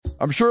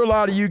I'm sure a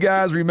lot of you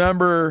guys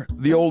remember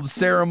the old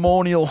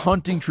ceremonial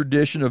hunting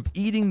tradition of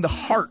eating the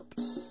heart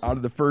out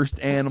of the first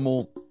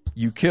animal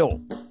you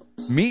kill.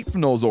 Meat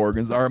from those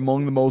organs are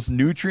among the most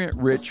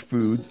nutrient-rich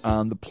foods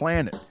on the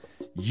planet.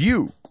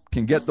 You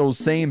can get those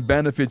same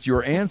benefits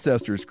your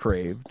ancestors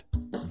craved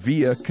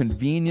via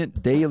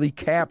convenient daily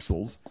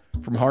capsules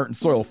from Heart and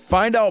Soil.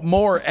 Find out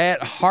more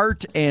at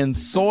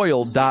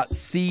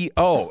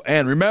heartandsoil.co.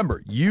 And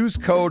remember, use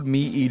code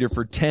MeatEater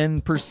for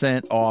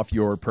 10% off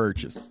your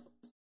purchase.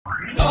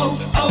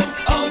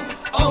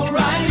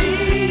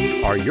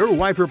 O'Reilly! Are your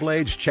wiper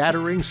blades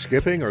chattering,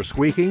 skipping, or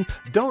squeaking?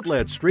 Don't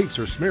let streaks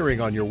or smearing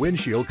on your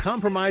windshield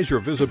compromise your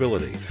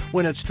visibility.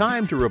 When it's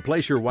time to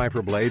replace your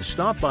wiper blades,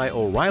 stop by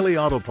O'Reilly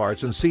Auto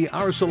Parts and see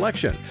our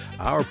selection.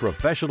 Our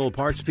professional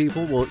parts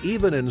people will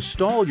even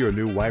install your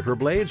new wiper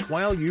blades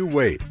while you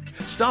wait.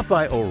 Stop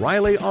by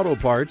O'Reilly Auto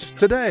Parts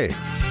today.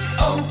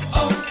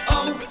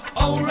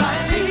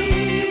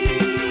 O'Reilly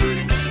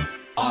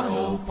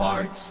Auto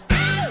Parts.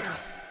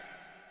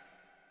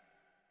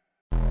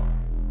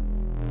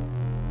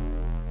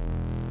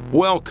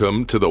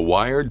 Welcome to the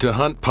Wired to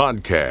Hunt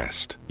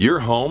podcast,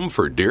 your home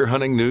for deer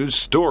hunting news,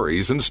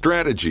 stories, and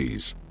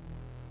strategies.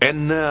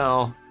 And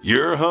now,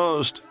 your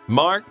host,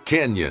 Mark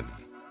Kenyon.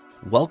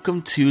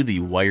 Welcome to the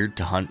Wired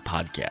to Hunt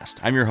podcast.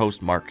 I'm your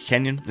host, Mark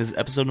Kenyon. This is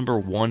episode number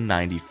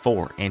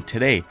 194, and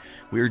today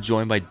we are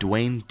joined by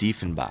Dwayne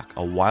Diefenbach,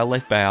 a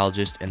wildlife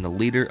biologist and the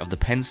leader of the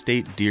Penn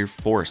State Deer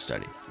Forest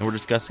Study. And we're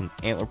discussing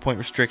antler point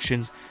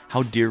restrictions,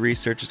 how deer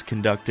research is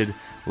conducted,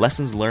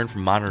 lessons learned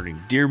from monitoring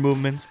deer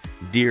movements,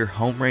 deer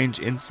home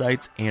range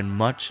insights, and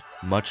much,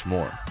 much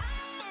more.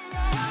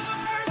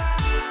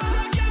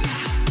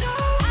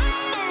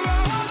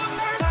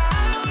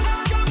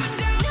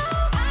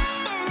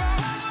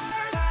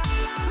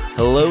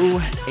 Hello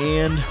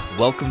and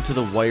welcome to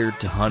the Wired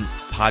to Hunt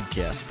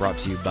podcast, brought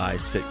to you by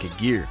Sitka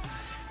Gear.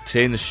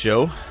 Today in the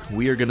show,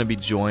 we are going to be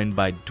joined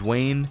by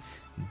Dwayne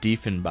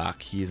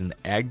Diefenbach. He is an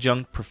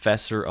adjunct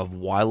professor of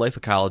wildlife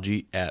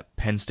ecology at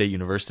Penn State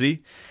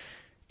University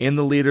and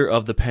the leader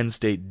of the Penn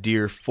State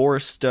Deer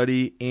Forest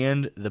Study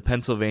and the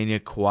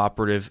Pennsylvania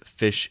Cooperative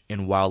Fish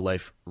and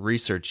Wildlife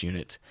Research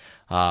Unit.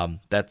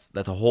 That's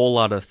a whole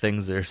lot of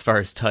things there as far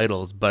as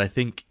titles, but I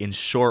think in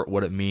short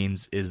what it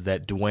means is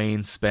that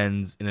Dwayne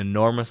spends an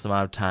enormous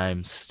amount of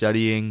time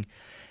studying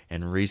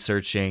and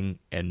researching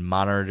and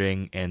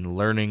monitoring and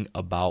learning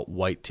about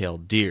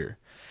white-tailed deer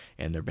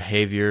and their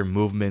behavior,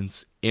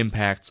 movements,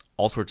 impacts,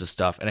 all sorts of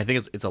stuff. And I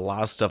think it's a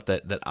lot of stuff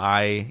that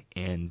I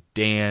and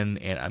Dan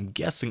and I'm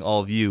guessing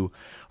all of you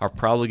are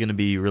probably going to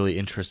be really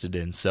interested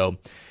in. So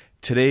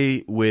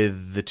today,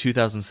 with the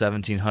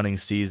 2017 hunting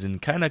season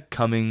kind of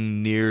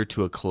coming near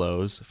to a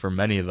close for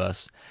many of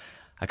us,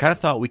 I kind of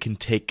thought we can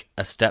take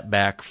a step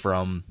back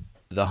from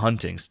the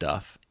hunting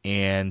stuff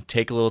and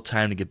take a little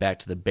time to get back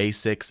to the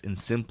basics and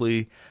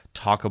simply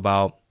talk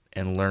about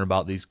and learn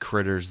about these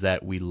critters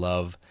that we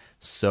love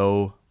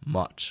so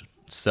much.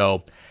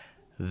 So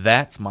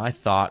that's my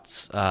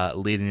thoughts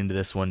leading into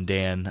this one,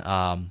 Dan.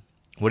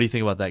 What do you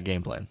think about that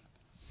game plan?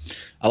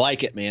 I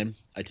like it, man.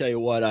 I tell you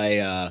what,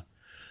 I've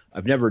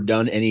never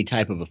done any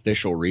type of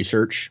official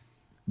research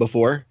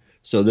before,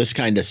 so this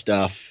kind of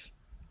stuff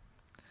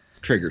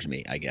triggers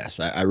me, I guess.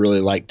 I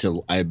really like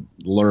to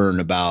learn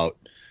about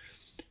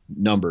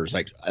numbers.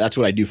 Like that's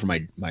what I do for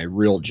my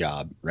real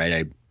job,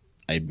 right?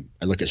 I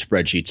look at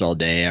spreadsheets all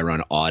day. I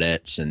run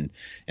audits and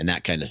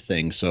that kind of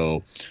thing.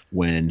 So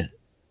when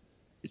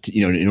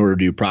in order to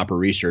do proper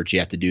research, you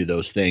have to do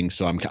those things.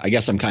 So I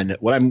guess I'm kind of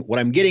what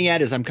I'm getting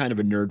at is I'm kind of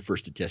a nerd for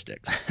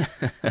statistics.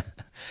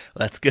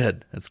 That's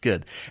good. That's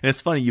good. And it's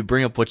funny you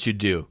bring up what you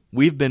do.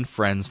 We've been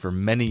friends for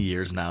many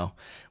years now.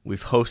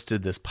 We've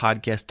hosted this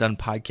podcast, done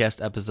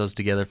podcast episodes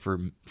together for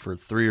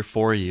 3 or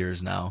 4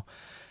 years now.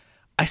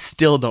 I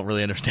still don't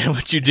really understand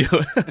what you do.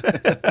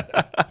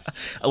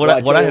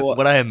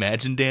 What I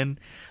imagine, Dan,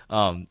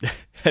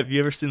 have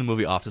you ever seen the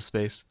movie Office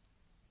Space?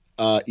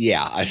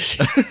 Yeah.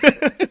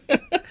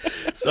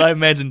 So I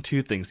imagine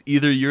two things.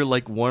 Either you're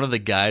like one of the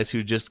guys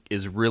who just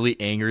is really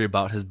angry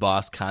about his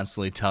boss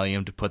constantly telling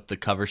him to put the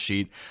cover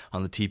sheet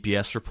on the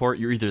TPS report.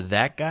 You're either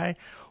that guy,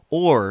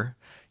 or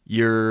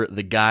you're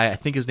the guy, I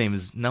think his name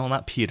is, no,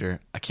 not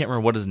Peter. I can't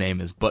remember what his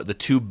name is, but the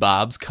two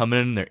Bobs come in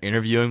and they're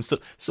interviewing him.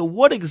 So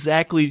what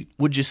exactly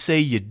would you say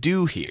you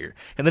do here?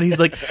 And then he's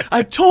like,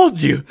 I told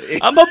you,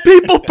 I'm a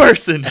people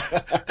person.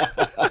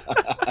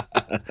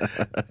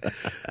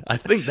 I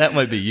think that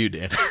might be you,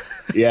 Dan.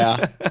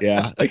 Yeah.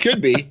 It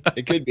could be.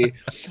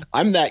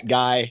 I'm that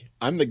guy.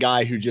 I'm the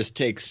guy who just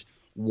takes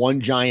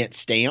one giant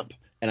stamp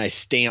and I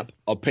stamp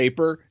a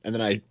paper and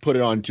then I put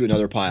it onto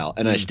another pile.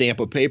 And I stamp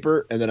a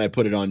paper and then I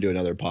put it onto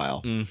another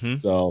pile. Mm-hmm.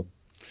 So,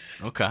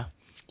 okay.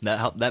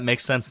 That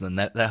makes sense then.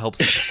 That helps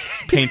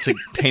paint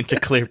a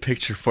clear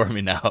picture for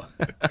me now.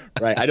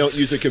 Right. I don't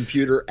use a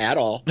computer at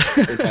all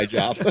in my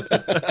job.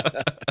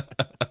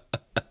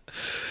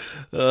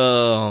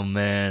 Oh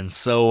man.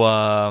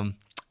 So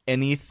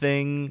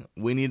anything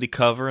we need to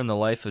cover in the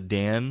life of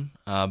Dan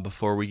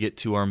before we get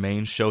to our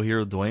main show here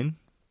with Dwayne?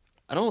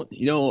 I don't,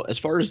 as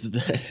far as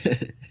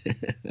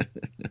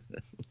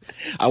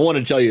I want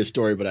to tell you a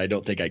story, but I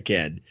don't think I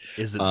can.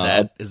 Is it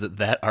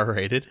that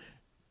R-rated?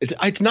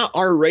 It's not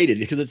R-rated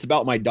because it's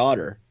about my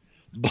daughter,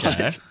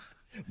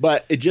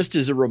 but it just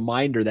is a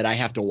reminder that I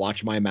have to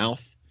watch my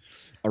mouth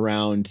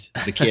around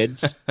the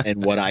kids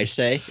and what I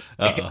say.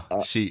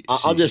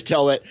 I'll just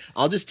tell it.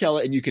 I'll just tell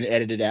it, and you can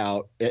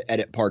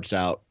edit parts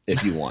out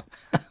if you want.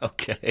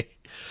 Okay.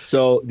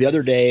 So the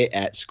other day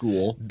at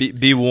school,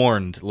 be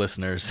warned,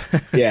 listeners.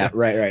 Yeah,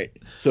 right.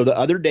 So the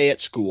other day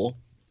at school,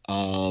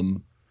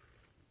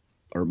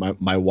 or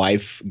my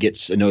wife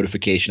gets a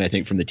notification, I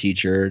think, from the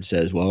teacher. It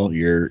says, "Well,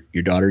 your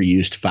daughter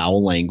used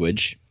foul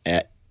language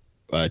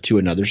to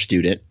another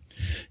student,"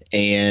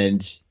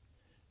 and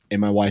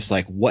my wife's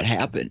like, "What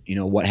happened?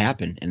 What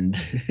happened?" And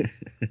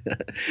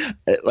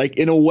like,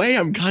 in a way,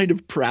 I'm kind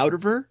of proud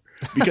of her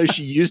because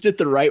she used it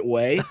the right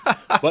way,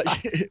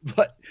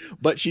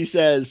 but she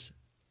says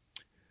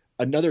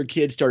another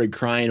kid started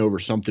crying over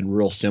something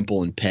real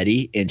simple and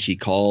petty, and she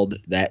called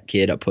that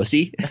kid a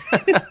pussy.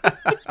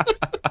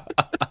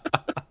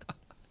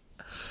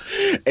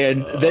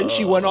 And then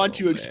she went on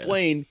to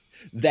explain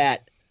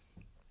that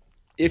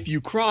if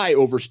you cry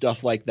over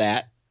stuff like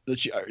that,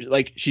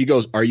 she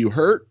goes, "Are you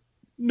hurt?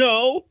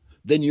 No."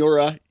 Then you're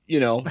and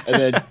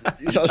then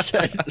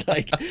said,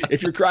 like,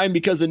 if you're crying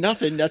because of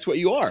nothing, that's what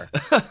you are.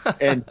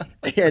 And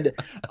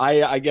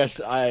I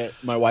guess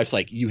my wife's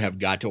like, "You have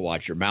got to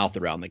watch your mouth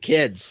around the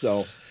kids."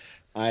 So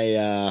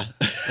that's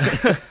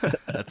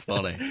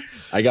funny.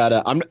 By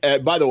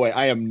the way,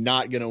 I am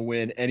not going to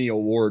win any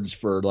awards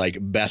for like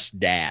best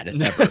dad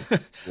ever.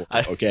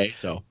 Okay.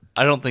 So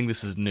I don't think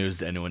this is news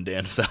to anyone,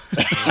 Dan. So,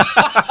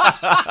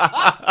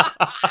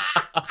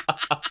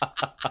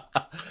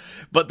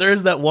 but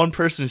there's that one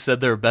person who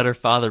said they're a better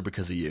father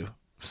because of you.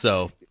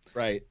 So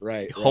right.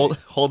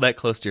 Hold that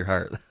close to your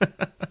heart.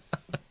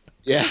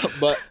 Yeah.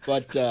 But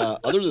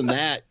other than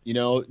that,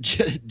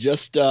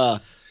 just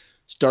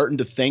starting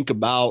to think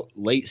about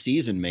late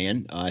season,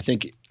 man. I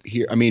think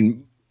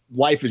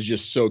life is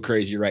just so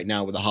crazy right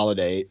now with the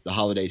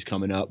holidays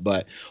coming up,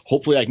 but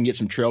hopefully I can get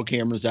some trail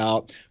cameras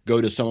out,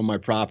 go to some of my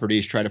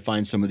properties, try to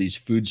find some of these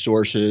food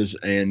sources,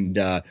 and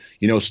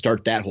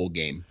start that whole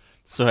game.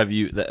 So have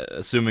you,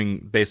 assuming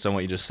based on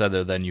what you just said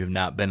there, then you have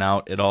not been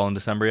out at all in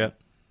December yet?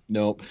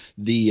 Nope.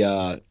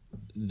 The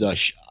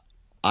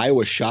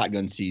Iowa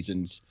shotgun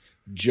seasons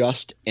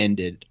just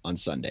ended on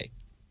Sunday.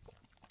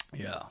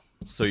 Yeah.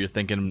 So you're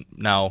thinking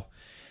now,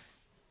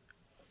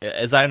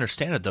 as I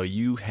understand it, though,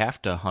 you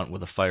have to hunt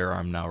with a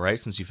firearm now, right?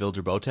 Since you filled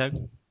your bow tag?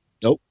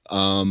 Nope.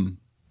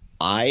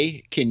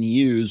 I can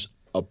use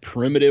a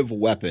primitive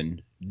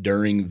weapon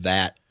during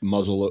that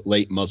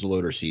late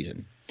muzzleloader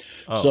season.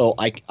 Oh. So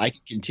I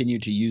can continue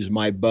to use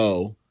my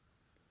bow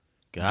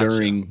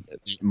during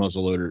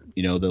muzzleloader,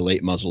 the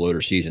late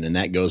muzzleloader season, and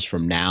that goes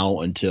from now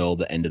until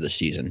the end of the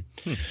season.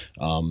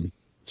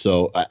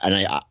 So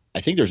I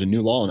think there's a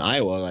new law in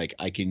Iowa. Like,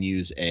 I can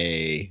use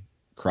a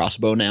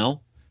crossbow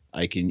now.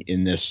 I can,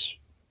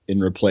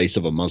 in replace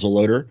of a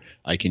muzzleloader,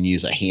 I can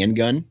use a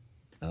handgun.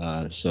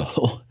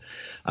 So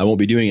I won't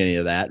be doing any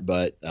of that,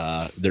 but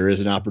there is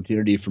an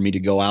opportunity for me to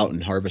go out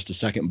and harvest a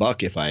second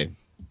buck if I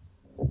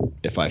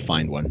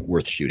find one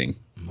worth shooting.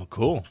 Well,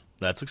 cool.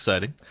 That's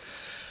exciting.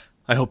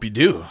 I hope you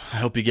do. I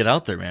hope you get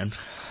out there, man.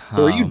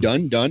 So are you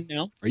done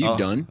now? Are you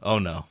done? Oh,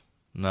 no.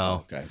 Oh,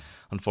 okay.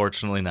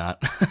 Unfortunately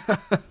not.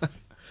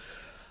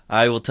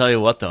 I will tell you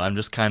what, though,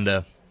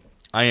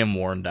 I am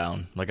worn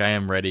down. Like,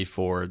 I'm ready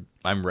for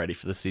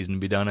the season to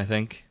be done, I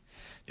think.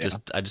 Yeah.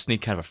 I just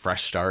need kind of a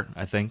fresh start,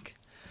 I think.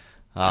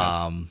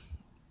 Yeah.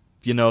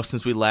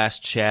 Since we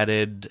last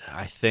chatted,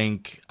 I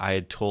think I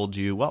had told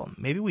you, well,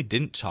 maybe we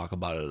didn't talk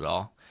about it at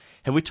all.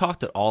 Have we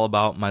talked at all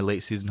about my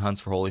late season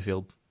hunts for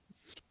Holyfield?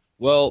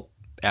 Well,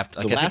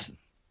 the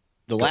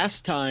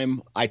last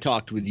time I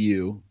talked with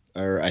you,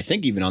 or I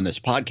think even on this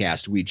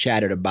podcast, we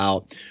chatted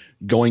about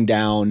going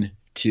down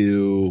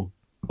to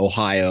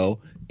Ohio,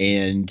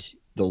 and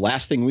the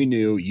last thing we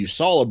knew, you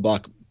saw a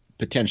buck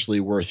potentially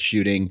worth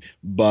shooting,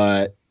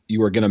 but you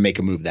were going to make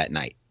a move that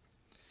night.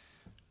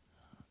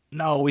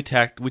 No, we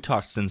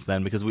talked since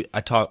then because I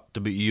talked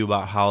to you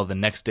about how the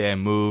next day I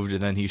moved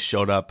and then he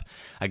showed up.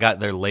 I got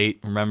there late,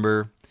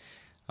 remember?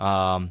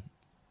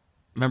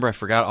 Remember I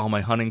forgot all my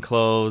hunting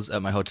clothes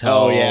at my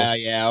hotel. Oh,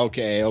 yeah,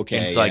 okay.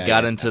 And so I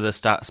got into the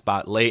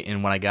spot late,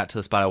 and when I got to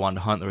the spot I wanted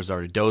to hunt, there was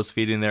already does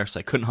feeding there, so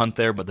I couldn't hunt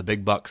there, but the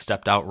big buck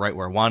stepped out right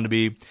where I wanted to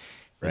be.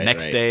 The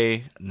next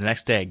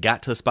day I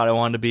got to the spot I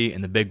wanted to be,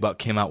 and the big buck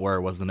came out where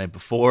it was the night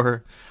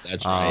before.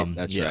 That's right.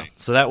 Right.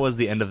 So that was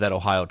the end of that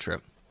Ohio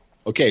trip.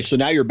 Okay, so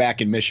now you're back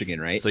in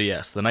Michigan, right? So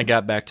yes, then I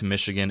got back to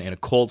Michigan, and a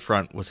cold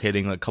front was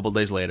hitting a couple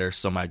days later.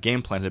 So my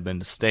game plan had been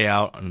to stay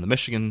out on the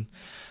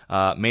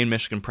main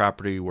Michigan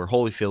property where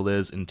Holyfield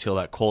is until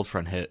that cold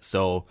front hit.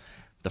 So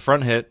the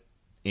front hit,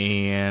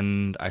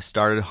 and I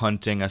started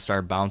hunting. I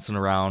started bouncing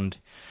around,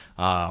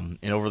 and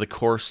over the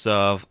course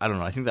of, I don't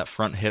know, I think that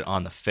front hit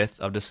on the 5th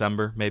of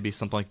December, maybe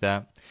something like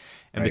that.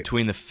 And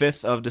between the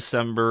 5th of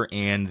December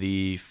and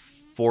the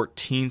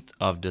 14th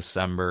of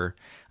December,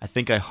 I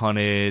think I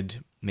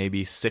hunted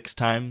maybe 6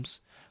 times.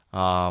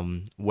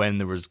 when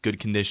there was good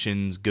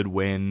conditions, good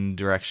wind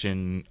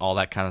direction, all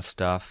that kind of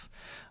stuff.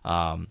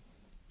 And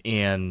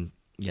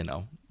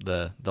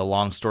the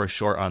long story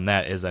short on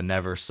that is I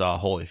never saw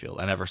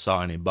Holyfield. I never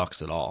saw any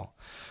bucks at all.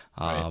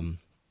 Right.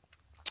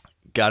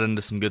 Got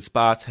into some good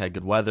spots, had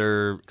good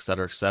weather, et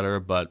cetera,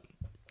 but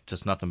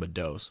just nothing but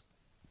does.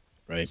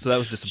 Right. So that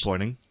was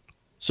disappointing.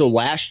 So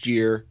last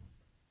year,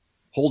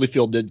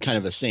 Holyfield did kind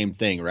of the same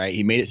thing, right?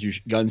 He made it through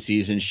gun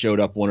season, showed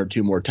up one or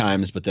two more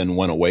times, but then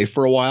went away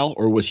for a while?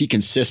 Or was he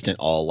consistent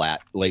all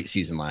late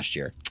season last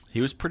year?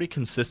 He was pretty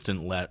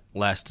consistent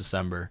last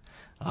December.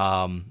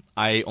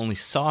 I only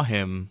saw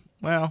him,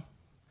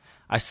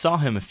 I saw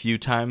him a few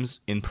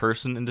times in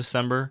person in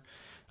December,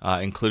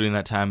 including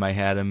that time I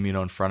had him,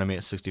 in front of me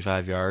at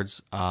 65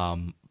 yards.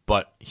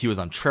 But he was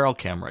on trail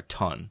camera a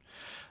ton.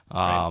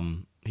 Right.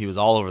 He was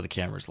all over the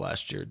cameras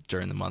last year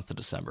during the month of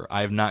December.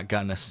 I have not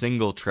gotten a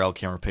single trail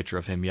camera picture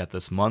of him yet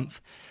this month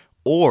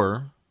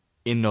or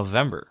in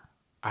November.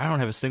 I don't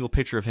have a single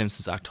picture of him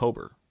since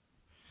October.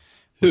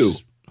 Who?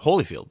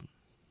 Holyfield.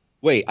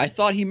 Wait, I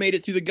thought he made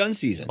it through the gun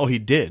season. Oh, he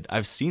did.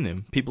 I've seen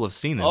him. People have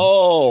seen him.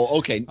 Oh,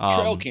 okay.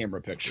 Trail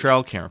camera pictures.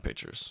 Trail camera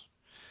pictures.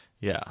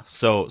 Yeah.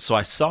 So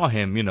I saw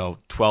him,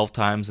 12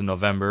 times in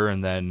November,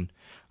 and then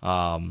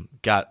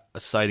got a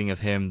sighting of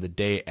him the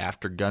day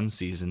after gun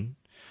season.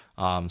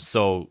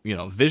 So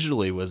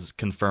visually was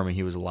confirming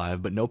he was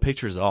alive, but no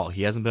pictures at all.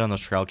 He hasn't been on those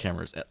trail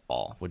cameras at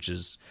all, which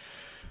is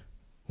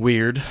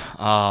weird.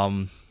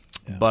 But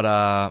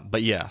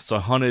yeah, so I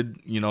hunted,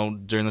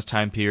 during this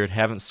time period,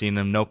 haven't seen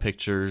him, no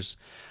pictures.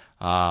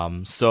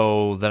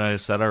 So then I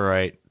just said, all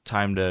right,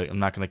 I'm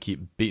not going to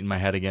keep beating my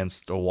head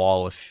against a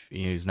wall if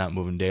he's not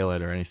moving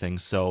daylight or anything.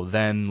 So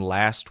then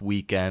last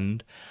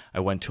weekend, I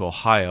went to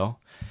Ohio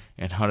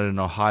and hunted in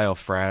Ohio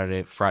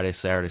Friday,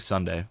 Saturday,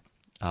 Sunday.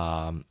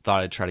 Thought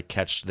I'd try to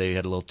catch, they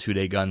had a little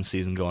 2-day gun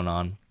season going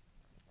on.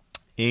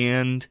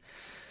 And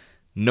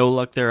no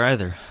luck there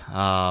either.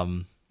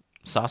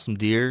 Saw some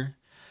deer.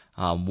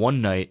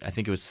 One night, I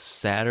think it was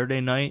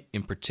Saturday night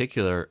in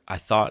particular, I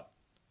felt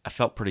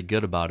pretty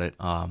good about it.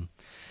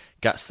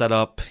 Got set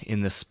up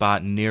in this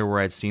spot near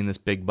where I'd seen this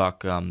big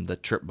buck the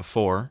trip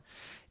before,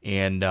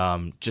 and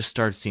just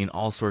started seeing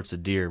all sorts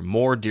of deer,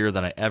 more deer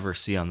than I ever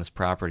see on this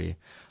property.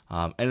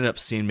 Ended up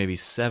seeing maybe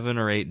 7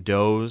 or 8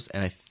 does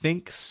and I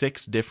think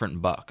 6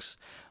 different bucks.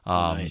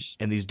 Nice.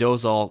 And these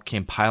does all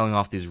came piling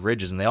off these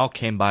ridges, and they all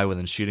came by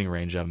within shooting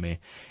range of me.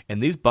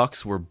 And these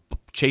bucks were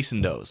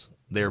chasing does.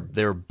 They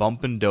were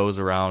bumping does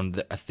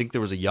around. I think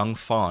there was a young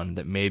fawn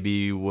that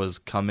maybe was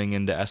coming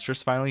into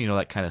estrus finally.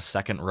 That kind of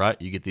second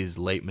rut. You get these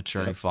late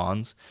maturing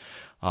fawns.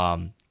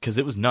 Because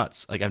it was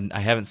nuts. Like I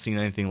haven't seen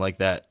anything like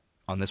that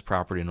on this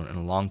property in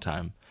a long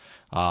time.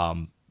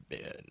 The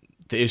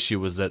issue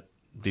was that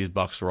these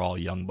bucks were all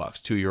young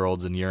bucks,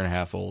 2-year-olds and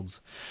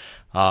 1.5-year-olds.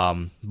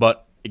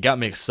 But it got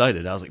me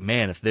excited. I was like,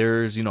 man, if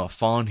there's, a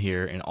fawn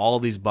here and all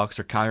these bucks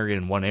are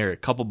congregated in one area, a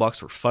couple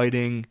bucks were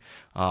fighting,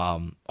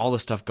 all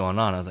this stuff going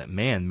on. I was like,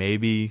 man,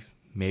 maybe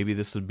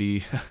this would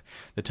be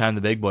the time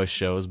the big boy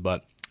shows,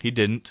 but he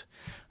didn't.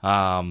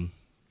 I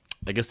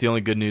guess the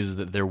only good news is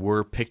that there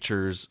were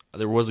pictures.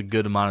 There was a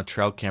good amount of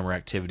trail camera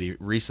activity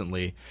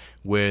recently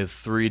with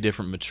 3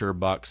 different mature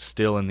bucks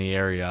still in the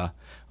area,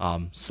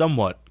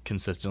 somewhat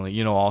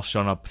consistently, all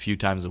showing up a few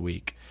times a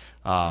week.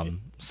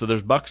 So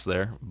there's bucks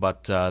there,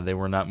 but they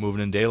were not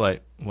moving in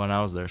daylight when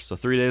I was there. So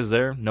 3 days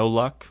there, no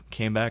luck,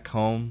 came back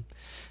home,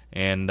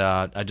 and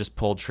I just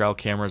pulled trail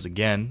cameras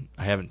again.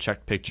 I haven't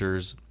checked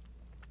pictures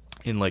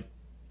in like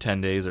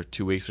 10 days or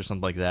 2 weeks or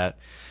something like that.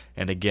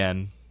 And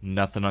again,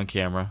 nothing on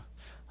camera.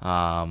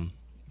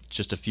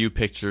 Just a few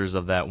pictures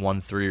of that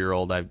 1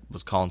 3-year-old I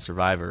was calling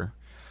Survivor,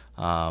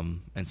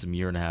 and some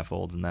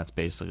 1.5-year-olds, and that's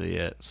basically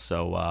it.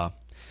 So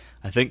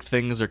I think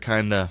things are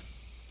kind of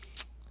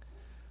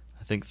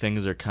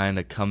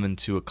coming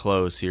to a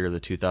close here,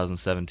 the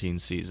 2017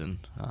 season.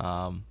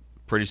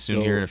 Pretty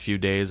soon here in a few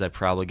days, I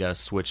probably got to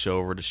switch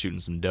over to shooting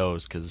some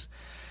does because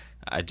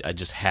I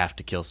just have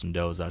to kill some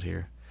does out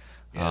here.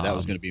 Yeah, that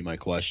was going to be my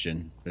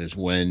question: is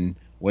when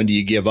do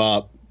you give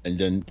up and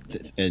then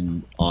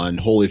and on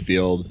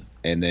Holyfield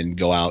and then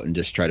go out and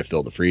just try to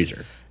fill the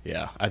freezer?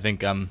 Yeah, I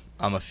think I'm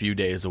a few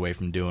days away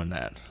from doing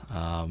that.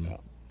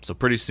 So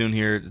pretty soon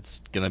here, it's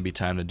going to be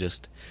time to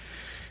just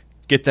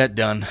get that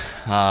done.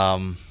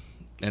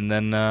 And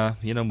then,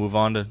 move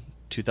on to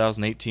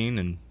 2018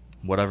 and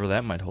whatever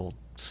that might hold.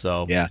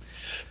 So yeah,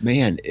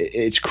 man,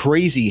 it's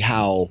crazy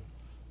how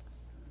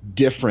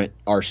different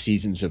our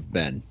seasons have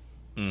been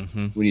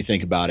when you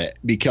think about it,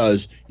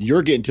 because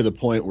you're getting to the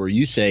point where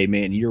you say,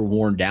 man, you're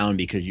worn down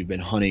because you've been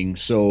hunting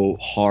so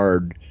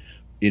hard,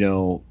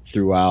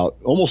 throughout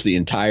almost the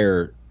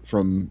entire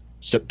from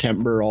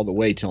September all the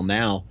way till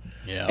now.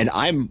 Yeah.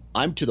 And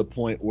I'm to the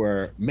point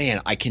where,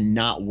 man, I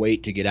cannot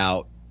wait to get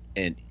out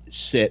and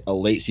sit a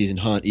late season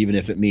hunt, even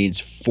if it means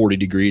 40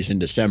 degrees in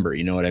December.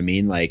 You know what I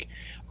mean? Like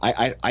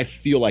I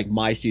feel like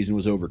my season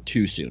was over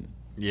too soon.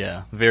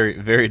 Yeah, very,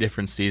 very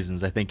different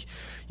seasons. I think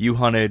you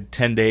hunted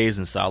 10 days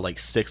and saw like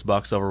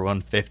 $6 over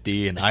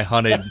 150, and I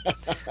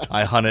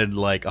hunted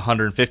like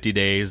 150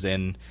 days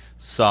and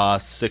saw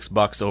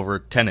 $6 over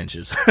 10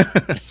 inches,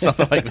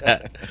 something like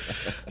that.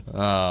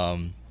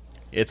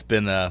 It's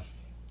been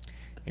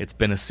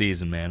a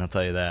season, man. I'll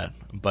tell you that.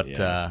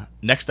 But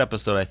next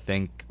episode,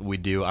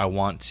 I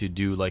want to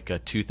do like a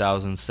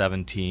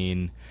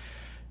 2017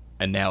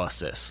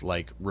 analysis,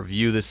 like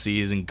review the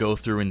season, go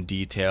through in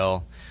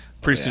detail.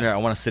 Pretty soon, I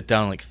want to sit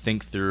down and like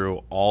think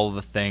through all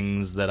the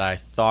things that I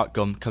thought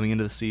coming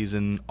into the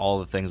season, all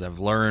the things I've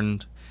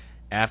learned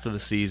after the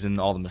season,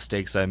 all the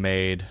mistakes I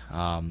made.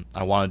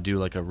 I want to do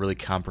like a really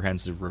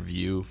comprehensive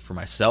review for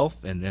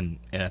myself, and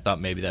I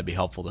thought maybe that'd be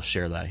helpful to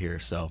share that here.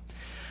 So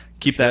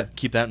keep that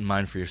in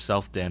mind for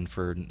yourself, Dan,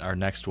 for our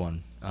next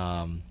one,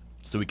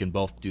 so we can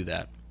both do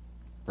that.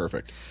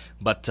 Perfect.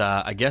 But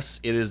I guess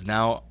it is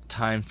now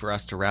time for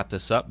us to wrap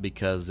this up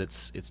because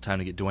it's time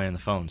to get Dwayne on the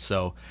phone.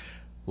 So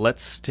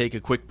let's take a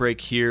quick break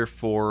here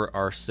for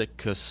our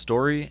Sitka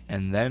story,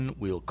 and then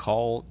we'll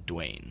call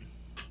Dwayne.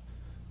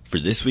 For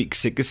this week's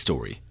Sitka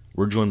story,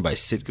 we're joined by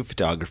Sitka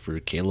photographer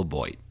Caleb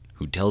White,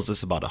 who tells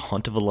us about a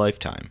hunt of a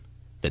lifetime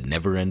that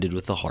never ended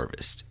with a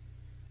harvest.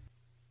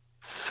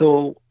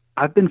 So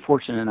I've been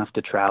fortunate enough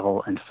to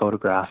travel and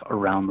photograph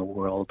around the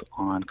world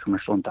on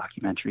commercial and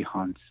documentary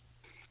hunts.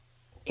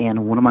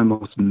 And one of my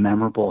most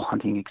memorable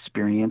hunting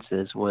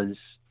experiences was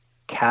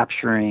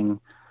capturing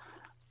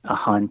a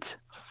hunt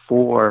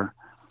for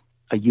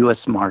a U.S.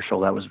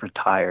 Marshal that was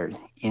retired.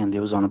 And it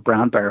was on a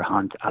brown bear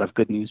hunt out of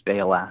Good News Bay,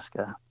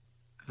 Alaska.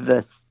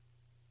 The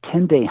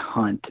 10-day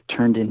hunt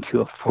turned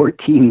into a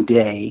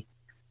 14-day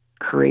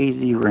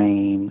crazy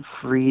rain,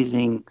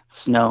 freezing,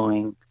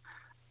 snowing,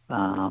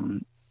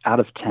 out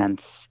of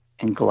tents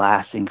and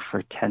glassing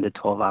for 10 to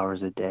 12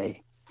 hours a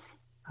day.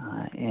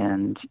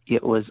 And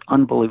it was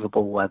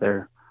unbelievable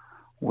weather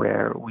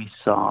where we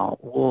saw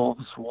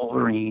wolves,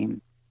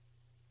 wolverine,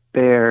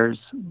 bears,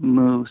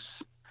 moose,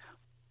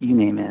 you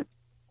name it.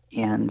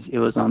 And it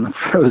was on the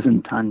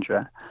frozen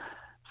tundra.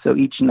 So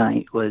each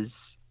night was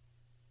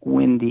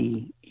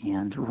windy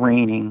and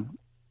raining,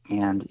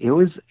 and it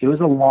was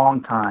a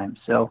long time.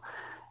 So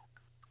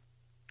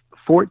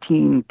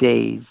 14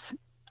 days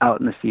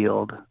out in the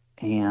field,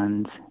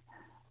 and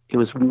it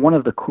was one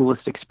of the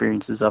coolest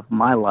experiences of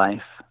my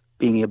life,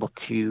 being able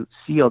to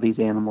see all these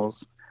animals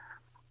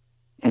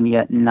and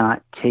yet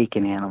not take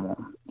an animal.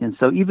 And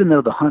so even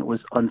though the hunt was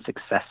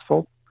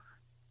unsuccessful,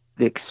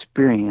 the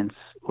experience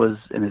was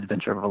an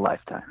adventure of a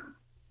lifetime.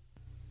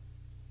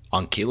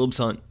 On Caleb's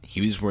hunt,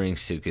 he was wearing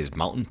Sitka's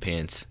mountain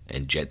pants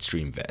and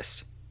Jetstream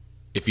vest.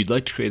 If you'd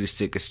like to create a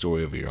Sitka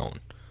story of your own,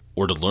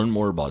 or to learn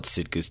more about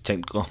Sitka's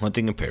technical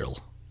hunting apparel,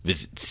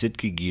 visit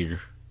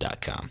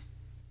sitkagear.com.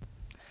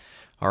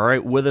 All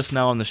right, with us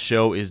now on the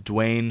show is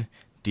Dwayne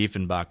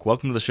Diefenbach.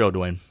 Welcome to the show,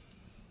 Dwayne.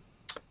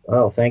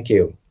 Oh, thank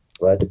you.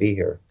 Glad to be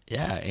here.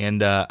 Yeah,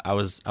 and I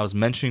was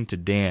mentioning to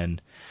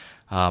Dan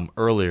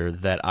earlier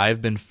that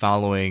I've been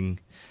following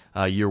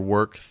your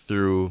work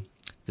through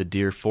the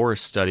Deer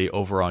Forest Study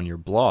over on your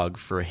blog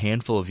for a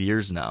handful of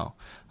years now.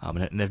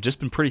 And I've just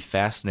been pretty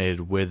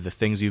fascinated with the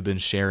things you've been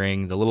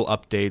sharing, the little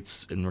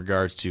updates in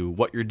regards to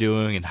what you're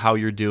doing and how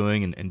you're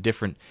doing, and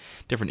different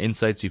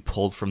insights you've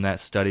pulled from that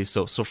study.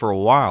 So for a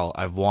while,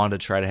 I've wanted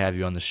to try to have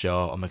you on the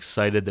show. I'm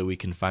excited that we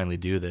can finally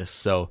do this.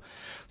 So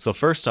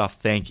first off,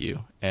 thank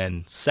you.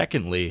 And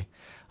secondly,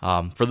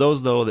 for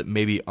those, though, that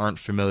maybe aren't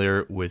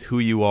familiar with who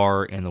you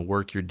are and the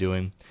work you're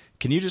doing,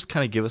 can you just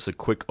kind of give us a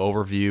quick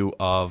overview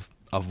of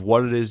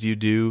what it is you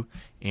do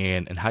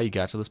and how you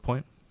got to this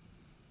point?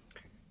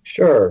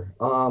 Sure.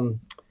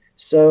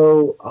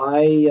 So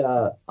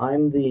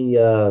I'm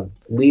the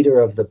leader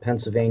of the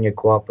Pennsylvania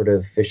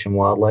Cooperative Fish and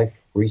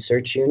Wildlife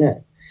Research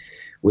Unit,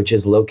 which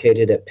is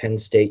located at Penn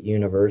State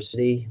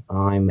University.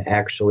 I'm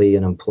actually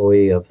an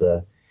employee of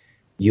the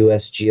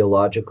U.S.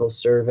 Geological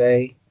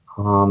Survey,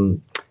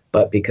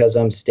 but because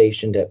I'm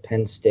stationed at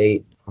Penn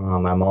State,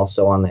 I'm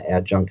also on the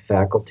adjunct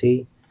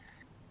faculty.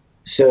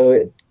 So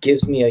it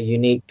gives me a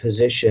unique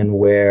position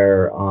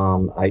where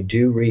I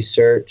do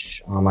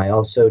research. I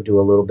also do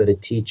a little bit of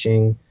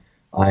teaching.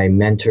 I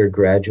mentor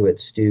graduate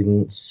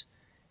students.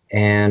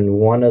 And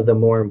one of the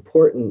more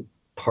important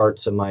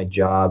parts of my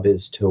job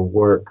is to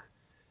work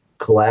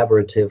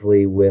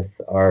collaboratively with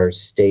our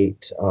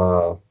state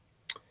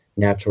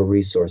natural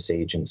resource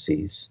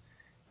agencies.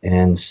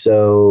 And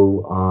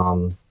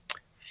so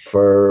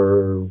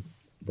for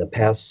the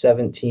past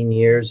 17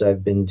 years,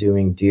 I've been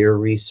doing deer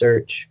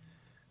research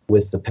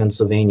with the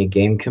Pennsylvania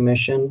Game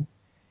Commission.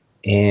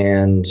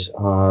 And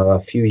a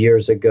few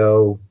years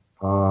ago,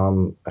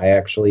 I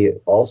actually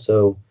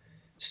also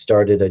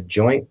started a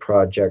joint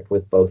project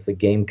with both the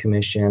Game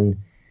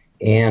Commission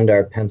and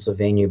our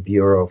Pennsylvania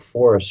Bureau of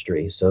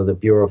Forestry. So the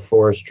Bureau of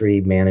Forestry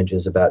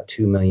manages about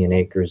 2 million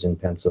acres in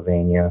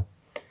Pennsylvania.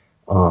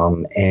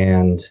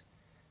 And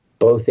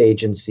both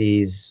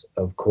agencies,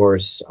 of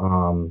course,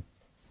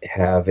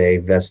 have a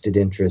vested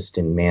interest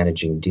in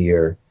managing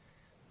deer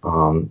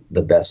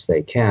the best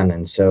they can.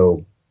 And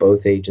so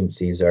both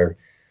agencies are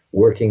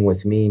working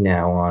with me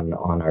now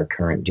on our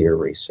current deer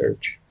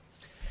research.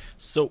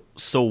 So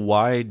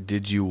why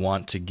did you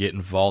want to get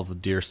involved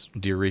with deer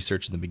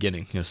research in the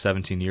beginning?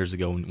 17 years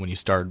ago when you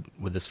started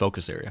with this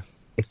focus area.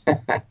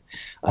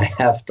 I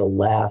have to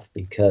laugh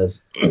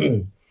because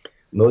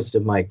most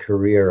of my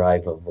career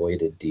I've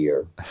avoided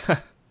deer.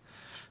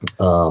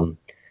 I've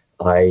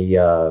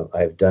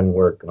done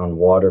work on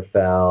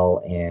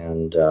waterfowl,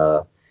 and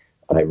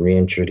I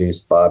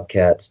reintroduced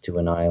bobcats to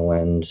an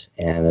island,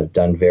 and have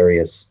done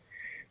various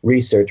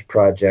research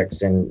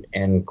projects,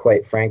 and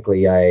quite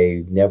frankly,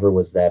 I never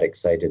was that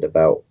excited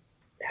about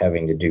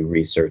having to do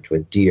research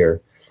with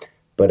deer.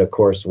 But of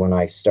course, when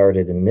I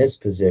started in this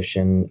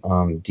position,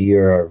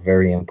 deer are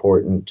very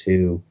important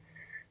to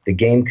the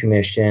Game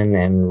Commission,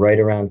 and right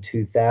around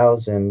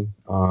 2000,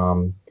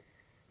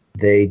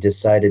 they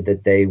decided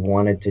that they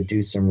wanted to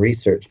do some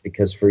research,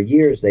 because for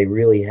years they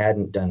really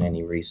hadn't done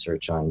any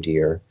research on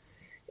deer,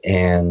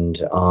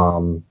 and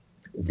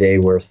they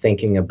were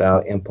thinking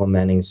about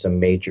implementing some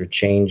major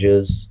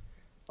changes.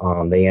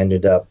 They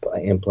ended up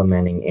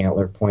implementing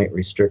antler point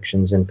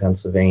restrictions in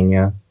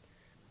Pennsylvania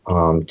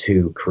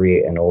to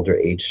create an older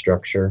age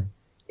structure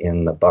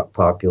in the buck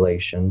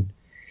population.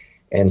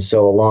 And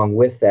so along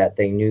with that,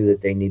 they knew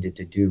that they needed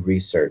to do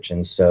research.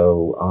 And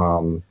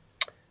so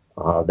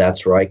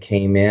that's where I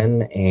came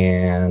in,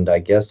 and I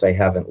guess I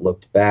haven't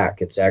looked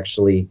back. It's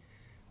actually,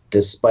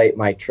 despite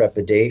my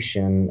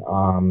trepidation,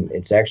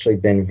 it's actually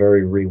been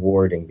very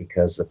rewarding,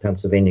 because the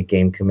Pennsylvania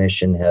Game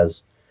Commission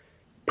has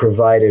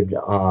provided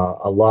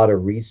a lot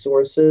of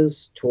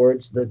resources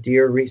towards the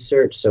deer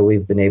research. So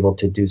we've been able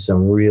to do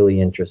some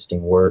really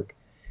interesting work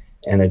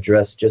and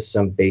address just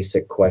some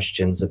basic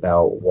questions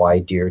about why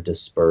deer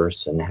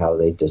disperse and how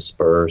they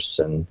disperse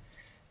and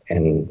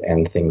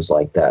things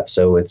like that.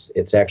 So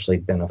it's actually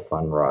been a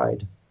fun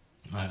ride.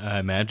 I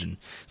imagine.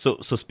 So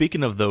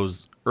speaking of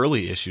those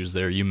early issues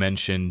there, you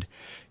mentioned,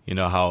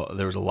 how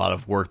there was a lot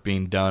of work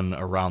being done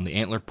around the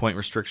antler point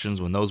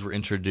restrictions when those were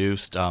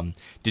introduced.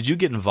 Did you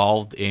get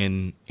involved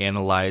in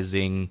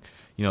analyzing,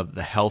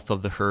 the health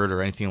of the herd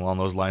or anything along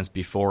those lines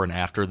before and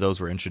after those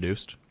were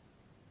introduced?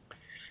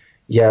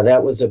 Yeah,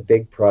 that was a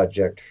big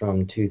project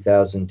from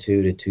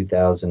 2002 to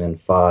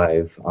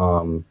 2005.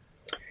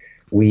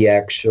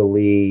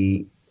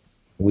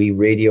 We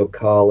radio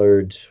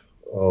collared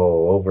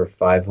over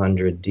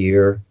 500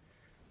 deer,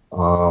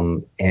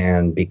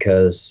 and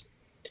because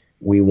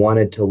we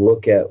wanted to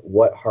look at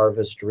what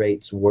harvest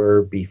rates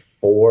were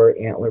before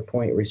antler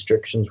point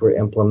restrictions were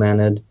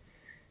implemented,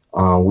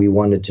 we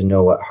wanted to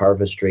know what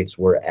harvest rates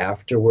were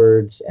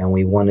afterwards, and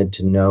we wanted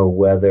to know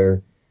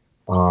whether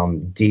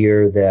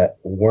deer that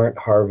weren't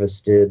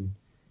harvested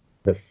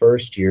the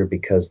first year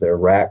because their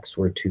racks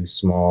were too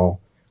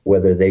small,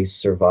 whether they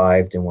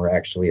survived and were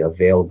actually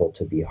available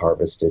to be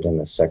harvested in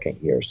the second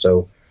year.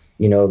 So,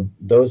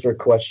 those were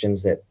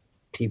questions that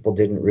people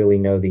didn't really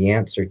know the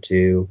answer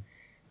to.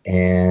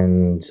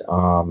 And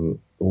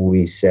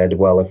we said,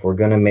 well, if we're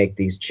going to make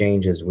these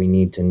changes, we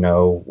need to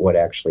know what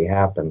actually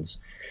happens.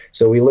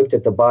 So we looked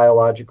at the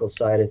biological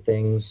side of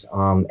things.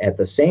 At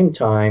the same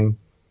time,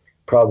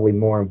 probably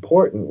more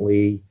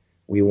importantly,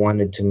 we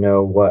wanted to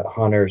know what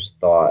hunters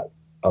thought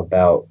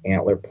about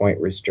antler point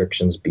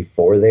restrictions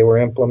before they were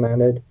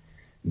implemented,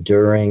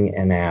 during,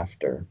 and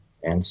after.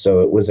 And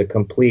so it was a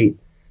complete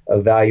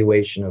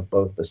evaluation of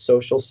both the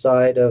social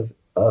side of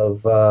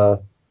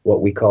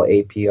what we call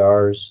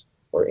APRs,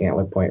 or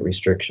antler point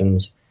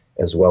restrictions,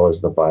 as well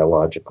as the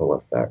biological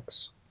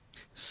effects.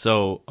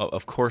 So,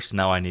 of course,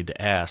 now I need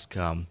to ask,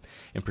 in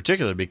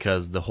particular,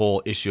 because the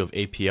whole issue of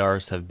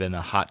APRs have been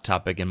a hot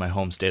topic in my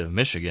home state of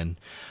Michigan.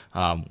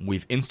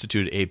 We've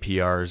instituted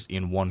APRs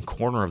in one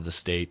corner of the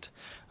state,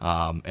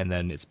 and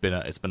then it's been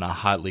a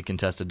hotly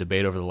contested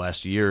debate over the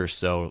last year or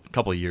so, a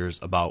couple of years,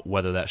 about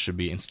whether that should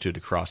be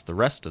instituted across the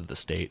rest of the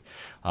state.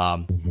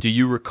 Do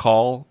you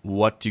recall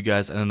what you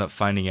guys ended up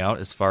finding out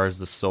as far as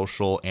the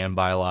social and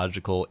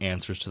biological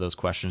answers to those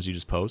questions you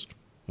just posed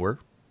were?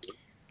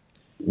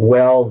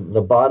 Well,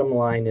 the bottom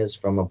line is,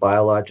 from a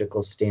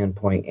biological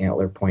standpoint,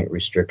 antler point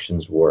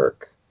restrictions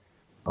work.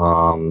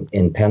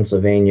 In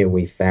Pennsylvania,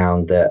 we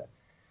found that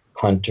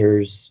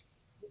hunters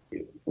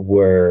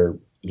were,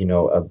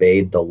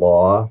 obeyed the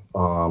law.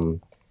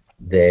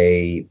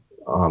 There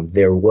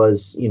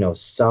was,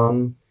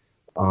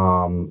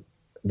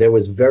 there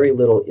was very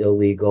little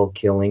illegal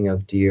killing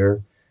of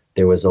deer.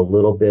 There was a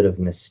little bit of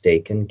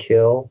mistaken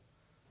kill.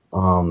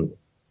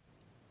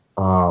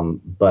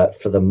 But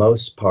for the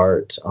most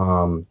part,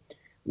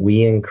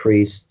 we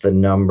increased the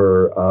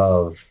number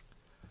of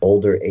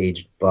older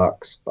aged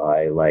bucks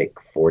by like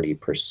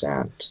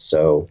 40%.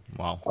 So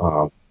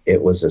wow.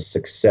 It was a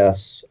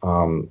success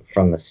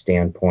from the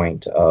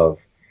standpoint of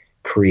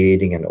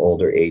creating an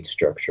older age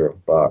structure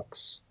of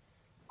bucks.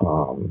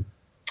 From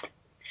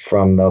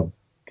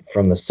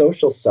the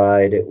social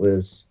side, it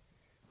was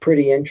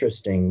pretty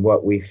interesting.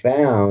 What we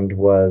found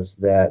was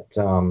that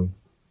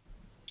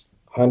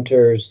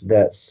hunters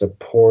that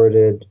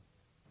supported,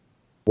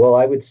 well,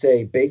 I would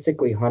say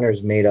basically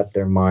hunters made up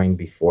their mind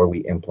before we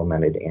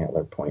implemented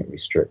antler point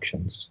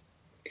restrictions.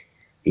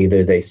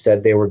 Either they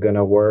said they were going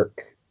to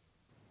work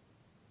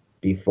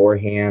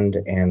beforehand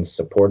and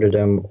supported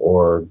them,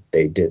 or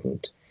they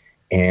didn't.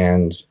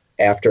 And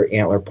after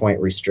antler point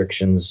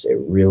restrictions, it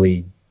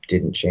really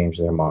didn't change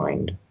their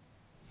mind.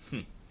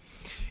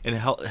 And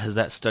how has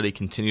that study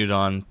continued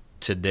on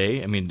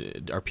today? I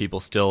mean, are people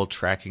still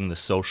tracking the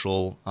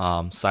social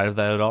side of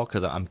that at all?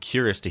 Because I'm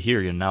curious to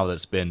hear, now that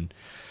it's been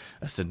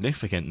a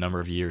significant number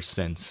of years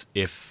since,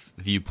 if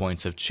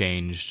viewpoints have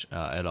changed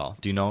at all.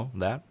 Do you know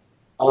that?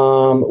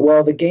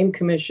 Well, the Game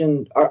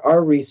Commission,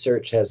 our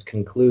research has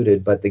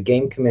concluded, but the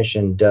Game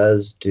Commission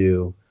does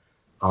do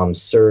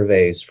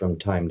surveys from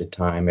time to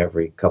time,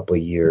 every couple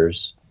of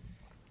years.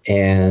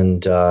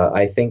 And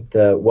I think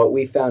what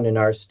we found in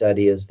our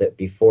study is that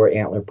before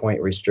antler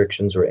point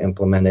restrictions were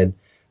implemented,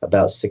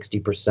 about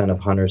 60% of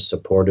hunters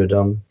supported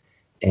them.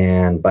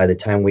 And by the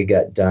time we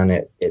got done,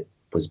 it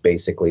was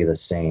basically the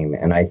same.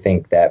 And I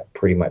think that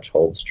pretty much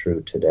holds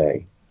true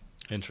today.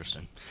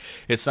 Interesting.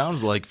 It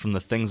sounds like from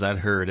the things I'd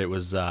heard, it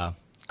was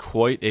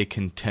quite a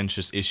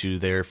contentious issue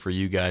there for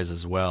you guys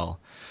as well.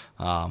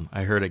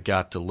 I heard it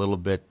got a little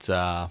bit,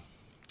 a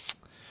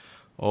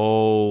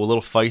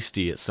little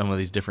feisty at some of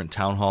these different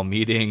town hall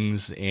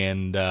meetings,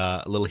 and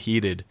a little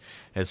heated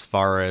as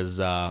far as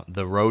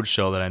the road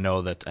show that I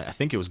know that I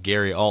think it was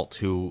Gary Alt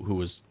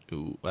who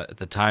at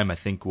the time I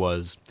think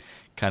was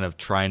kind of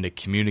trying to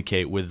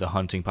communicate with the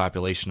hunting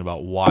population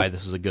about why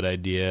this is a good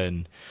idea,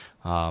 and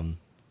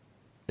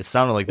it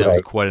sounded like that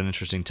was quite an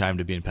interesting time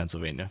to be in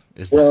Pennsylvania.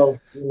 A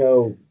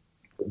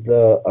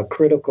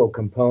critical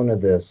component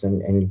of this,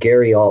 and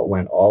Gary Alt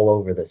went all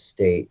over the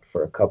state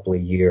for a couple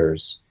of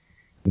years,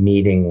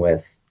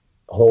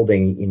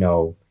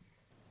 holding,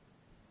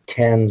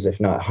 tens, if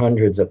not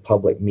hundreds of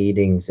public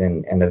meetings,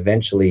 and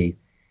eventually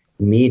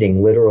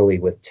meeting literally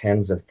with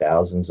tens of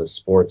thousands of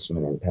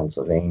sportsmen in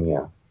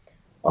Pennsylvania.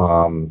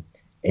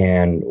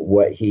 And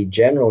what he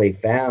generally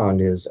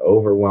found is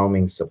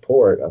overwhelming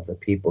support of the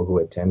people who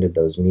attended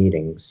those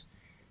meetings.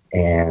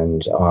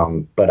 And,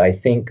 but I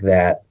think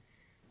that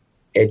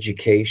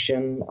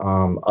education,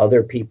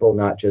 other people,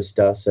 not just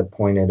us, have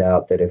pointed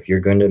out that if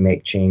you're going to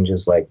make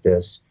changes like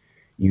this,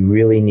 you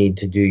really need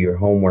to do your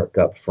homework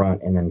up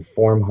front and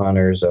inform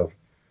hunters of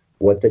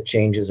what the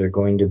changes are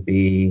going to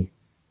be,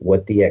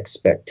 what the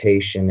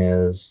expectation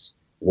is,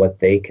 what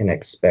they can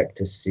expect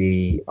to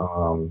see.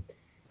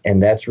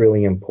 And that's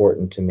really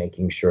important to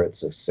making sure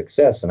it's a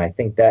success. And I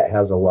think that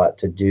has a lot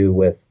to do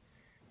with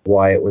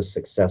why it was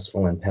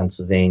successful in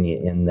Pennsylvania,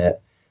 in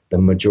that the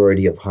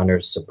majority of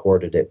hunters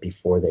supported it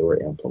before they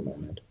were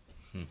implemented.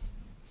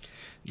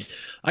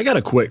 I got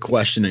a quick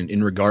question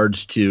in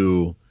regards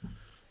to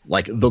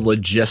like the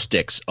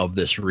logistics of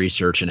this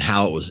research and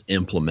how it was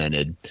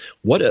implemented.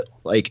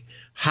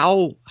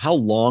 How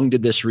long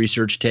did this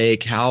research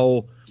take?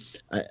 How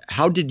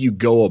did you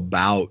go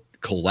about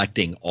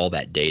collecting all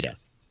that data?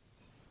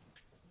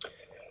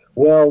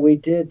 Well, we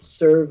did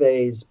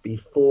surveys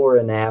before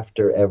and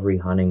after every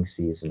hunting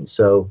season.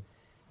 So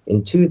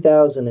in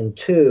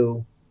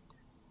 2002,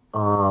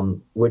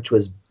 which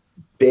was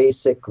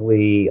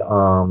basically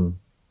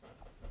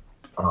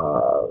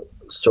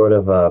sort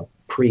of a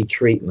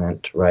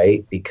pre-treatment,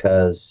 right?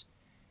 Because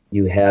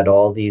you had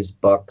all these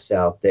bucks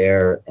out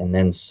there, and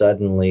then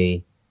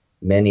suddenly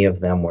many of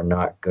them were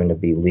not going to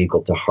be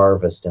legal to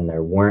harvest, and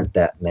there weren't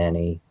that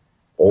many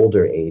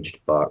older aged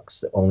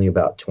bucks. Only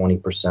about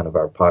 20% of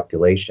our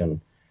population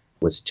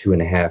was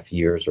 2.5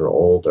 years or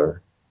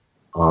older.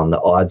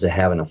 The odds of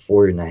having a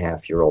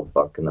 4.5-year-old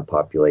buck in the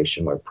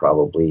population were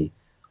probably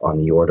on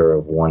the order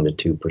of 1%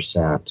 to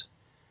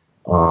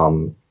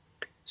 2%.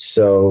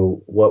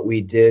 So what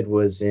we did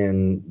was,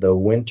 in the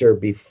winter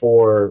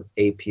before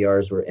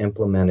APRs were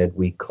implemented,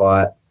 we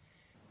caught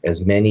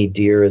as many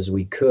deer as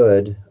we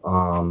could,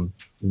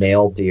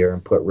 male deer,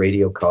 and put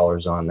radio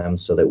collars on them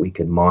so that we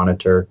could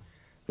monitor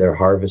their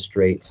harvest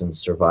rates and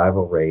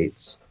survival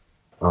rates.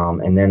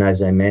 And then,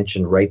 as I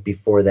mentioned, right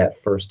before that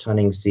first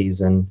hunting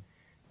season,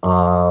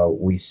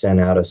 we sent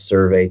out a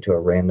survey to a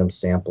random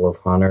sample of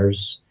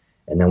hunters.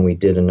 And then we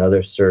did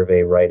another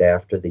survey right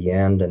after the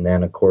end. And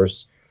then, of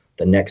course,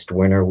 the next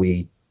winter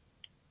we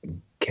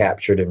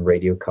captured and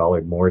radio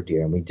collared more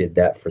deer. And we did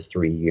that for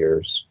 3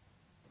 years.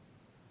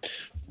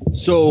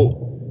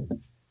 So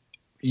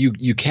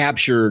you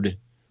captured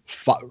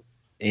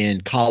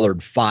and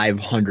collared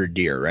 500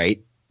 deer,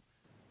 right?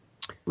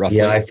 Roughly.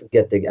 Yeah, I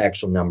forget the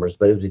actual numbers,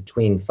 but it was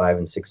between 500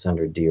 and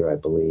 600 deer, I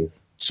believe.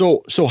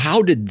 So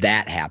how did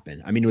that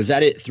happen? I mean, was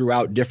that it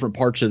throughout different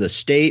parts of the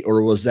state,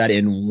 or was that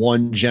in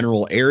one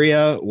general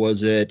area?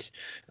 Was it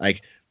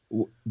like,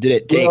 did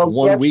it take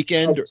one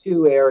weekend?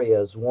 Two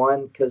areas.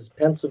 One, because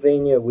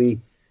Pennsylvania, the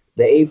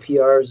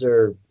APRs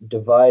are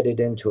divided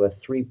into a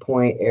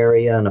 3-point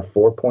area and a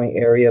 4-point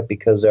area,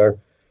 because our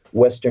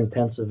western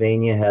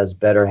Pennsylvania has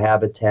better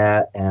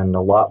habitat and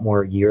a lot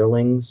more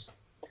yearlings.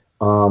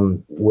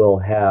 Will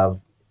have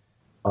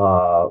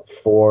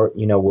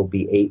will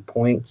be 8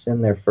 points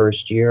in their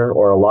first year,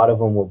 or a lot of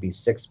them will be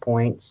 6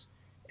 points,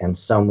 and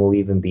some will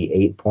even be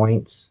 8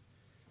 points.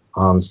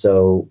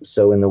 So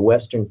in the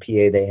Western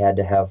PA, they had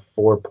to have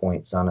 4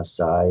 points on a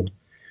side.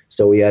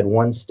 So we had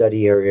one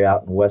study area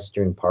out in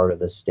western part of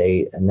the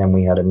state, and then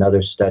we had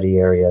another study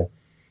area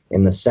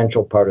in the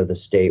central part of the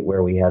state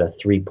where we had a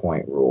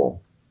 3-point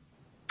rule.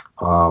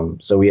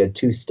 So we had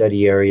 2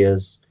 study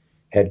areas,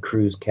 had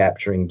crews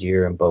capturing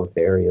deer in both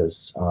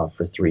areas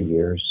for 3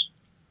 years.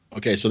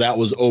 Okay, so it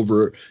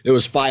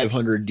was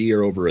 500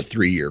 deer over a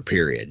 3-year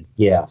period.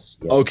 Yes.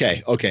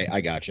 Okay, I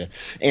gotcha.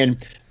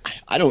 And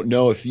I don't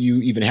know if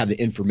you even have the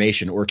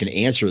information or can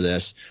answer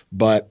this,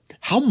 but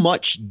how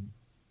much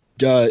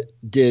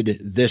did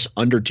this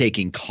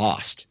undertaking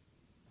cost?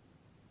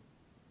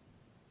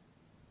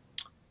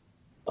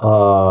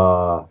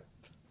 Well,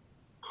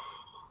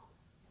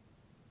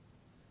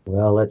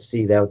 let's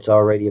see. That's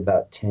already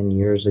about 10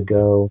 years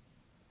ago.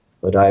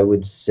 But I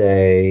would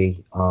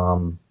say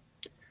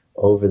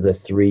over the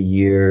 3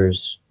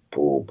 years,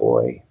 oh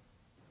boy,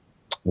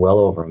 well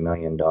over $1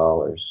 million.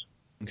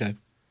 Okay.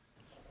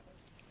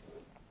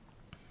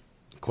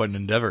 Quite an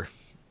endeavor,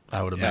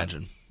 I would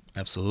imagine.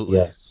 Absolutely.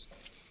 Yes.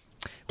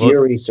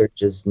 Deer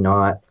research is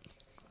not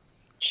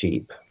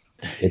cheap.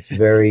 It's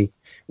very,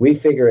 we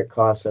figure it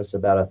costs us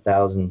about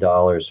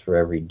 $1,000 for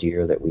every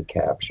deer that we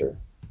capture.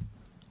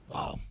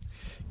 Wow.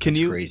 Can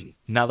you, crazy.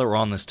 Now that we're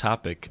on this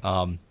topic,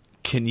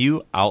 can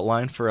you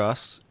outline for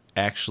us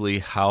actually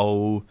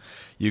how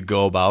you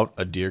go about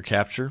a deer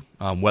capture,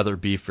 whether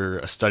it be for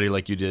a study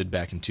like you did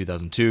back in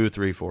 2002,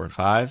 3, 4, and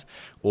 5,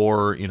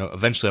 or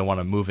eventually I want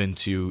to move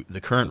into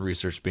the current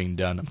research being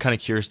done. I'm kind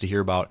of curious to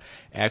hear about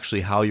actually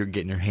how you're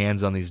getting your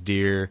hands on these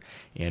deer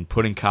and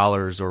putting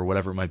collars or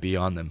whatever it might be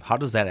on them. How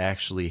does that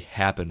actually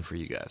happen for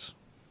you guys?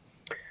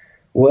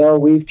 Well,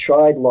 we've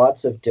tried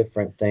lots of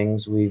different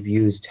things. We've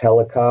used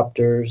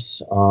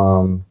helicopters,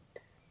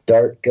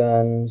 dart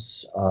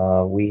guns.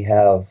 We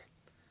have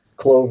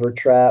clover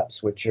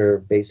traps, which are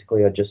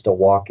basically just a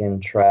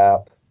walk-in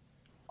trap.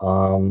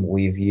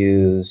 We've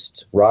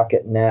used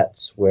rocket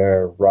nets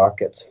where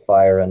rockets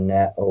fire a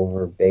net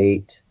over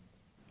bait.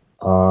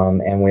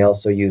 And we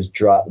also use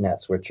drop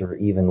nets, which are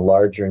even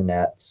larger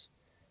nets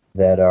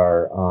that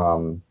are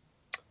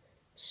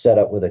set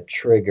up with a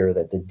trigger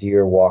that the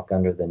deer walk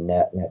under the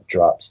net and it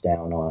drops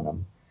down on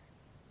them.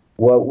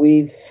 What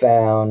we've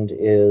found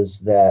is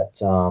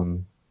that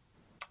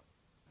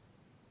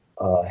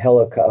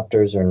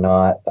helicopters are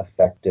not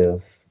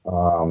effective.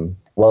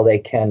 Well, they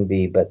can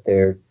be, but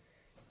they're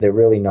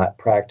really not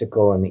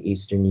practical in the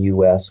eastern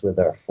U.S. with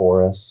our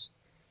forests.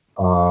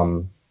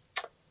 Dart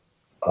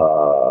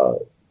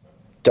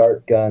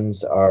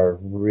guns are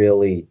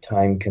really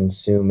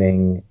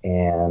time-consuming,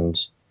 and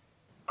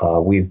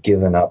we've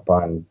given up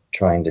on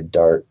trying to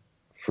dart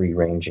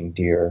free-ranging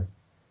deer.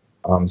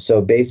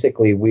 So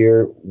basically,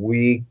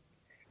 we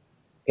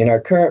in our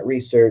current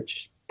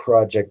research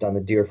project on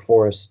the deer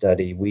forest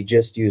study, we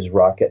just use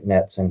rocket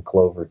nets and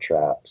clover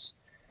traps.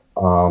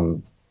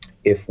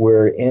 If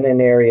we're in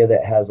an area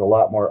that has a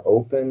lot more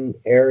open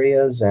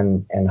areas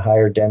and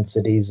higher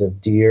densities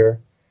of deer,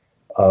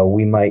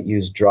 we might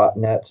use drop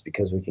nets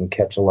because we can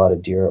catch a lot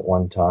of deer at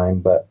one time.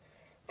 But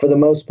for the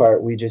most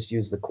part, we just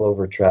use the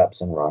clover traps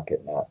and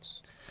rocket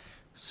nets.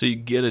 So you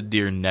get a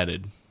deer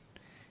netted,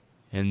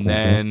 and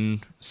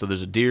then so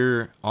there's a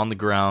deer on the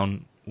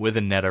ground with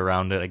a net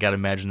around it. I got to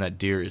imagine that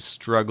deer is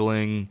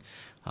struggling.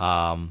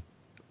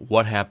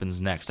 What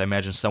happens next? I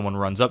imagine someone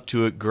runs up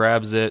to it,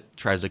 grabs it,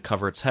 tries to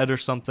cover its head or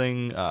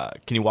something.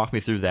 Can you walk me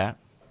through that?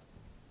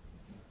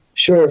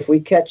 Sure. If we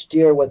catch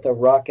deer with a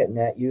rocket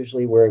net,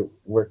 usually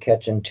we're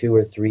catching 2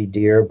 or 3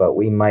 deer, but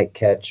we might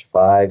catch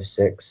 5,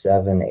 6,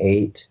 7,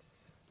 8.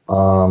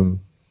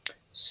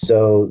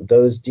 So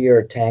those deer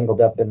are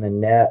tangled up in the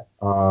net.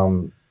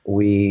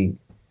 We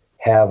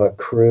have a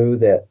crew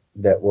that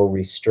will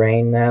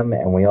restrain them,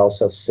 and we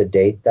also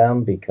sedate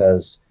them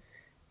because,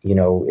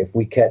 if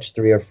we catch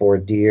 3 or 4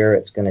 deer,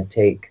 it's going to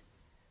take,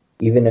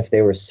 even if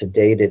they were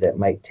sedated, it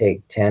might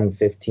take 10,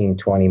 15,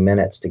 20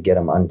 minutes to get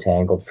them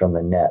untangled from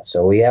the net.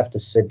 So we have to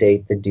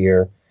sedate the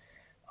deer.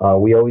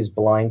 We always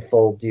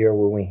blindfold deer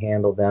when we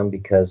handle them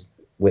because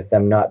with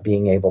them not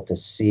being able to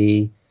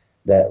see,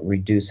 that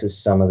reduces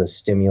some of the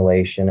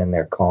stimulation and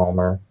they're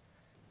calmer.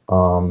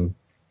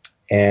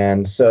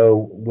 And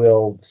so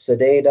we'll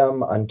sedate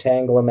them,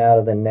 untangle them out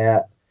of the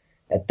net.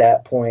 At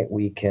that point,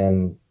 we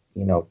can,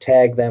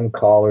 tag them,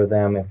 collar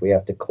them. If we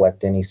have to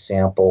collect any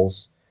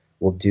samples,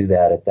 we'll do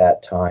that at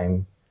that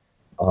time.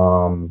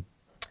 And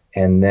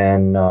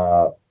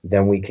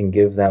then we can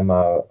give them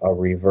a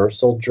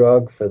reversal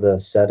drug for the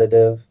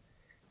sedative.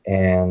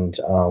 And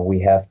we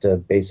have to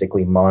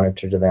basically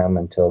monitor them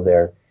until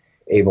they're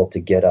able to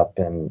get up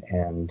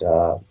and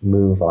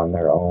move on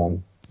their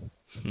own.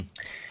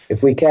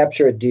 If we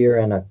capture a deer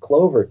in a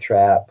clover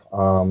trap,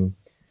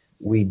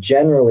 we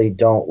generally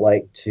don't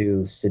like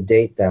to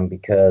sedate them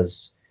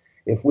because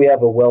if we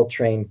have a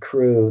well-trained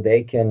crew,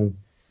 they can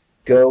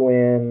go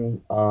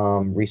in,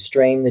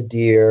 restrain the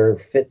deer,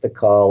 fit the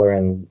collar,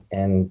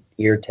 and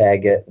ear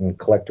tag it and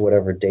collect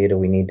whatever data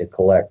we need to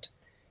collect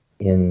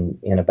in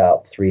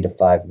about 3 to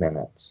 5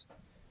 minutes.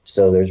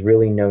 So there's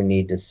really no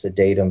need to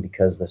sedate them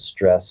because the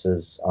stress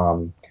is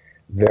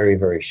very,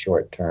 very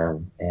short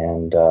term.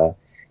 And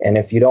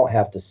if you don't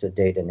have to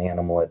sedate an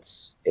animal,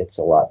 it's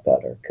a lot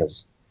better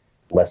because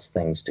less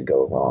things to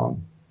go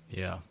wrong.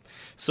 Yeah.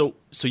 So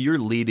you're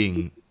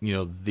leading,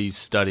 these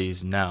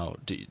studies now.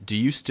 Do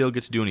you still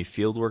get to do any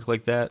field work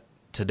like that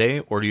today,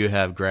 or do you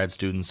have grad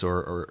students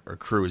or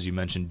crew, as you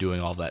mentioned,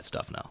 doing all that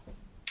stuff now?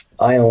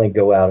 I only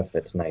go out if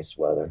it's nice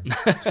weather.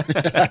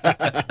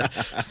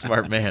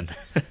 Smart man.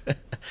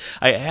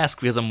 I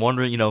ask because I'm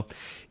wondering,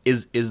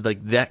 is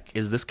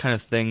this kind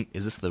of thing,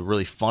 is this the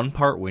really fun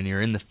part when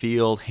you're in the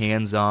field,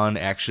 hands-on,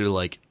 actually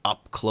like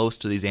up close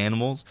to these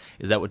animals?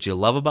 Is that what you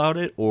love about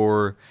it,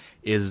 or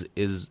is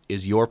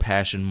your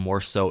passion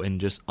more so in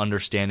just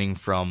understanding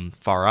from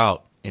far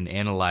out and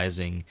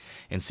analyzing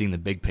and seeing the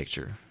big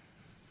picture?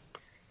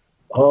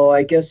 Oh,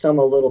 I guess I'm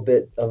a little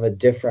bit of a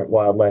different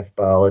wildlife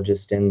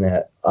biologist in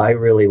that I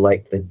really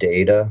like the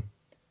data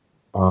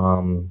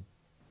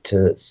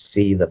to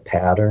see the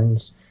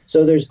patterns.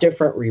 So there's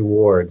different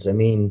rewards. I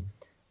mean,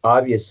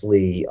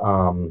 obviously,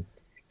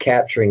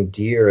 capturing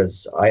deer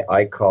is,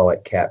 I call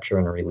it capture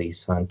and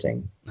release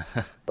hunting,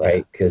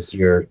 right? Because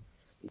you're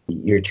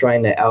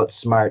trying to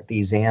outsmart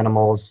these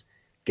animals,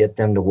 get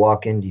them to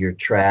walk into your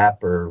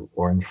trap or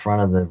in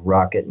front of the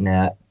rocket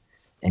net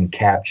and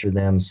capture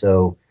them.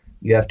 So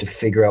you have to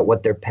figure out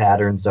what their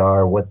patterns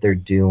are, what they're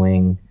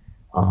doing,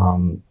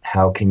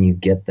 how can you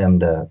get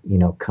them to,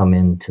 come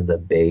into the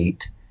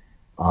bait.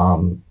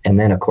 And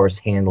then, of course,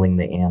 handling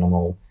the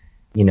animal.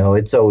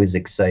 It's always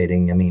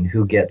exciting. I mean,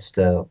 who gets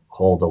to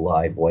hold a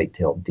live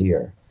white-tailed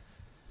deer?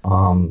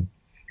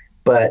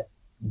 But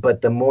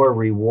the more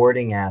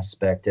rewarding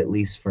aspect, at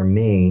least for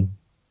me,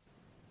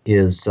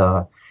 is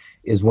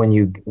when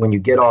you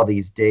get all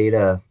these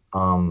data,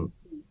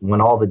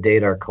 when all the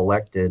data are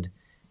collected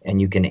and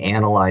you can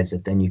analyze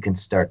it, then you can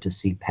start to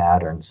see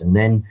patterns, and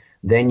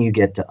then you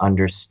get to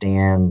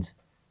understand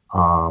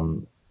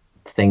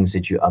things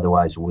that you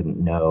otherwise wouldn't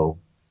know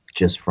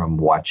just from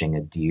watching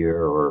a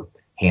deer or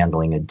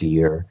handling a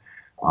deer.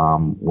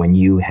 When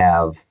you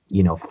have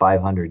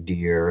 500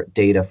 deer,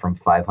 data from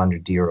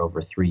 500 deer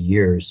over 3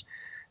 years,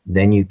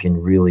 then you can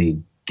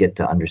really get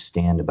to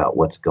understand about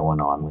what's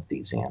going on with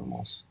these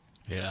animals.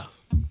 Yeah.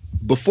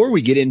 Before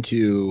we get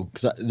into,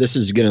 because this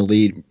is going to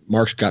lead,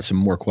 Mark's got some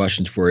more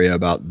questions for you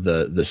about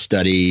the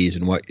studies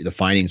and what the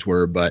findings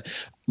were, but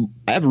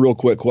I have a real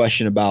quick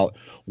question about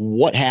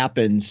what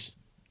happens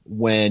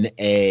when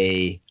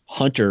a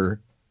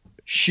hunter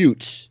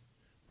shoots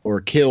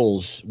or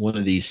kills one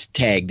of these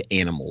tagged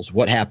animals.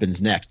 What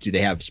happens next? Do they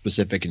have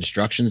specific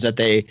instructions that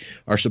they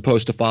are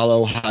supposed to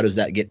follow? How does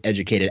that get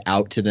educated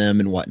out to them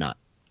and whatnot?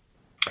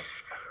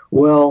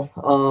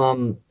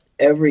 Well,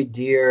 every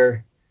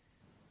deer,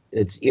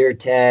 it's ear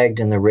tagged,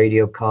 and the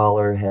radio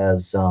collar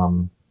has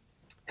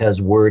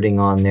wording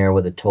on there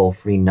with a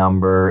toll-free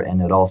number,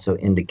 and it also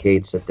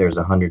indicates that there's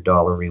a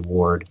 $100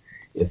 reward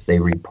if they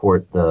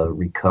report the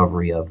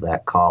recovery of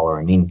that collar.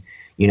 I mean,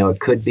 it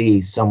could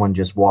be someone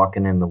just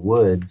walking in the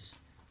woods,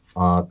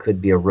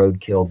 could be a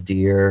roadkill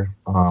deer.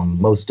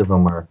 Most of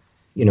them are,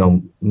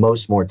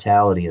 most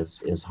mortality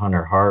is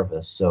hunter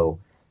harvest, so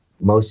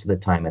most of the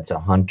time it's a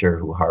hunter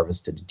who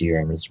harvested a deer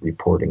and is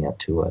reporting it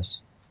to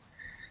us.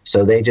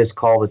 So they just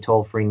call the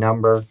toll-free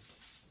number.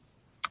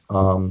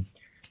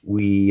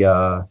 We,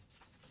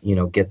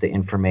 get the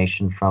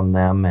information from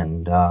them,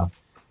 and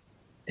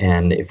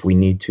if we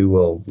need to,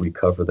 we'll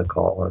recover the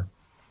collar.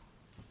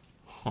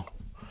 Huh.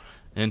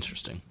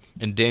 Interesting.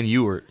 And Dan,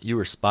 you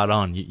were spot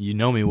on. You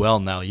know me well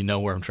now. You know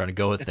where I'm trying to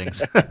go with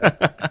things.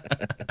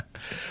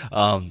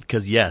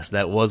 Because yes,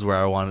 that was where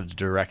I wanted to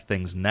direct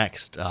things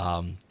next,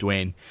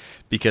 Dwayne.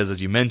 Because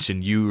as you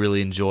mentioned, you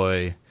really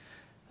enjoy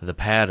the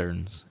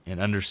patterns and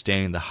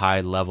understanding the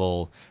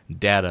high-level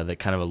data that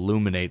kind of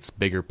illuminates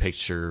bigger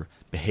picture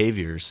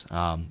behaviors.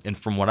 And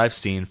from what I've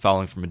seen,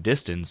 following from a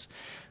distance,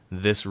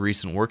 this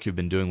recent work you've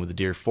been doing with the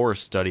Deer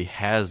Forest Study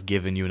has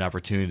given you an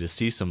opportunity to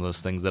see some of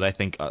those things that I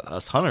think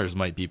us hunters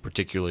might be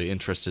particularly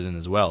interested in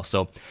as well.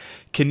 So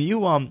can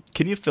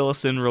you fill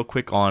us in real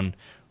quick on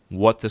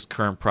what this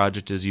current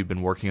project is you've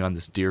been working on,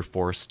 this Deer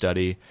Forest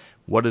Study?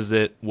 What is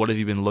it? What have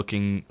you been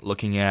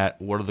looking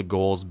at? What are the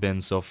goals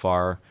been so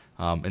far?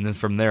 And then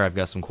from there, I've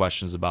got some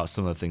questions about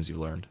some of the things you've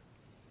learned.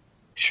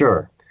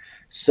 Sure.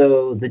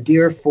 So the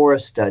Deer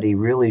Forest Study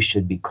really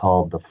should be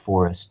called the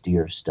Forest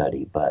Deer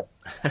Study, but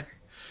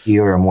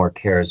deer are more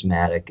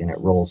charismatic and it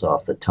rolls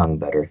off the tongue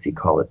better if you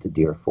call it the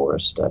Deer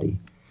Forest Study.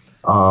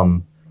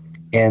 And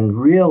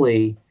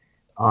really,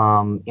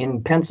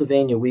 in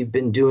Pennsylvania, we've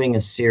been doing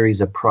a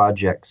series of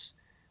projects.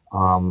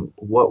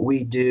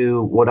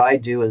 What I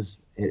do is,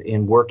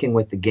 in working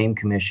with the Game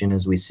Commission,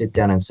 is we sit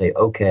down and say,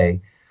 okay,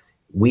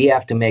 we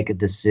have to make a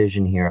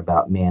decision here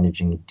about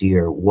managing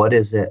deer. What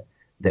is it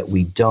that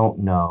we don't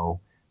know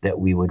that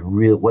we would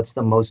what's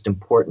the most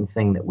important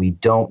thing that we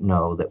don't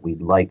know that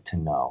we'd like to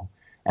know?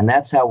 And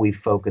that's how we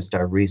focused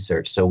our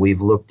research. So we've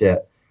looked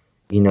at,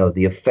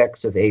 the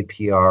effects of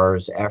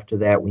APRs. After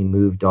that, we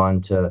moved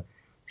on to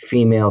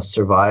female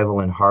survival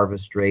and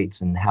harvest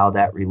rates and how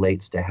that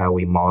relates to how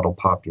we model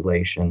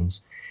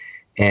populations.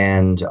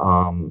 And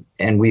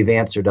we've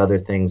answered other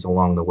things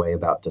along the way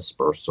about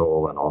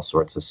dispersal and all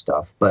sorts of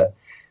stuff. But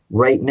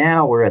right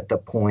now we're at the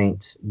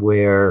point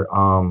where,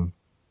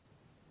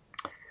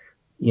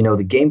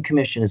 the Game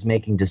Commission is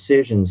making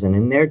decisions, and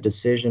in their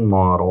decision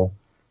model,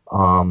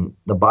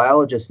 the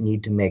biologists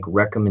need to make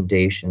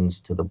recommendations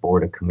to the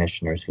Board of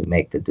Commissioners who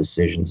make the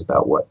decisions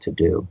about what to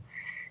do.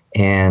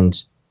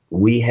 And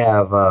we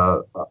have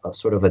a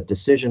sort of a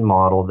decision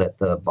model that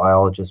the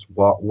biologists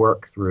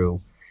work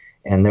through,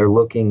 and they're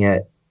looking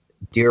at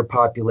deer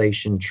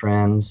population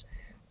trends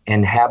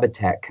and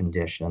habitat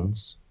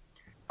conditions,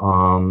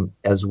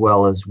 as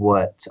well as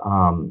what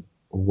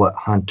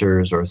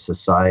hunters or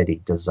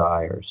society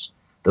desires.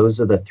 Those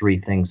are the three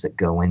things that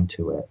go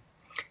into it.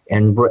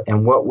 And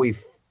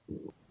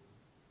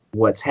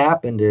what's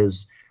happened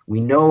is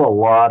we know a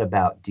lot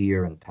about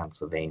deer in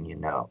Pennsylvania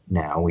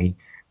now. We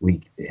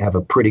have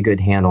a pretty good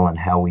handle on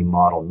how we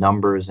model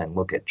numbers and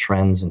look at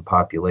trends in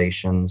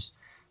populations,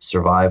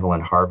 survival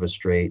and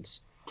harvest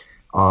rates.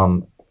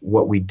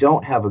 What we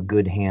don't have a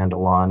good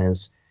handle on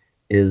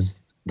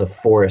is the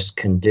forest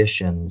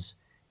conditions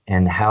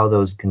and how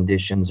those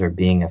conditions are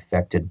being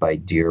affected by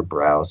deer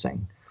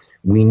browsing.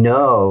 We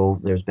know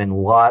there's been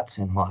lots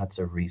and lots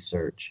of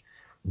research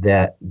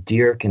that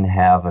deer can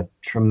have a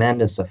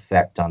tremendous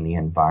effect on the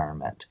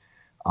environment.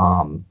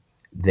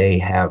 They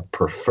have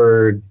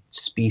preferred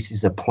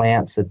species of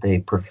plants that they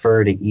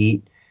prefer to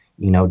eat,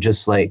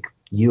 just like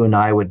you and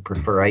I would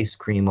prefer ice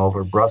cream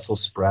over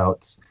Brussels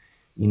sprouts.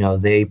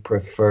 They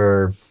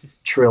prefer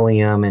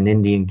trillium and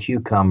Indian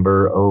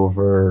cucumber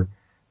over,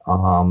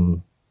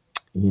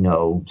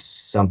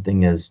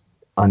 something as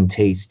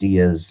untasty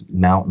as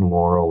mountain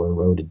laurel or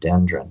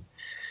rhododendron.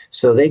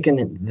 So they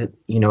can,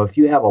 if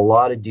you have a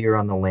lot of deer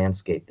on the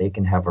landscape, they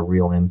can have a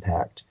real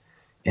impact.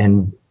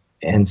 And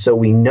so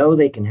we know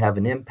they can have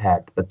an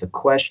impact, but the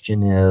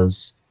question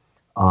is,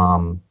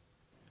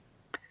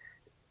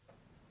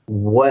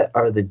 what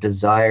are the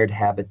desired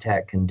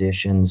habitat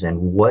conditions, and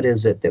what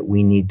is it that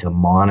we need to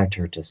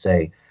monitor to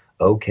say,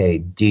 okay,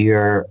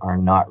 deer are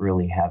not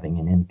really having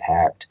an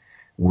impact.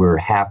 We're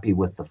happy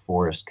with the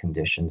forest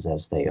conditions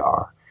as they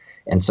are.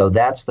 And so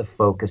that's the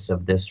focus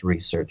of this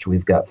research.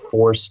 We've got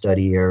 4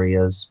 study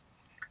areas.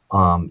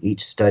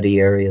 Each study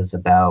area is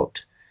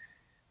about,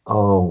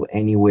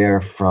 anywhere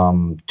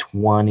from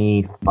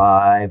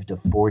 25 to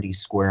 40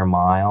 square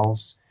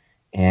miles.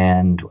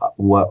 And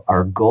what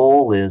our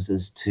goal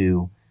is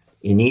to,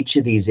 in each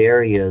of these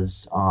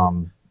areas,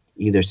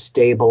 either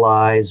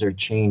stabilize or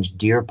change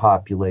deer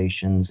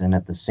populations, and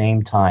at the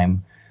same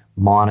time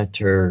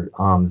monitor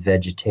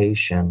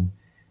vegetation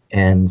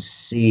and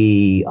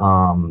see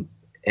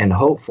and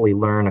hopefully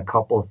learn a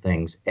couple of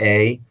things.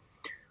 A,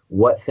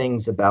 what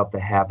things about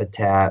the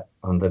habitat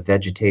the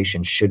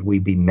vegetation should we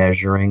be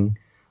measuring?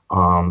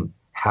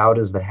 How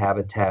does the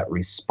habitat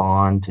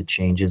respond to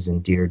changes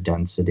in deer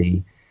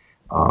density?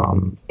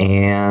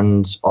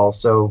 And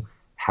also,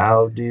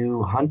 how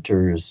do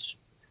hunters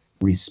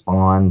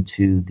respond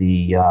to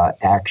the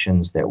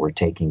actions that we're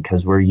taking?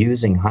 Because we're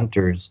using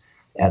hunters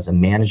as a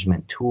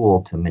management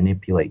tool to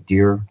manipulate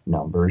deer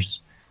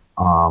numbers.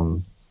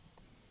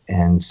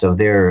 And so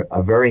they're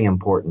a very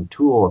important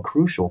tool, a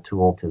crucial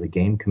tool to the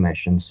Game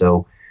Commission.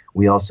 So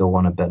we also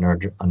want to better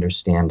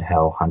understand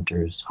how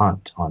hunters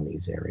hunt on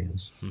these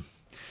areas.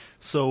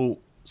 So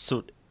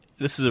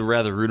this is a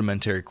rather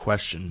rudimentary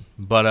question,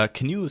 but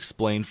can you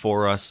explain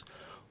for us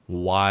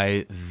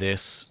why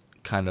this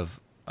kind of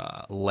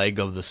leg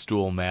of the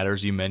stool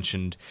matters? You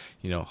mentioned,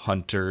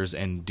 hunters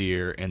and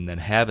deer and then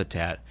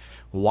habitat.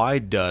 Why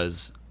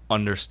does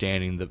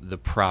understanding the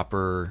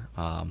proper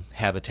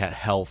habitat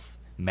health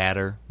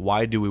matter?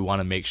 Why do we want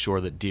to make sure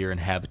that deer and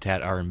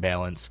habitat are in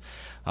balance?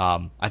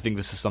 I think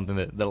this is something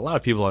that a lot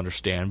of people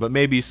understand, but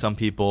maybe some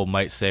people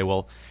might say,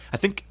 well, I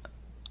think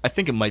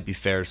it might be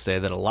fair to say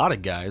that a lot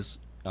of guys,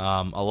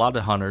 a lot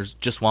of hunters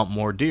just want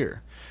more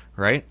deer,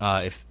 right?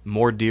 If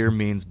more deer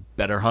means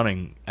better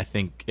hunting, I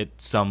think at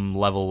some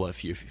level,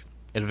 if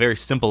at a very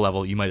simple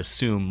level, you might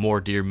assume more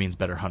deer means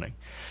better hunting.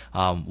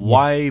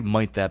 Why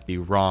might that be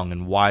wrong,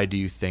 and why do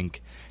you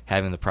think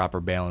having the proper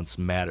balance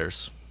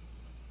matters?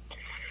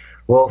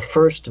 Well,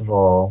 first of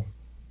all,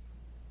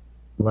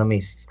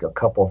 a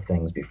couple of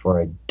things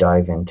before I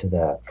dive into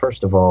that.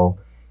 First of all,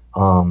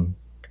 all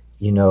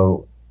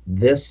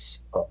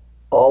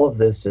of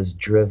this is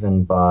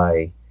driven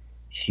by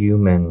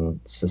human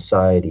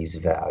society's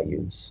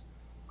values.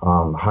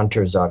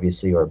 Hunters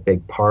obviously are a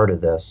big part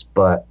of this,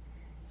 but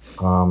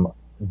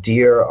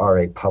deer are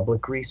a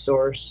public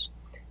resource,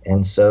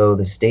 and so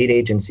the state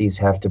agencies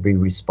have to be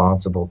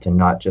responsible to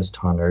not just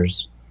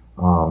hunters.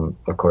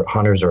 Of course,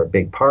 hunters are a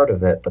big part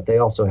of it, but they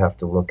also have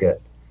to look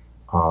at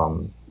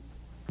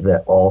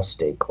all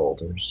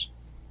stakeholders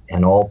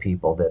and all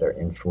people that are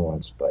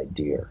influenced by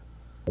deer,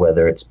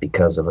 whether it's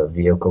because of a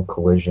vehicle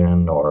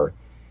collision or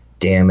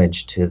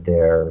damage to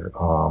their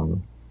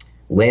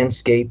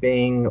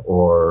landscaping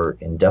or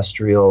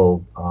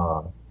industrial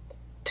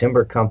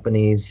timber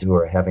companies who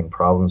are having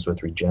problems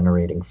with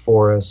regenerating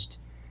forest.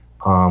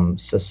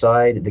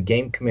 The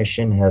Game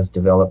Commission has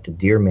developed a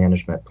deer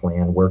management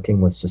plan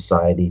working with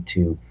society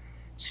to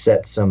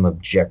set some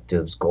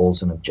objectives,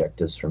 goals and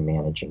objectives for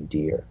managing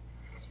deer.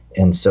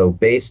 And so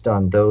based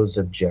on those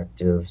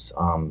objectives,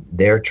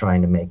 they're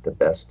trying to make the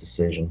best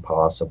decision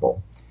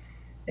possible.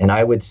 And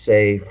I would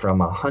say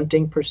from a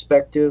hunting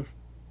perspective,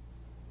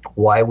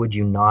 why would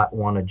you not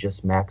want to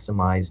just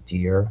maximize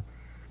deer?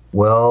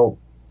 Well,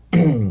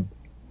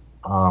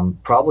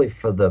 probably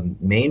for the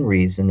main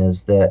reason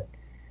is that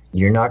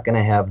you're not going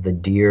to have the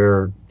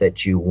deer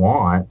that you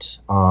want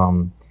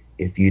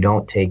if you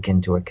don't take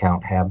into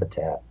account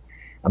habitat.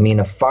 I mean,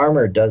 a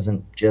farmer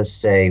doesn't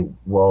just say,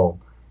 well,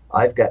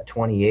 I've got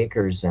 20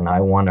 acres and I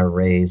want to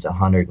raise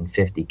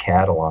 150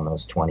 cattle on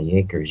those 20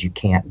 acres. You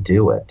can't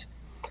do it.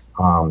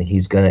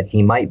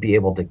 He might be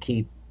able to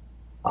keep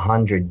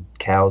 100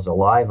 cows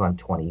alive on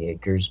 20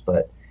 acres,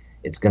 but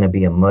it's going to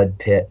be a mud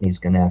pit and he's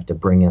going to have to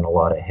bring in a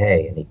lot of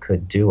hay, and he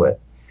could do it.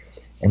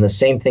 And the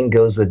same thing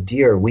goes with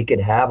deer. We could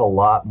have a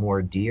lot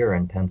more deer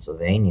in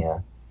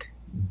Pennsylvania,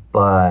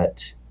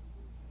 but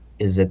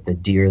is it the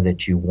deer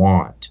that you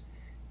want?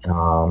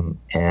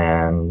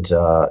 And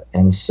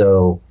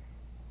so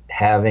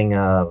having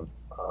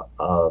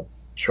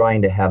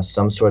trying to have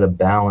some sort of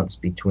balance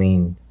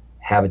between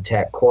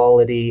habitat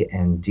quality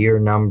and deer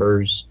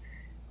numbers.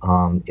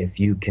 If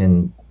you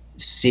can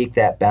seek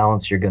that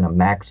balance, you're going to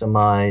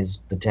maximize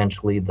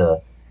potentially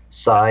the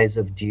size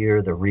of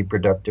deer, the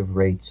reproductive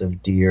rates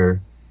of deer,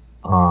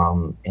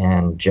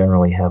 and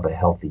generally have a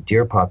healthy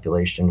deer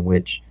population,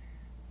 which,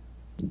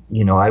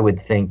 I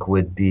would think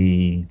would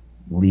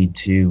lead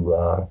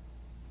to,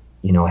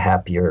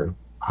 happier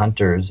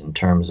hunters in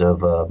terms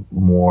of a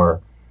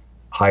more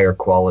higher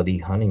quality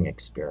hunting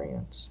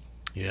experience.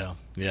 Yeah,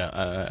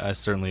 I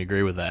certainly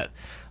agree with that.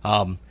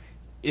 Now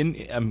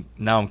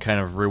I'm kind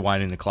of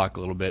rewinding the clock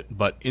a little bit,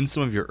 but in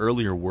some of your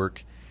earlier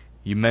work,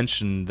 you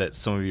mentioned that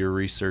some of your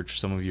research,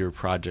 some of your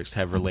projects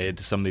have related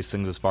to some of these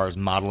things as far as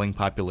modeling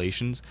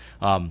populations.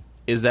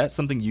 Is that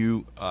something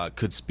you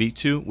could speak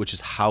to, which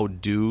is how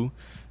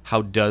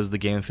does the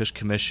Game and Fish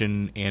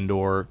Commission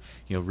and/or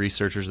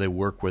researchers they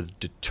work with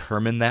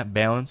determine that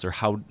balance, or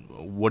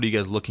what are you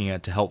guys looking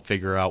at to help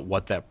figure out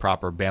what that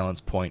proper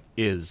balance point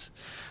is?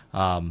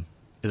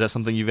 Is that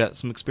something you've got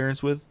some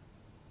experience with?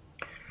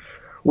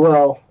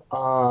 Well,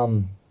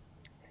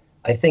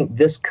 I think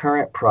this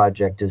current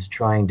project is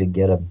trying to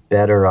get a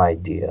better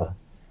idea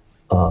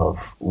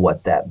of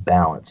what that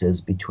balance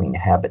is between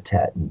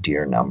habitat and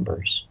deer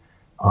numbers.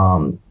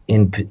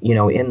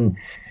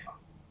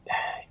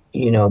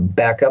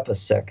 Back up a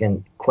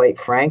second, quite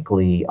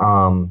frankly,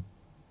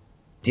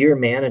 deer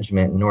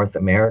management in North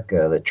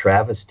America, the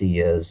travesty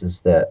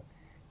is that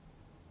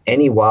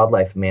any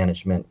wildlife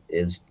management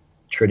is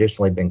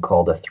traditionally been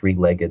called a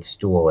three-legged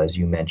stool, as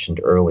you mentioned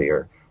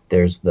earlier.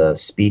 There's the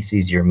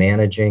species you're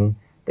managing,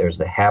 there's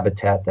the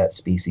habitat that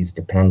species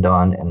depend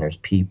on, and there's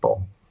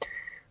people.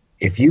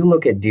 If you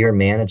look at deer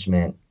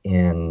management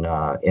in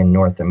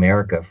North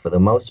America, for the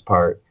most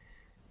part,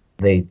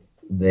 they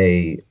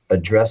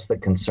address the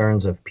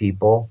concerns of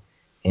people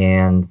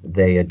and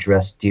they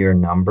address deer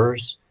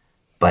numbers,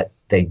 but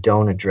they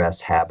don't address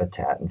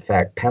habitat. In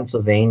fact,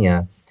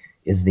 Pennsylvania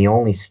is the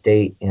only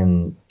state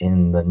in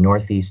the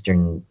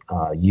northeastern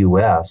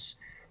U.S.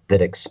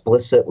 that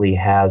explicitly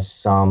has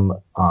some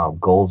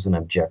goals and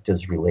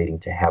objectives relating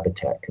to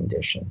habitat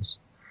conditions.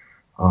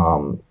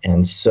 And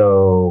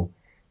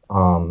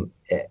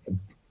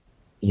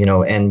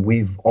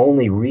we've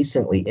only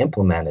recently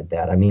implemented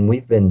that. I mean,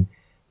 we've been,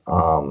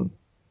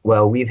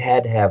 we've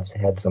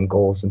had some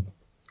goals, in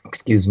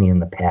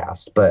the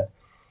past, but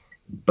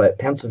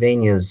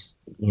Pennsylvania is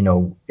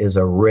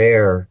a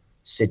rare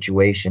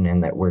situation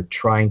in that we're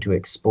trying to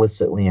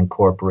explicitly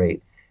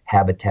incorporate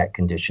habitat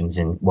conditions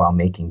while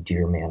making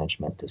deer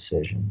management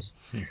decisions.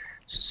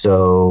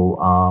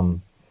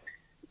 So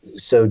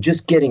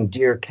just getting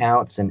deer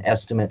counts and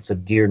estimates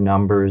of deer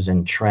numbers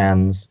and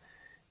trends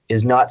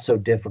is not so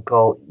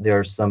difficult. There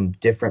are some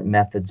different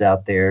methods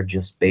out there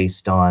just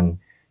based on,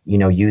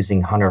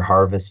 using hunter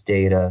harvest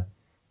data.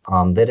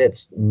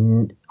 It's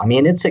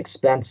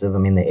expensive. I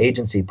mean, the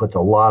agency puts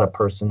a lot of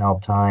personnel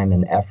time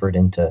and effort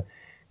into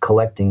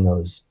collecting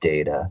those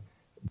data,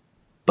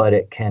 but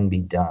it can be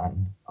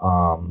done.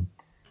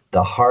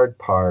 The hard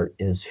part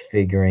is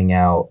figuring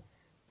out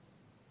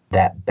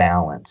that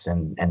balance,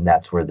 and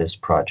that's where this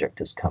project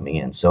is coming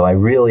in. So I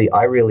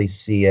really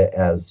see it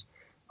as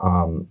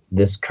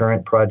this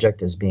current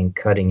project as being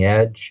cutting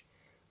edge,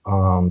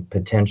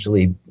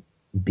 potentially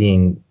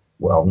being,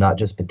 well, not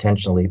just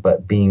potentially,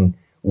 but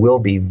will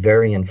be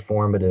very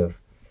informative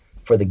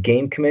for the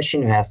Game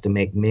Commission, who has to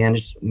make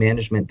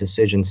management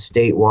decisions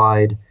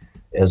statewide,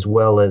 as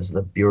well as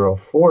the Bureau of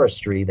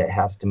Forestry that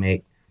has to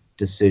make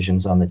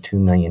decisions on the 2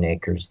 million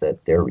acres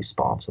that they're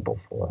responsible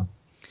for.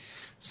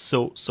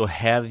 So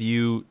have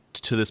you,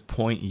 to this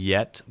point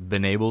yet,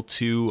 been able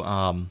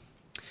to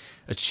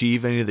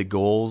achieve any of the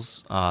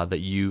goals that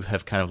you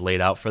have kind of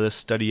laid out for this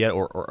study yet,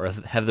 or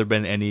have there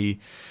been any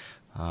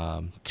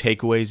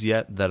takeaways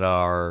yet that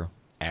are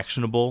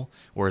actionable,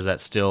 or is that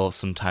still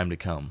some time to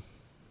come?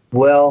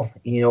 Well,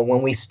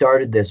 when we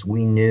started this,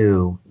 we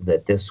knew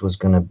that this was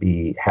going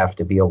to have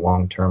to be a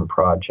long-term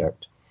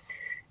project.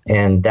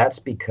 And that's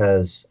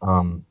because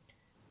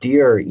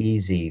deer are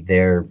easy.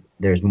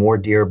 There's more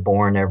deer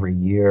born every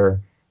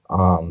year.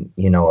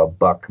 A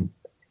buck,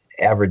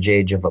 average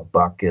age of a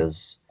buck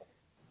is,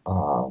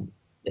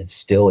 it's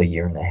still a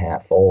year and a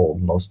half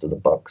old. Most of the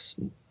bucks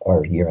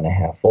are a year and a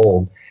half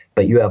old,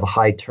 but you have a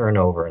high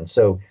turnover. And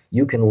so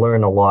you can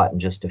learn a lot in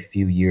just a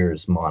few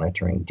years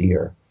monitoring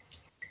deer.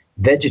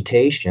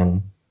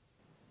 Vegetation,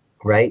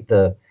 right?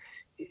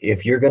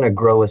 If you're going to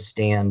grow a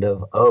stand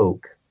of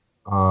oak,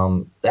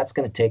 that's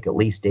going to take at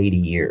least 80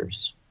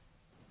 years.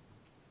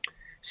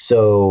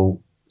 So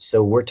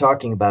we're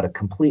talking about a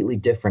completely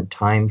different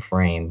time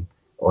frame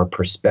or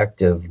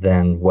perspective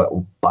than what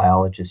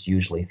biologists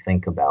usually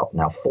think about.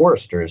 Now,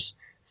 foresters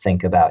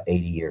think about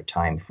 80-year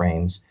time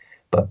frames,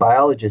 but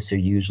biologists are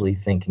usually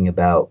thinking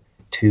about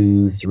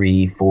 2,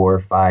 3, 4,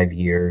 5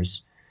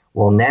 years.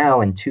 Well, now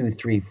in 2,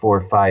 3,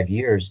 4, 5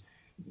 years,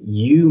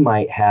 you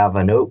might have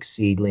an oak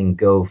seedling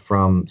go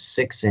from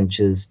 6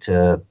 inches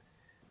to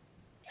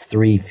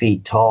 3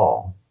 feet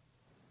tall.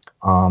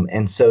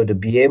 And so to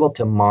be able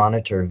to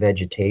monitor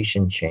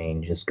vegetation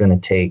change is going to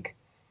take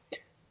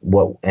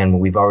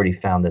and we've already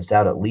found this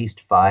out, at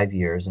least 5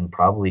 years and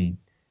probably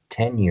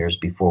 10 years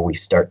before we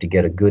start to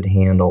get a good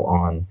handle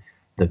on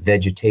the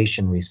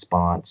vegetation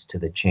response to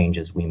the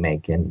changes we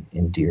make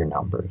in deer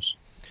numbers.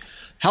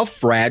 How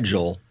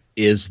fragile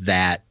is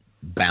that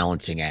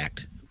balancing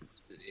act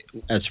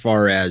as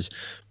far as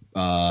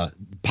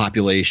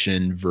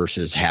population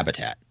versus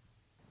habitat?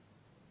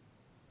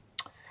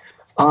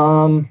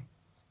 I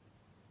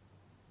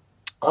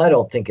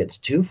don't think it's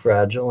too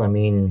fragile. I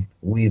mean,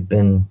 we've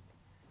been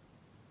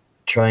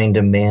trying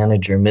to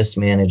manage or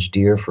mismanage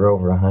deer for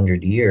over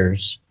 100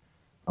 years,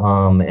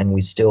 and we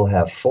still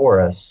have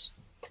forests.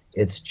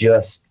 It's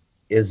just,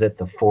 is it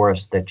the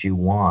forest that you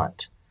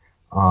want?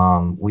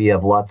 We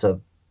have lots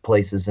of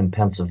places in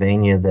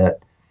Pennsylvania that,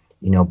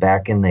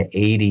 back in the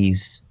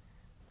 80s,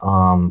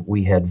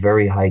 we had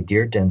very high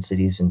deer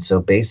densities, and so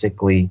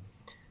basically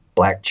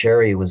black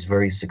cherry was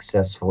very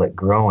successful at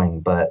growing,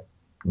 but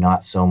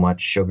not so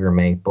much sugar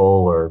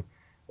maple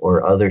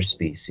or other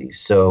species.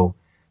 So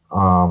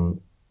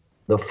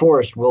the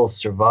forest will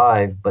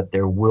survive, but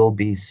there will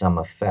be some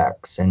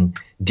effects, and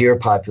deer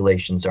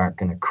populations aren't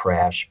going to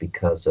crash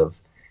because of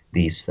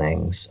these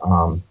things.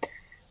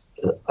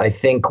 I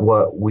think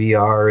what we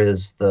are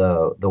is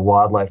the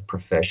wildlife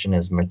profession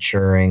is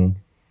maturing,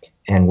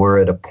 and we're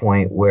at a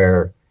point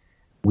where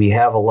we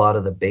have a lot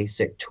of the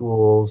basic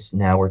tools.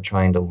 Now we're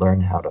trying to learn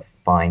how to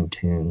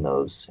fine-tune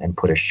those and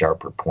put a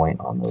sharper point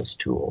on those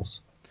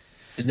tools.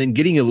 And then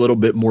getting a little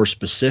bit more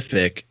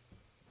specific,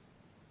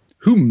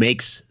 who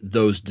makes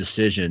those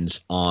decisions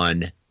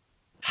on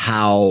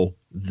how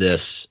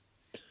this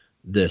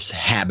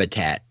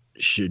habitat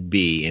should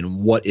be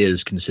and what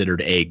is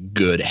considered a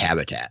good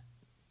habitat?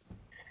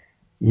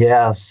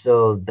 Yeah,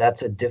 so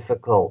that's a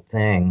difficult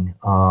thing.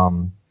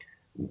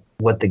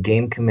 What the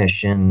Game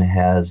Commission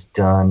has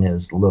done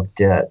is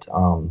looked at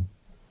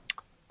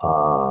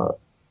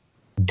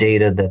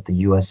data that the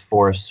U.S.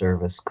 Forest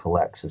Service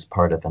collects as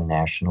part of a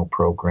national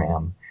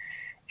program,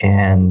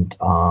 and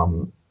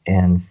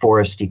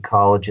forest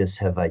ecologists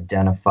have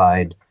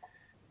identified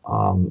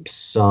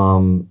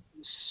some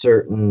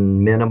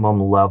certain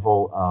minimum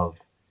level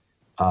of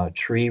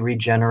tree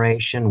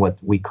regeneration, what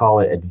we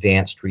call it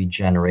advanced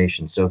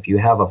regeneration. So if you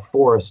have a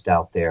forest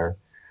out there,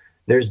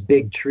 there's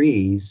big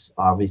trees,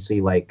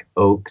 obviously like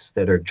oaks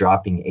that are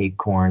dropping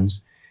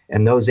acorns,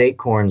 and those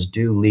acorns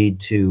do lead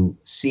to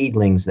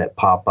seedlings that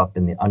pop up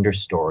in the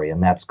understory,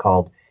 and that's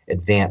called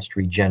advanced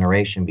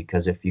regeneration,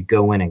 because if you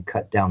go in and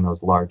cut down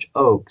those large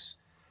oaks,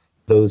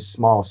 those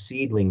small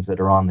seedlings that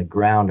are on the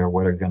ground are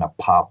what are going to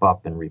pop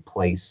up and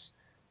replace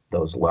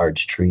those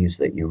large trees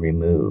that you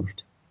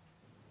removed.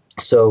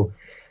 So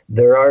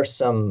there are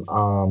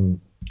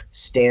some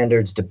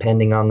standards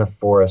depending on the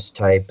forest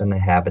type and the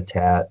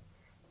habitat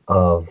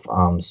of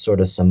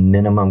sort of some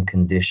minimum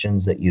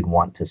conditions that you'd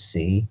want to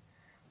see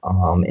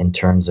in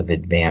terms of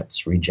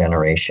advanced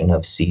regeneration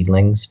of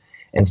seedlings.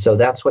 And so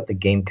that's what the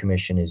Game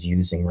Commission is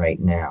using right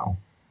now.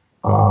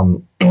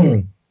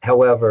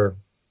 However,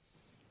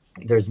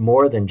 there's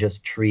more than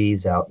just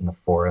trees out in the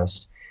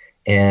forest,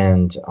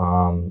 and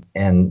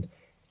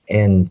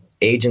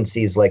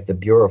agencies like the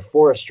Bureau of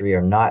Forestry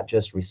are not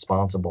just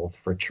responsible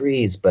for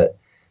trees, but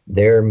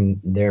their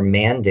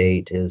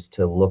mandate is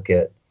to look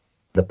at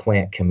the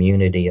plant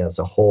community as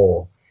a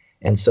whole.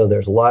 And so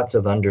there's lots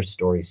of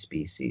understory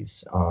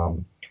species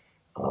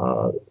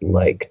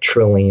like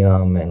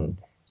trillium and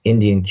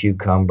Indian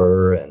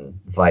cucumber and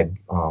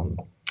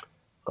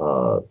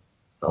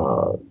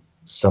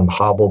some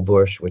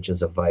hobblebush, which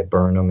is a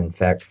viburnum. In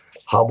fact,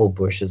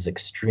 hobblebush is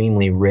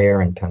extremely rare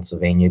in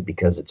Pennsylvania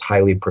because it's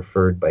highly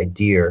preferred by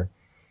deer.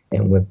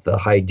 And with the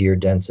high deer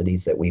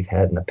densities that we've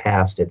had in the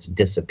past, it's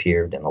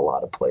disappeared in a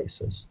lot of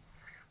places.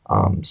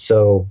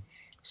 So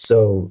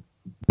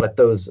but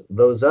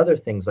those other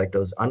things, like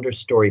those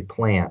understory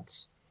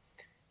plants,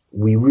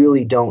 we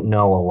really don't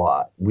know a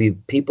lot.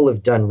 People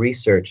have done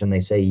research and they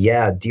say,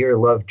 yeah, deer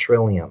love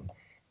trillium,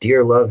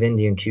 deer love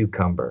Indian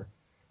cucumber.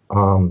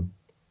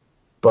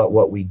 But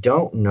what we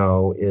don't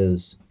know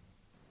is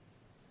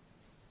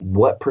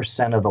what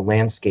percent of the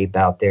landscape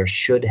out there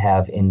should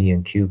have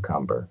Indian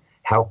cucumber.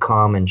 How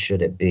common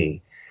should it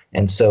be?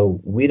 And so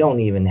we don't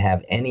even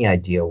have any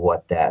idea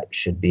what that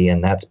should be.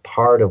 And that's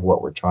part of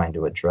what we're trying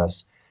to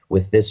address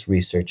with this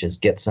research, is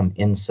get some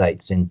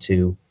insights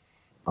into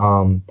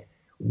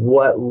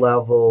what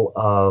level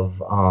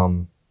of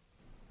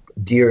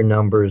deer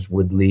numbers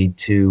would lead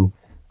to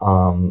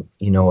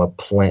a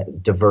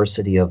plant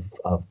diversity of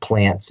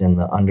plants in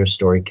the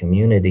understory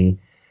community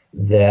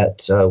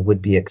that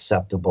would be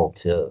acceptable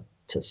to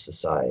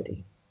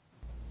society.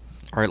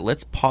 All right,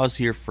 let's pause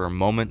here for a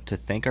moment to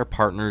thank our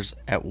partners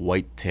at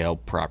Whitetail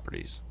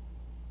Properties.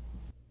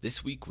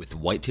 This week with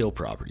Whitetail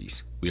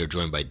Properties, we are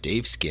joined by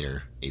Dave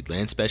Skinner, a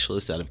land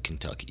specialist out of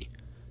Kentucky.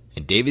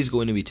 And Dave is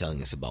going to be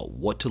telling us about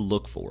what to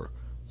look for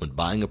when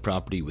buying a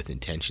property with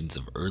intentions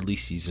of early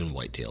season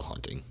whitetail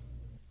hunting.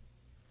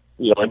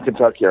 You know, in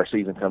Kentucky, our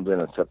season comes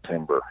in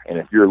September, and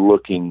if you're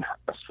looking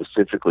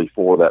specifically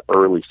for that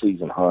early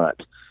season hunt,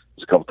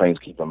 there's a couple things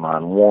to keep in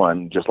mind.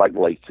 One, just like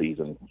late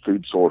season,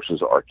 food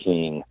sources are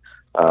king,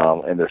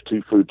 and there's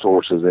two food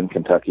sources in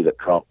Kentucky that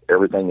trump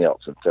everything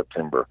else in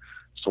September: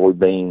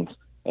 soybeans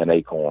and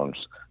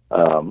acorns.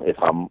 If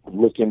I'm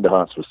looking to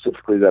hunt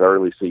specifically that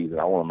early season,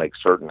 I want to make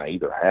certain I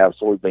either have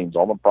soybeans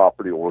on the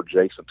property or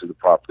adjacent to the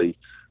property.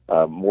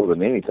 More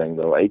than anything,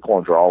 though,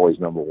 acorns are always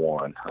number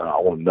one. I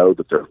want to know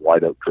that there's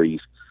white oak trees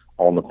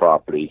on the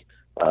property,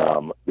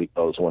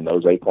 because when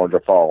those acorns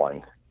are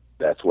falling,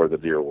 that's where the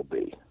deer will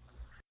be.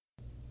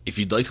 If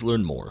you'd like to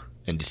learn more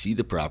and to see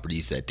the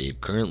properties that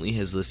Dave currently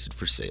has listed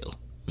for sale,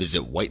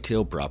 visit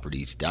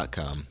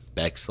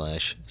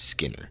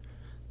whitetailproperties.com/Skinner.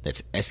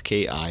 That's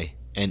SKINNER.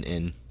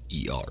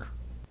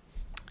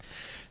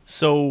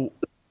 So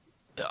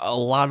a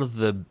lot of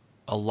the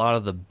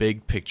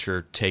big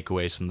picture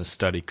takeaways from the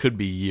study could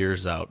be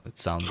years out. It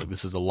sounds like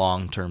this is a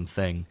long-term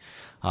thing.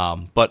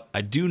 But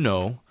I do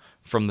know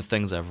from the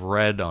things I've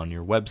read on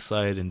your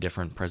website and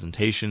different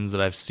presentations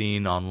that I've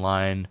seen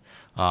online,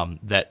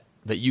 that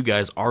you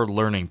guys are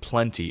learning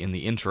plenty in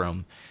the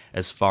interim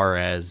as far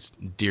as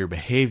deer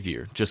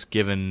behavior, just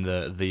given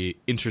the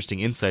interesting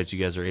insights you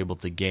guys are able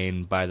to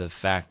gain by the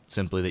fact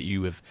simply that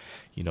you have,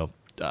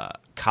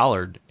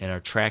 collared and are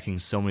tracking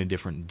so many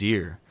different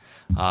deer.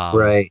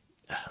 Right.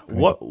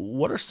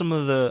 What are some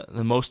of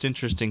the most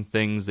interesting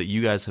things that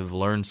you guys have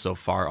learned so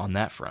far on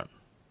that front?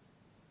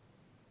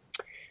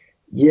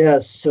 Yeah,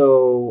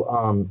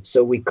 so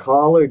we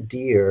collar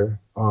deer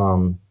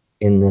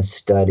in this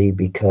study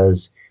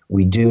because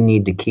we do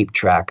need to keep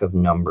track of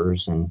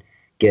numbers and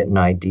get an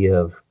idea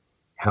of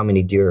how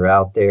many deer are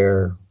out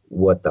there,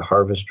 what the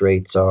harvest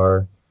rates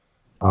are,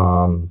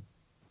 and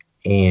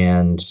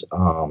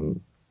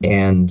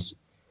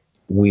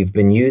we've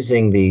been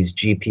using these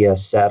GPS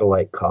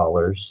satellite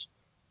collars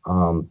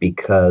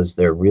because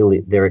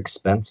they're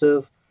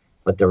expensive,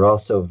 but they're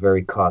also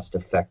very cost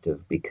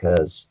effective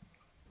because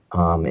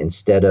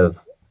instead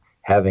of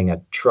having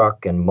a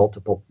truck and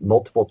multiple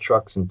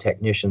trucks and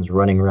technicians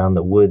running around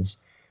the woods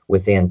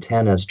with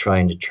antennas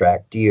trying to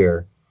track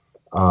deer,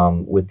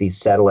 with these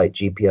satellite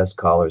GPS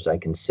collars, I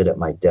can sit at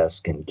my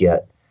desk and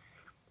get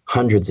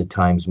hundreds of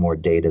times more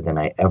data than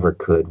I ever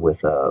could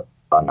with an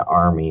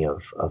army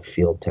of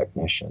field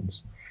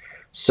technicians.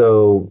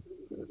 So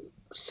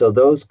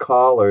those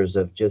collars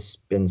have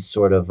just been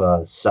sort of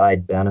a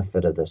side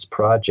benefit of this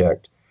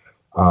project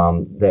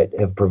that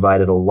have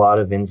provided a lot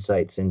of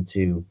insights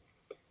into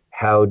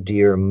how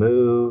deer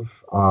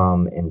move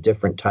in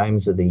different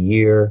times of the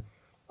year,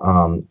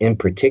 in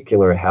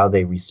particular how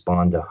they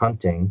respond to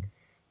hunting,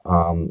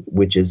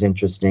 which is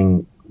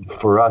interesting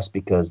for us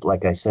because,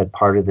 like I said,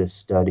 part of this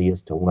study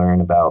is to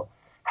learn about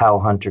how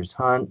hunters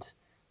hunt,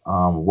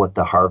 what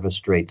the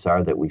harvest rates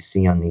are that we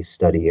see on these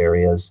study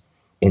areas.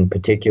 In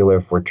particular,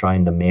 if we're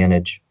trying to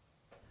manage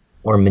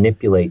or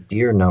manipulate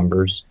deer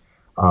numbers,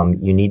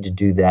 you need to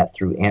do that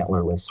through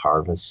antlerless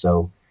harvest.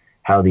 So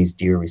how these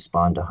deer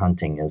respond to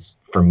hunting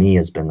for me,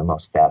 has been the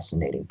most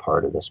fascinating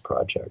part of this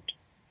project.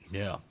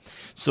 Yeah.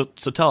 So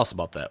tell us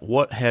about that.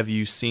 What have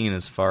you seen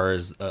as far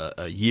as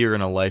a year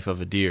in a life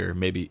of a deer,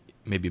 maybe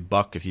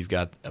buck if you've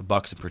got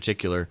bucks in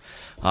particular,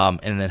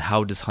 and then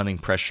how does hunting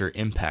pressure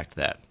impact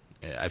that?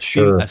 I've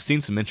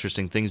seen some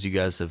interesting things you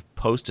guys have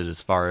posted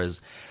as far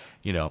as,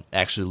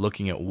 actually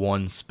looking at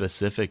one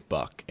specific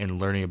buck and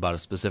learning about a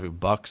specific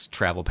buck's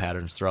travel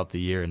patterns throughout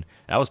the year, and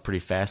I was pretty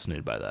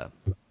fascinated by that.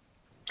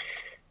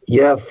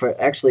 Yeah,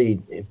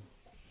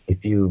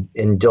 if you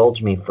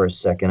indulge me for a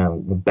second, I'll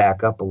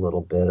back up a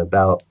little bit.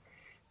 About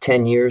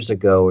 10 years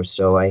ago or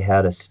so, I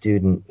had a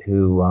student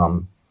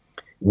who,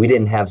 we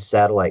didn't have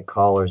satellite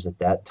collars at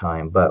that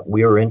time, but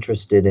we were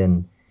interested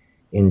in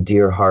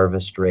deer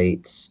harvest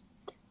rates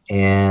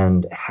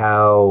and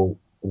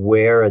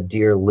where a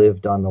deer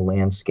lived on the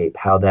landscape,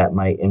 how that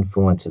might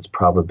influence its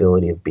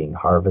probability of being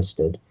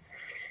harvested.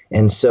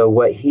 And so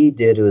what he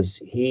did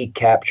was he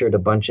captured a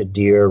bunch of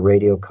deer,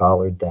 radio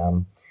collared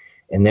them,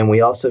 and then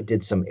we also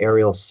did some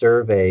aerial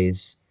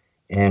surveys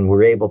and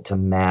were able to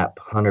map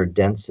hunter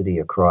density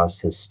across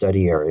his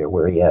study area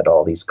where he had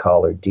all these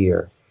collared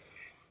deer.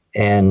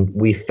 And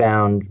we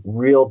found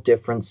real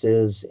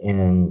differences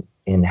in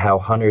how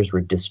hunters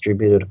were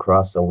distributed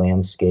across the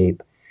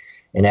landscape.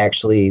 And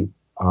actually,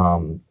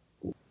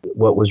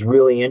 what was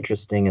really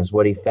interesting is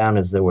what he found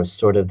is there was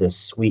sort of this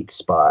sweet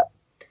spot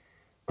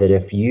that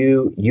if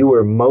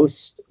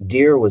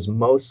deer was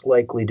most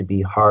likely to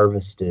be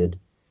harvested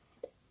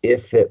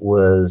if it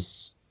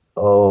was,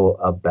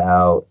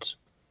 about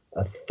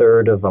a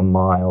third of a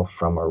mile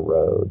from a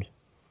road.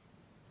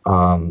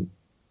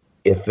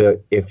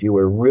 If you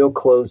were real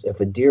close, if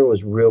a deer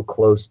was real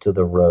close to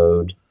the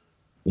road,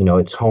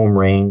 its home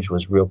range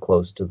was real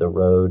close to the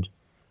road,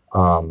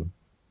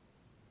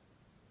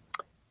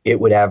 it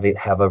would have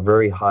a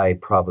very high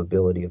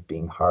probability of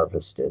being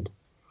harvested.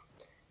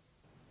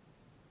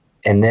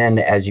 And then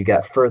as you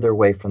got further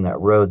away from that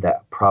road,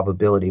 that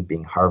probability of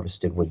being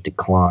harvested would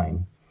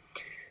decline.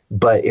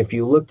 But if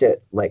you looked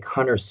at like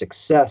hunter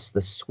success,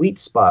 the sweet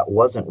spot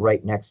wasn't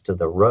right next to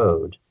the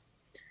road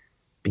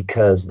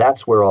because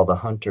that's where all the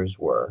hunters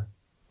were.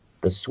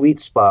 The sweet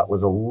spot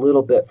was a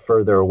little bit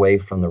further away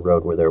from the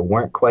road where there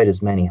weren't quite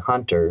as many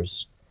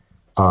hunters,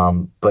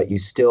 but you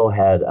still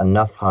had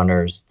enough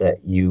hunters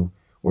that you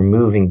were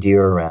moving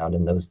deer around,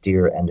 and those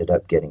deer ended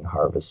up getting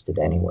harvested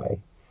anyway.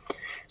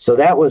 So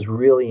that was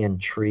really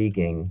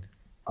intriguing,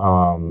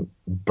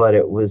 but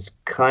it was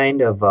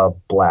kind of a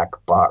black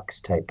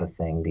box type of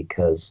thing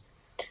because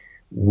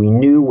we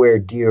knew where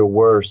deer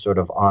were sort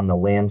of on the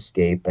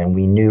landscape and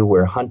we knew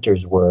where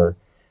hunters were,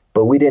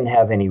 but we didn't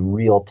have any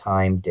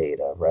real-time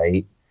data,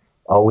 right?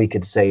 All we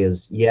could say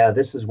is, yeah,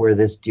 this is where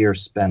this deer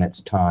spent its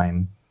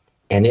time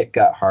and it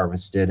got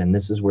harvested, and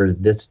this is where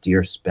this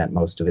deer spent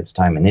most of its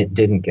time and it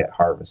didn't get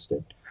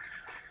harvested.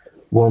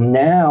 Well,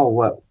 now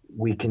what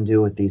we can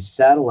do with these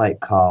satellite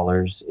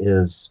collars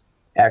is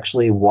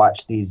actually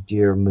watch these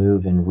deer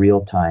move in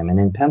real time. And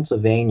in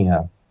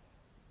Pennsylvania,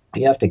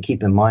 you have to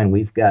keep in mind,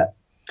 we've got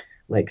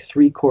like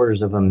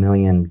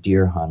 750,000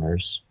 deer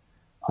hunters.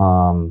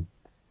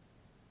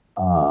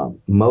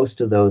 Most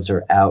of those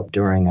are out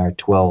during our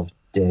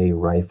 12-day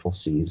rifle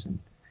season.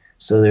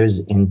 So there's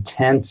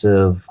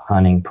intensive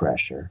hunting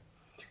pressure.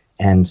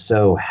 And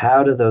so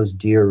how do those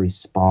deer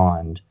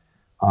respond,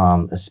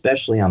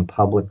 especially on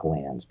public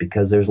lands?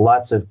 Because there's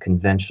lots of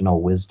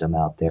conventional wisdom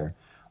out there.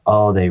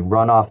 Oh, they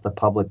run off the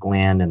public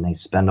land and they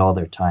spend all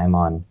their time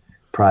on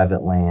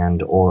private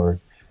land, or,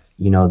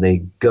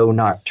 they go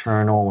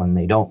nocturnal and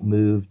they don't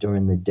move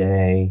during the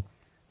day.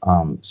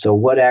 So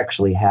what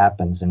actually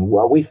happens? And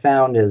what we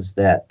found is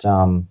that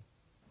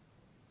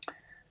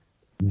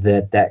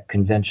that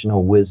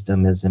conventional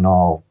wisdom isn't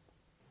all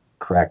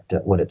correct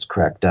at what it's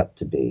cracked up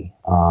to be.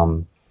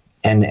 And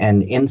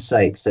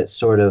insights that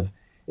sort of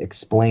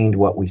explained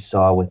what we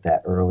saw with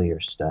that earlier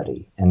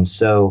study. And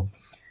so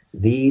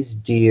these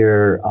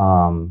deer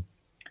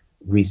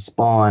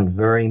respond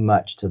very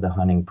much to the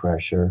hunting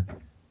pressure.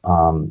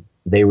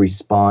 They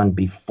respond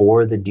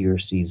before the deer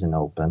season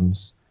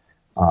opens.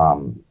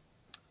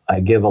 I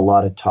give a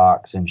lot of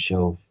talks and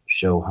show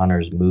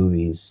hunters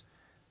movies,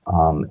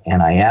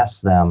 and I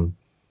ask them,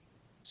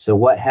 so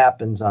what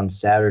happens on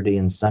Saturday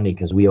and Sunday?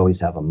 Because we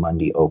always have a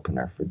Monday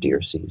opener for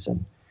deer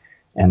season.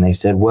 And they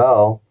said,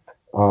 well,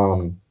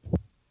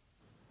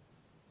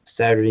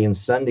 Saturday and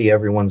Sunday,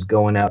 everyone's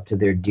going out to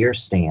their deer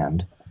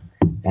stand.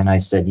 And I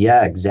said,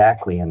 yeah,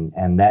 exactly.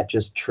 And that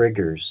just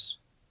triggers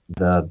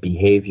the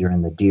behavior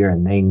in the deer,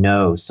 and they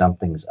know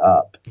something's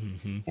up.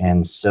 Mm-hmm.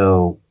 And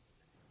so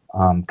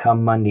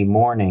come Monday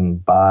morning,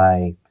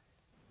 by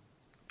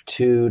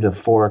 2 to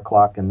 4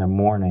 o'clock in the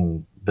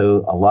morning,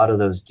 though a lot of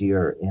those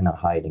deer are in a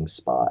hiding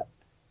spot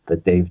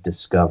that they've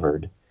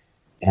discovered,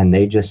 and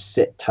they just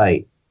sit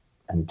tight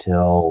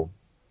until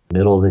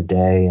middle of the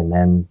day, and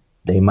then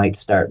they might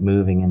start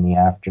moving in the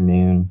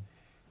afternoon.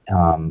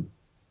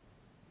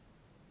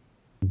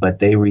 But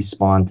they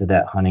respond to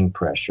that hunting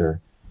pressure.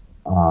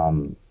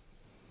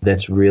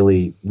 That's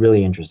really,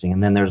 really interesting.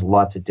 And then there's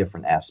lots of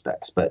different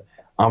aspects, but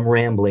I'm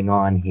rambling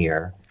on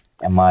here.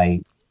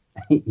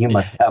 You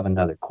must have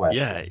another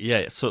question.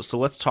 Yeah. So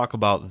let's talk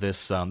about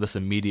this this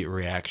immediate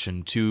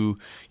reaction to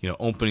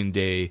opening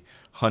day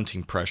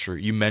hunting pressure.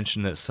 You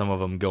mentioned that some of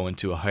them go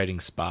into a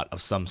hiding spot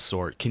of some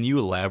sort. Can you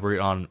elaborate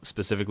on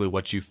specifically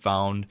what you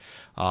found?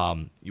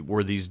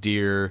 Were these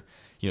deer?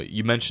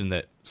 You mentioned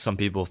that some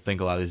people think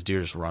a lot of these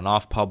deer just run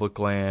off public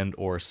land,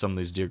 or some of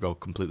these deer go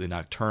completely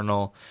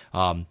nocturnal.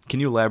 Can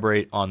you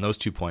elaborate on those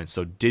 2 points?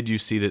 So did you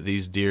see that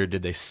these deer,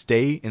 did they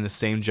stay in the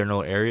same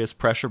general area as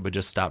pressure but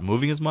just stop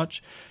moving as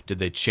much? Did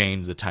they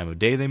change the time of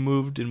day they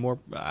moved in more?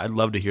 I'd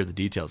love to hear the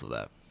details of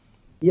that.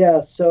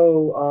 Yeah,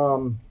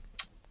 so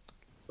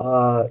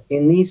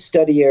in these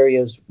study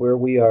areas where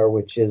we are,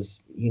 which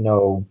is,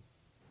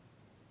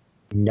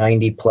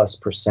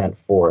 90+%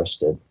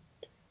 forested,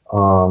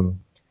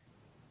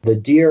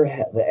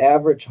 the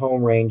average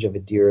home range of a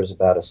deer is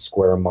about a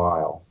square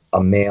mile.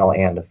 a male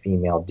and a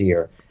female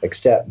deer,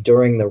 except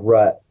during the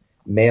rut,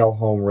 male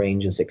home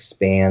ranges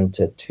expand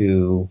to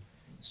 2,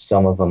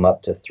 some of them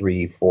up to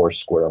 3, 4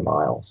 square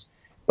miles.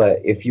 But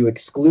if you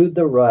exclude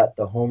the rut,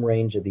 the home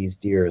range of these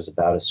deer is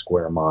about a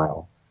square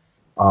mile.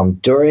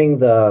 During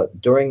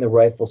the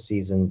rifle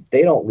season,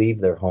 they don't leave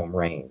their home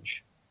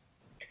range.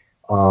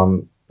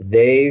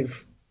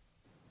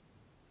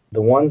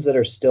 The ones that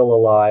are still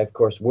alive, of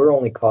course, we're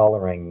only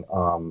collaring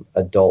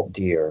adult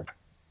deer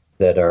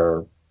that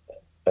are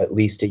at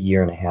least a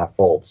year and a half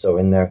old. So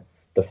in the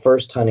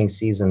first hunting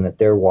season that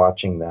they're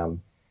watching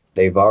them,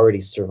 they've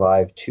already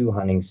survived 2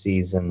 hunting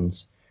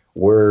seasons.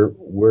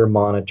 We're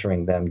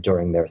monitoring them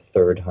during their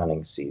 3rd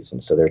hunting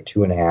season. So they're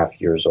 2.5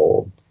 years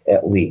old,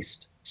 at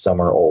least.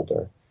 Some are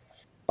older.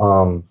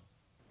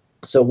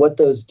 So what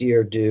those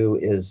deer do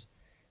is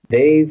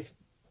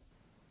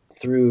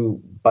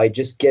by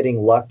just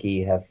getting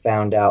lucky, have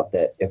found out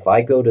that if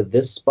I go to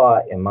this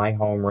spot in my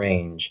home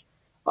range,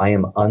 I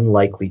am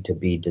unlikely to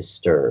be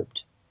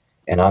disturbed.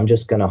 And I'm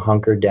just going to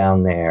hunker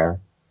down there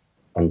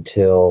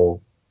until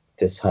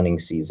this hunting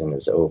season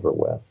is over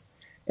with.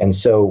 And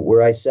so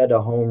where I said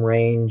a home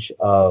range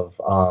of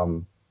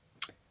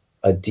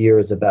a deer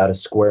is about a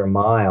square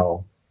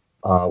mile,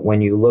 when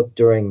you look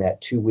during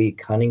that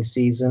 2-week hunting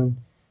season,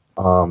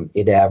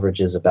 it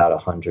averages about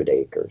 100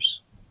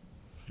 acres.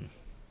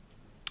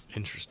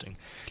 Interesting.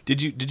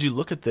 Did you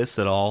look at this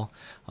at all,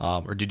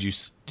 or did you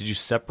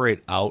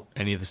separate out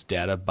any of this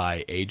data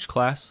by age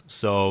class?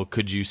 So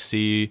could you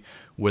see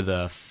with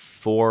a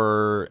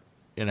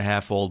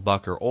 4.5-year-old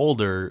buck or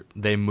older,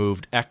 they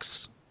moved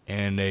X,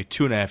 and a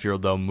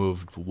 2.5-year-old though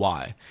moved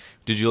Y?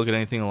 Did you look at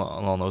anything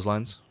along those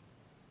lines?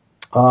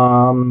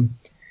 No,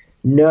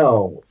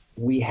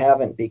 we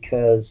haven't,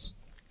 because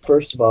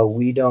first of all,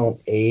 we don't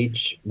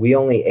age. We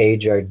only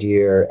age our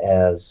deer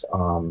as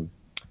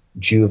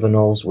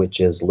juveniles,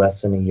 which is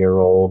less than a year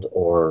old,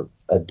 or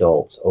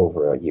adults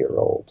over a year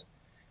old.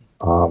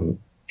 And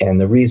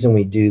the reason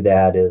we do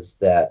that is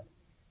that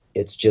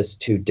it's just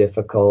too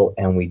difficult,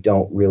 and we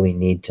don't really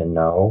need to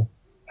know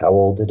how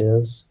old it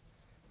is,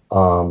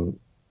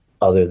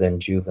 other than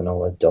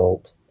juvenile,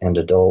 adult, and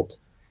adult.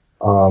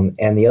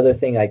 And the other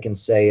thing I can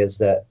say is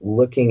that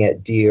looking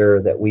at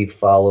deer that we've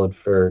followed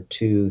for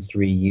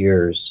 2-3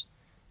 years,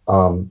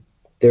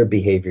 their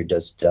behavior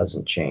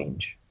doesn't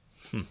change.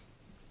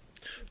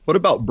 What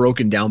about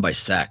broken down by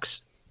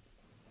sex?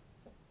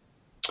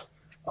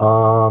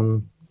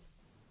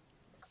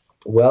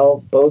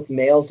 Well, both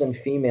males and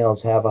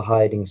females have a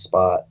hiding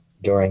spot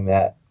during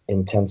that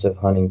intensive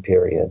hunting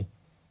period.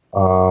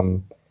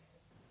 Although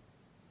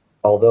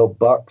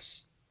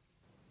bucks,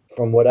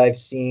 from what I've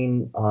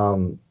seen,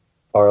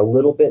 are a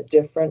little bit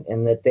different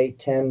in that they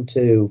tend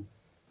to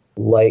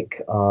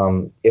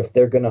if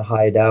they're going to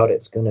hide out,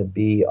 it's going to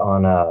be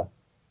on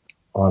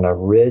a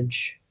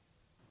ridge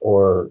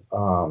or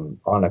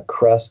on a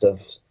crest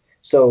of.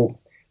 So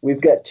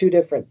we've got 2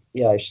 different.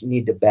 Yeah, I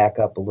need to back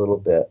up a little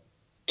bit.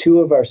 2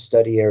 of our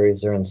study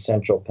areas are in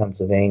central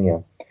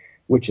Pennsylvania,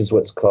 which is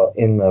what's called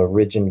in the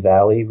Ridge and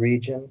Valley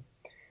region.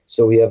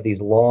 So we have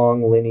these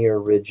long linear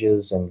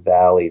ridges and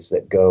valleys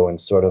that go in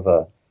sort of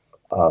a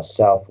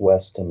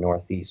southwest to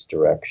northeast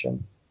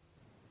direction.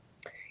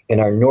 In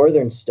our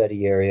northern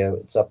study area,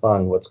 it's up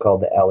on what's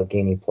called the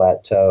Allegheny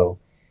Plateau.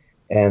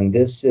 And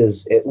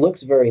it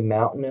looks very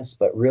mountainous,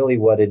 but really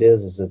what it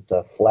is it's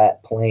a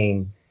flat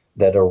plain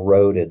that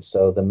eroded.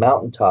 So the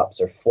mountaintops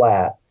are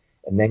flat,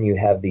 and then you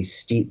have these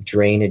steep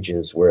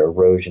drainages where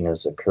erosion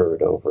has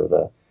occurred over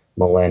the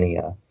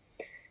millennia.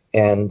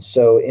 And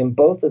so in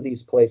both of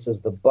these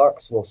places, the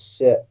bucks will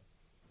sit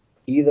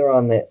either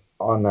on the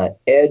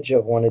edge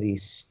of one of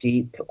these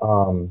steep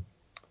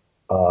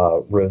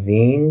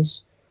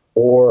ravines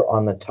or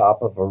on the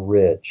top of a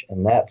ridge,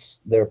 and that's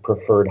their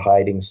preferred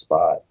hiding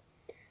spot.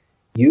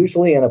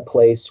 Usually in a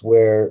place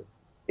where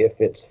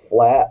if it's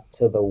flat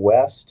to the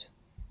west,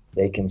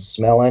 they can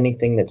smell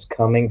anything that's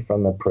coming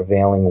from the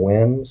prevailing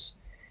winds.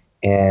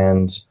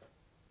 And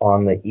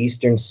on the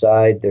eastern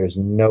side, there's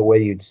no way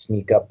you'd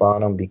sneak up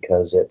on them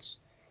because it's,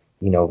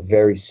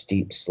 very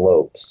steep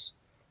slopes.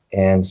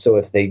 And so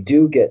if they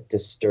do get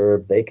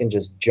disturbed, they can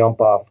just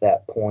jump off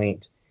that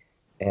point,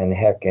 and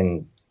heck,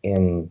 in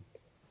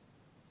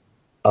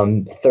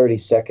 30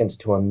 seconds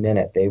to a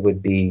minute, they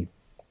would be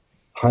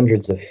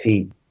hundreds of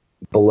feet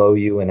below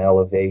you in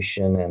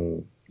elevation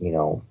and,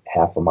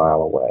 half a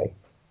mile away.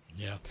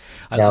 Yeah.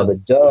 Now the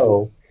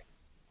doe,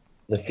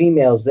 the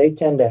females, they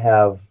tend to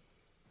have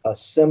a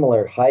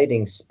similar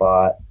hiding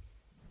spot,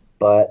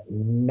 but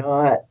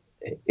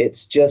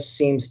it just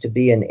seems to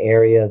be an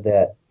area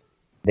that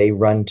they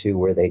run to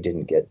where they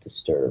didn't get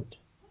disturbed.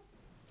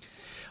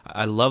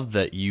 I love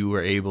that you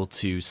were able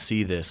to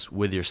see this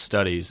with your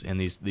studies and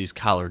these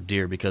collared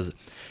deer because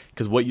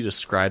what you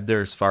described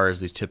there as far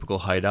as these typical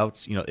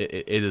hideouts,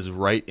 it is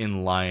right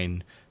in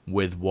line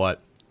with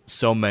what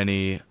so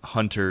many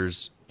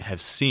hunters have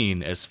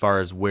seen as far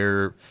as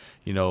where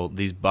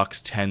these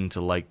bucks tend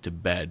to like to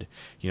bed.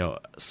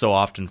 So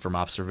often from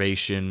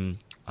observation,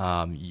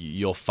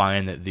 you'll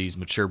find that these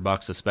mature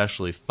bucks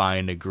especially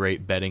find a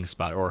great bedding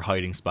spot, or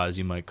hiding spot as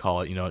you might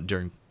call it,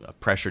 during a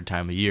pressured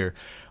time of year,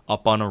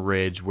 up on a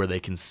ridge where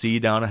they can see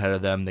down ahead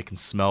of them, they can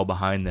smell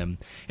behind them,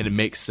 and it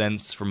makes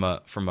sense from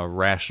a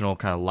rational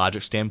kind of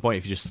logic standpoint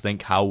if you just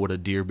think, how would a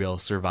deer be able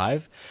to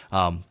survive?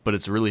 But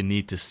it's really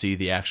neat to see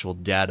the actual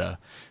data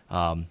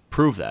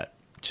prove that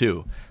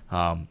too.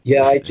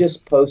 Yeah, I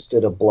just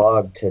posted a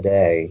blog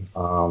today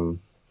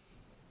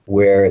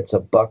where it's a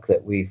buck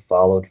that we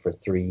followed for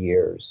 3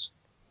 years.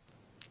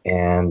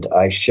 And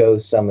I show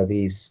some of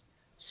these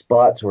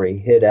spots where he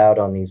hid out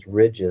on these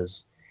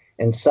ridges,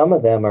 and some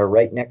of them are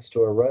right next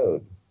to a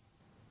road.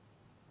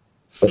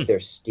 But they're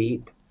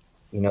steep,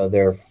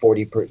 they're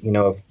 40 per,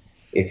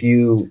 if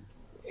you,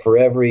 for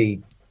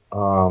every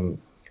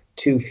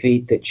 2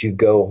 feet that you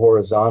go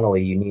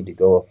horizontally, you need to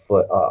go a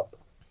foot up.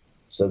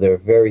 So they're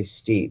very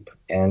steep,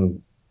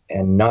 and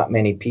not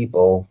many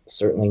people,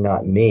 certainly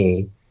not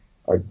me,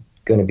 are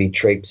going to be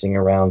traipsing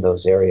around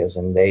those areas,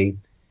 and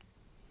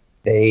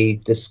they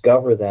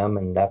discover them,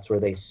 and that's where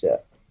they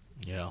sit.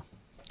 Yeah.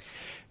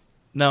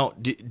 Now,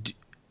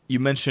 you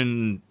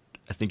mentioned,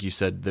 I think you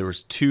said there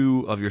was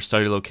 2 of your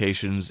study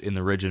locations in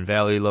the Ridge and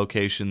Valley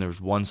location. There was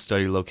 1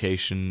 study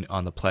location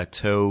on the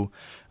plateau.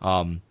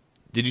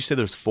 Did you say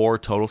there's 4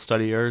 total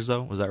study areas,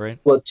 though? Was that right?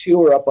 Well,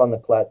 2 are up on the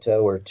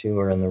plateau, or 2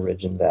 are in the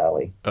Ridge and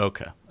Valley.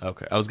 Okay.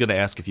 I was going to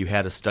ask if you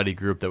had a study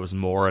group that was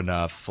more in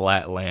a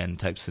flat land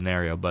type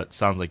scenario, but it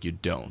sounds like you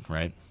don't,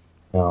 right?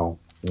 No.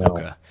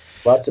 Okay.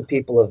 Lots of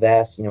people have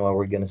asked, are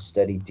we going to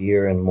study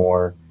deer in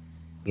more,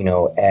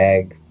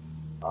 ag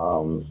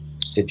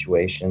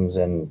situations,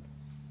 and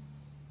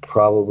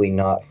probably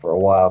not for a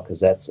while,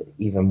 because that's an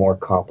even more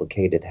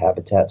complicated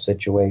habitat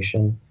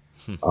situation.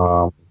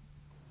 I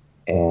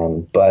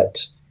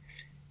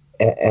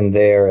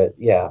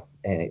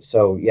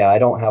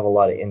don't have a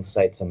lot of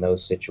insights in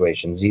those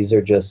situations. These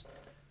are just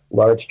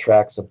large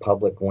tracts of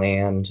public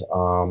land,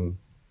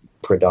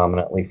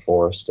 predominantly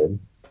forested.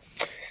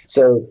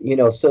 So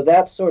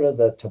that's sort of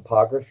the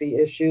topography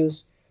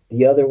issues.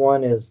 The other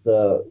one is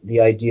the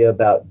idea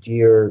about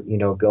deer,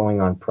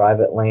 going on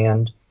private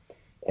land.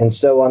 And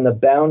so on the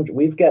boundary,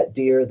 we've got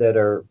deer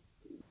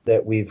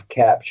that we've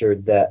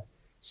captured that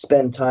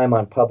spend time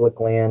on public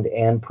land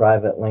and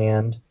private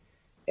land.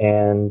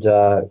 And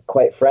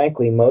quite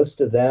frankly,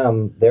 most of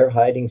them, their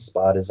hiding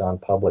spot is on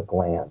public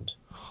land.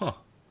 Huh.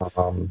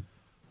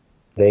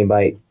 They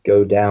might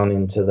go down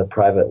into the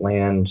private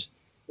land,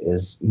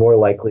 is more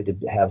likely to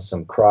have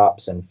some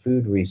crops and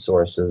food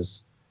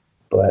resources.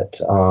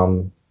 But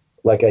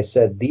like I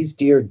said, these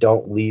deer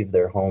don't leave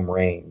their home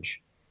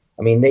range.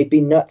 I mean, they'd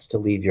be nuts to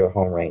leave your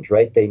home range,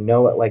 right? They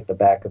know it like the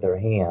back of their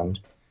hand.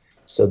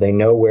 So they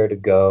know where to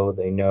go.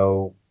 They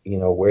know,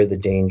 where the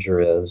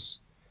danger is.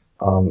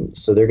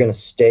 So they're going to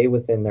stay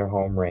within their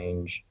home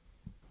range.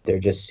 They're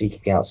just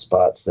seeking out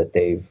spots that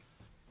they've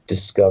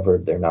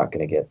discovered they're not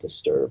going to get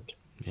disturbed.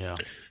 Yeah.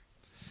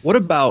 What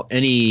about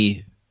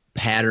any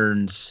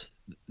patterns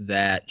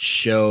that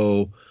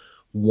show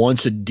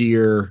once a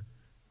deer,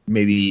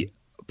 maybe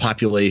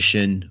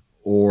population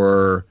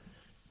or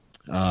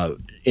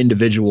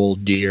individual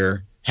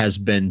deer has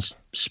been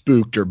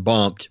spooked or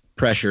bumped,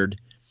 pressured,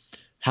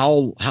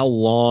 how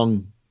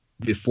long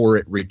before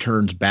it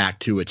returns back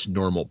to its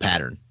normal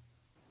pattern?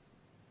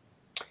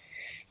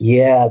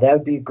 Yeah, that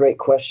would be a great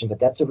question, but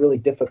that's a really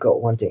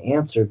difficult one to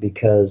answer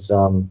because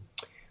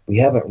we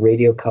haven't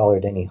radio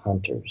collared any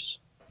hunters.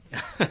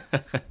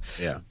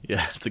 Yeah,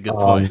 that's a good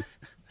point.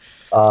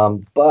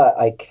 But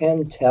I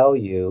can tell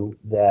you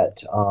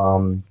that,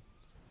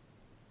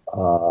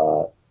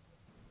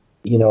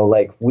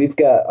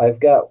 I've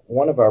got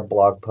one of our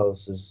blog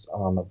posts is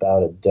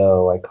about a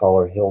doe. I call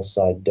her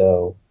Hillside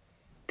Doe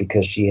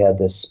because she had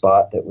this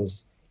spot that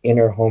was in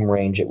her home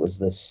range. It was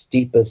the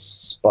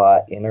steepest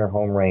spot in her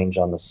home range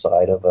on the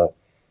side of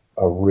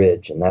a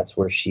ridge, and that's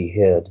where she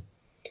hid.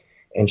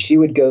 And she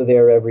would go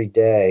there every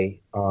day.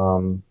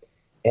 And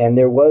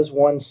there was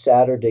one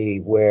Saturday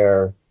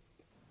where,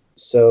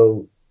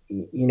 early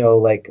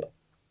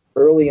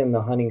in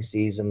the hunting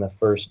season, the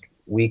first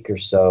week or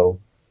so,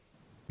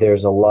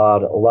 there's a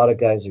lot of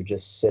guys are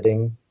just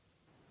sitting.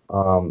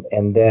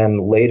 And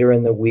then later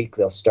in the week,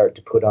 they'll start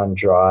to put on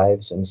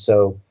drives. And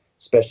so,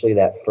 especially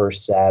that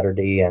first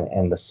Saturday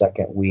and the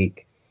second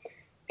week.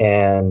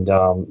 And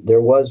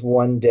there was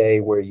one day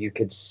where you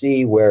could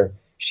see where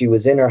she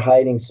was in her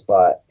hiding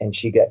spot and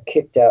she got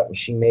kicked out and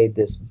she made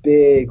this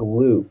big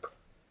loop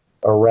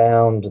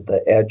around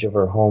the edge of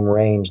her home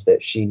range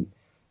that she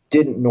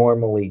didn't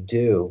normally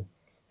do.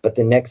 But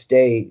the next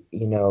day,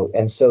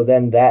 and so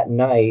then that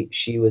night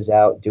she was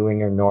out doing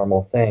her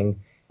normal thing.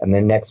 And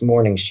the next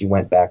morning she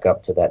went back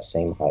up to that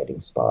same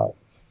hiding spot.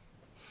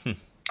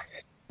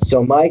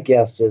 So my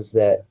guess is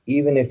that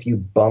even if you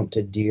bumped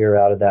a deer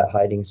out of that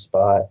hiding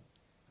spot,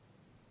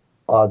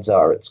 odds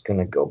are it's going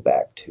to go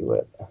back to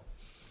it.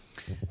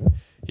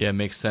 Yeah, it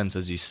makes sense,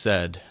 as you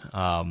said.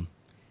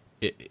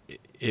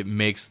 It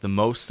makes the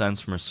most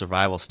sense from a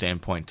survival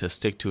standpoint to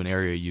stick to an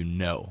area you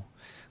know.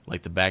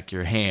 like the back of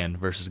your hand,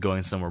 versus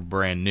going somewhere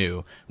brand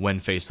new when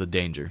faced with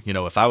danger. You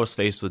know, if I was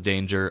faced with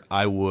danger,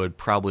 I would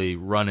probably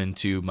run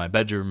into my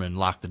bedroom and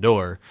lock the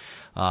door.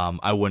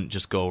 I wouldn't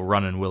just go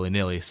running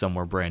willy-nilly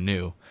somewhere brand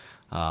new.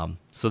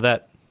 So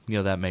that, you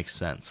know, that makes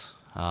sense.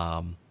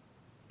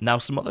 Now,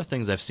 some other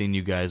things I've seen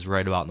you guys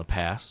write about in the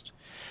past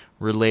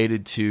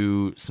related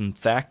to some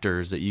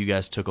factors that you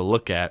guys took a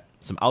look at,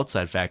 some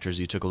outside factors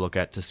you took a look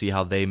at to see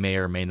how they may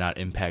or may not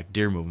impact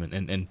deer movement.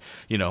 And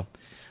you know,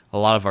 a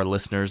lot of our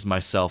listeners,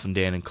 myself and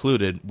Dan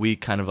included, we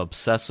kind of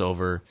obsess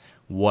over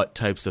what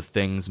types of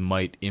things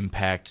might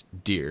impact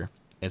deer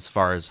as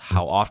far as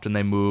how often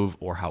they move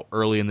or how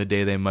early in the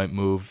day they might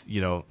move.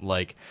 You know,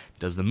 like,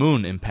 does the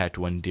moon impact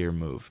when deer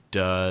move?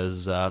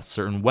 Does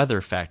certain weather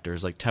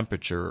factors like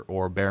temperature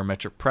or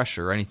barometric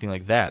pressure or anything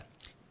like that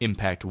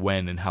impact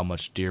when and how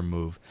much deer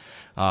move?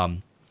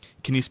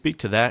 Can you speak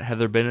to that? Have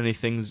there been any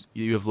things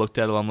you have looked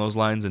at along those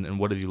lines, and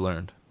what have you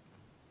learned?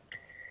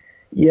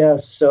 Yeah,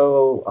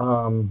 so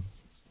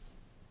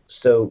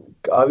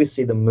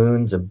obviously the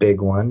moon's a big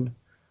one.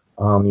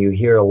 You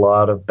hear a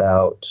lot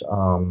about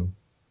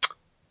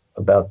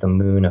the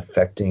moon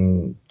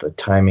affecting the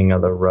timing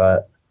of the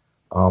rut,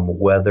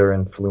 weather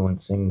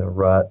influencing the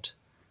rut,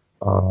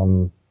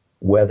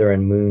 weather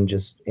and moon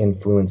just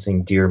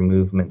influencing deer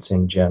movements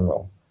in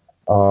general.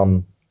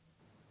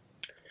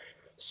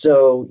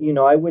 So, you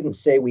know, I wouldn't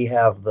say we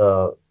have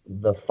the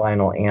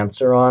final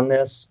answer on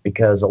this,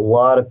 because a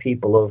lot of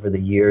people over the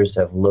years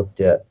have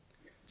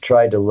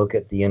tried to look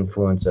at the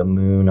influence of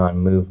moon on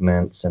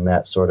movements and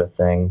that sort of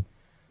thing.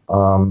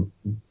 And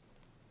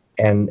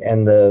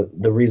the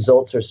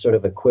results are sort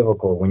of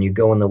equivocal. When you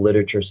go in the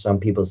literature, some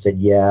people said,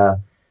 yeah,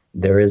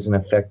 there is an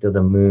effect of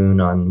the moon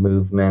on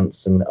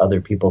movements, and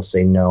other people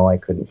say, no, I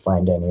couldn't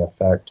find any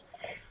effect.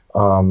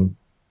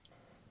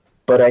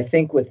 But I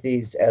think with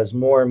these, as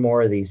more and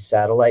more of these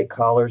satellite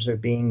collars are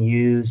being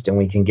used, and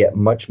we can get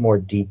much more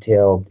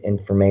detailed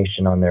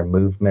information on their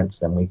movements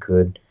than we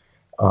could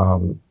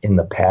in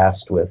the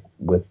past with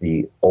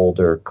the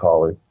older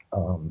collar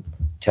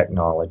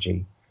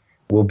technology,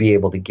 we'll be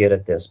able to get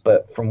at this.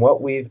 But from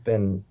what we've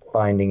been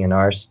finding in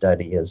our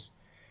study is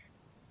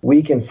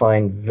we can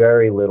find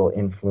very little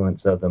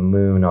influence of the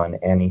moon on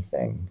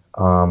anything.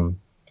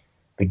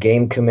 The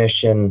Game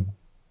Commission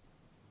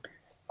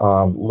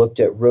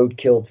looked at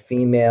road-killed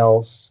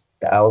females,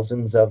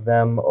 thousands of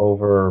them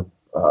over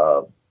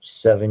a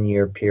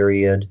 7-year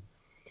period,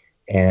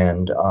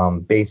 and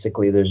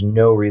basically there's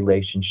no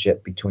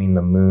relationship between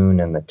the moon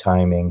and the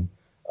timing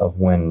of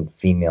when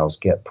females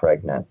get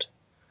pregnant.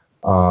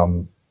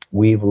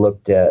 We've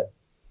looked at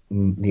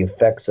the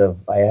effects of,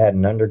 I had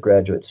an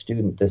undergraduate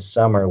student this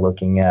summer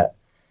looking at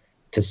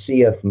to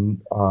see if,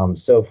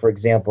 so for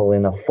example,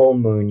 in a full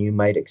moon, you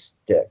might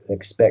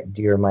expect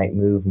deer might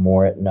move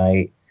more at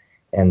night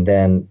and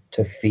then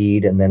to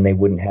feed, and then they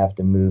wouldn't have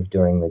to move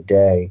during the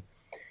day.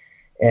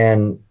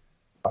 And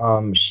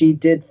she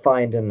did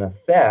find an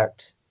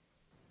effect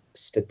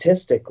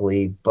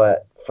statistically,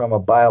 but from a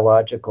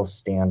biological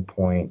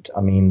standpoint, I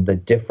mean, the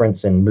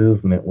difference in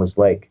movement was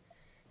like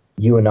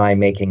you and I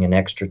making an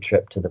extra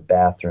trip to the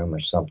bathroom or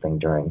something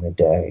during the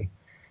day.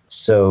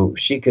 So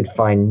she could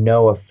find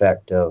no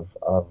effect of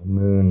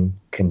moon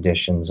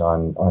conditions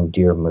on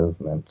deer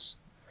movements.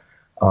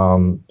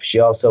 She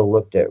also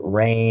looked at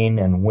rain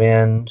and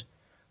wind.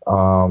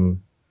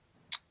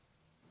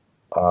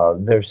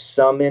 There's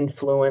some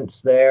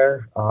influence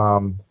there.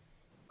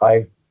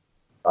 I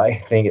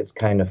think it's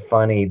kind of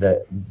funny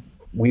that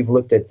we've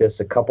looked at this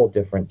a couple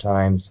different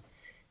times,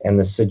 and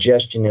the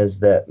suggestion is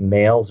that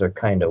males are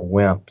kind of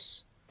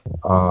wimps.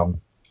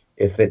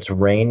 If it's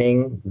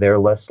raining, they're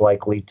less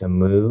likely to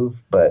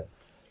move, but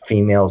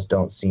females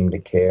don't seem to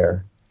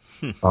care.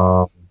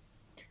 And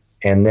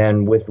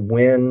then with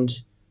wind,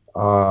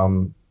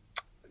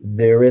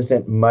 there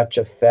isn't much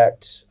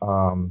effect.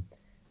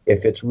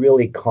 If it's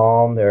really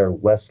calm, they're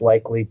less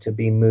likely to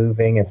be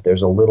moving. If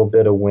there's a little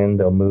bit of wind,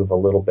 they'll move a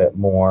little bit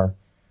more.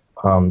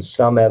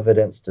 Some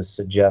evidence to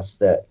suggest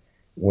that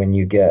when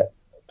you get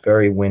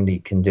very windy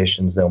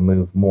conditions, they'll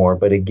move more.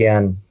 But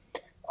again,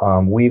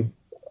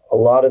 a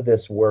lot of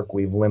this work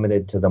we've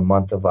limited to the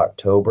month of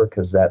October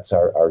because that's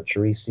our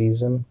archery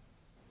season.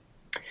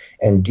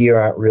 And deer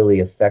aren't really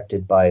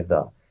affected by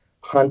the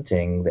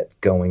hunting that's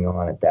going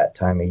on at that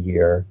time of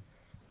year.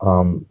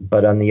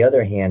 But on the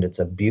other hand, it's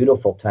a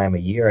beautiful time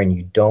of year, and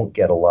you don't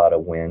get a lot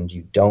of wind,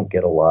 you don't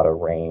get a lot of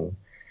rain.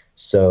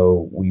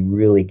 So we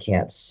really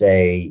can't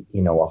say,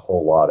 a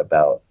whole lot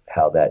about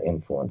how that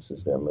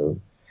influences their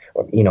mood.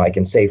 I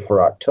can say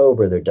for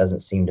October, there doesn't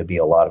seem to be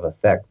a lot of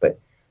effect, but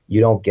you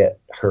don't get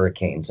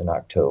hurricanes in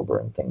October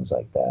and things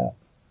like that.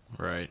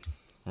 Right.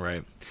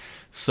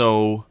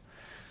 So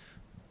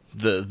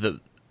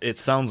it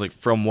sounds like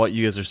from what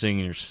you guys are seeing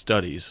in your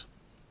studies,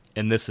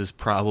 and this is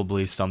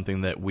probably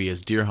something that we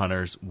as deer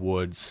hunters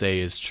would say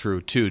is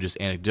true too, just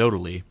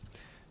anecdotally,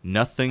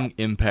 nothing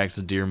impacts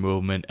the deer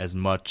movement as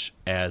much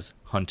as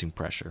hunting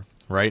pressure,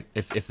 right?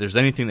 If there's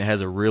anything that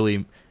has a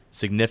really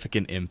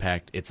significant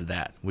impact, it's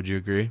that. Would you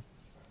agree?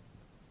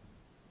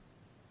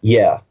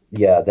 Yeah,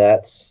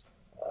 that's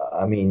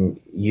I mean,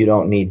 you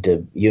don't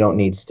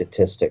need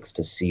statistics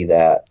to see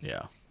that.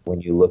 Yeah. When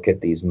you look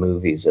at these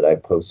movies that I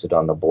posted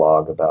on the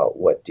blog about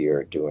what deer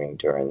are doing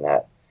during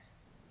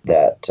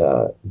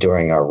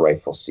during our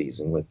rifle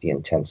season with the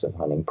intensive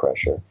hunting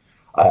pressure.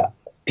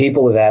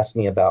 People have asked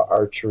me about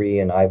archery,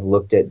 and I've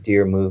looked at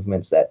deer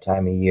movements that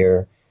time of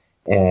year,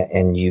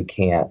 and you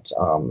can't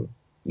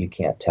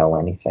tell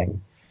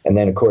anything. And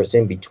then, of course,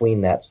 in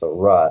between that's the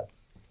rut,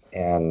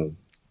 and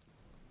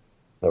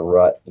the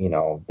rut,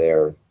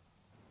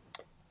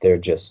 they're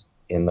just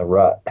in the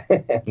rut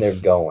and they're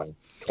going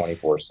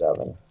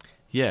 24/7.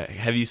 Yeah.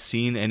 Have you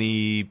seen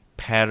any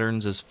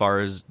patterns as far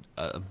as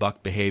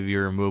buck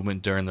behavior or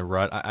movement during the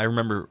rut? I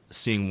remember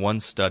seeing one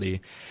study.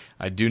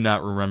 I do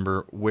not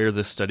remember where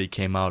this study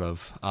came out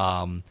of,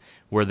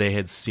 where they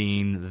had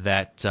seen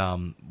that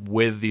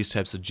with these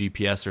types of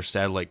GPS or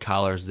satellite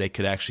collars, they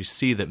could actually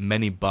see that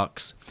many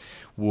bucks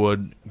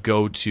would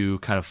go to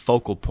kind of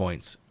focal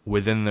points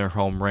within their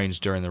home range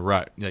during the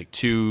rut, like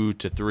 2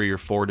 to 3 or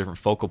 4 different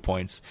focal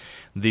points,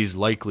 these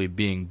likely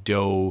being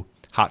doe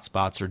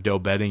hotspots or doe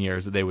bedding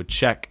areas that they would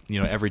check,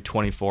 every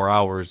 24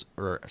 hours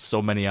or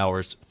so many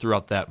hours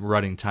throughout that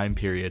rutting time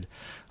period.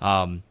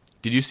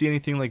 Did you see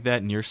anything like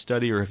that in your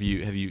study, or have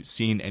you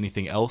seen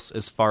anything else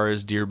as far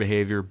as deer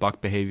behavior, buck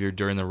behavior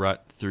during the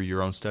rut through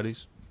your own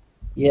studies?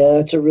 Yeah,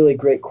 that's a really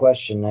great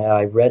question.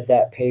 I read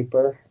that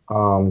paper.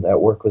 That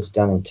work was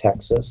done in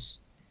Texas,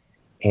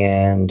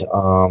 and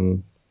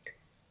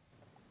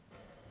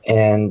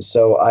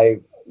so I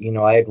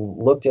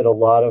looked at a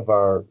lot of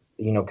our,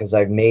 because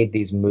I've made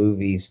these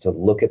movies to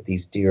look at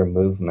these deer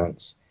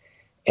movements,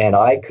 and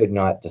I could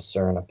not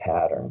discern a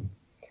pattern.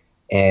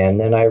 And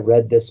then I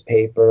read this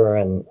paper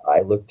and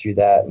I looked through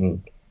that,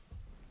 and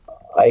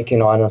I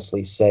can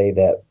honestly say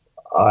that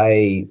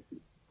I,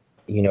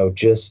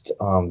 just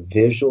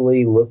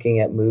visually looking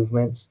at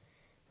movements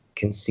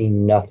can see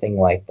nothing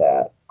like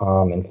that.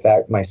 In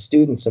fact, my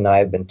students and I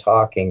have been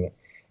talking,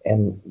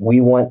 and we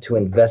want to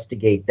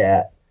investigate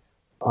that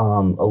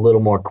a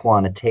little more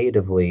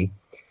quantitatively.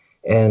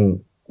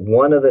 And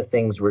one of the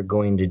things we're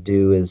going to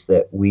do is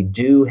that we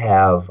do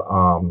have,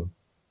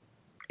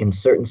 in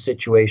certain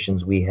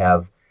situations, we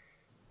have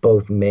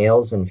both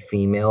males and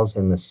females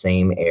in the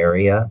same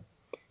area.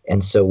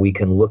 And so we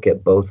can look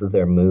at both of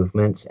their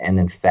movements. And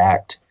in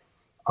fact,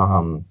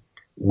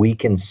 we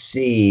can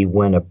see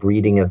when a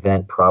breeding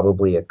event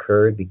probably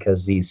occurred,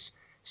 because these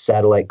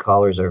satellite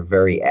collars are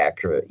very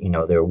accurate.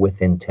 They're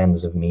within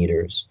tens of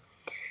meters.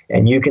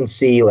 And you can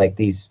see like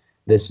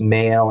this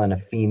male and a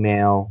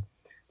female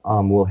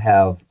will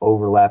have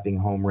overlapping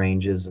home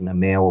ranges, and the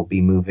male will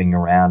be moving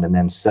around, and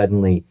then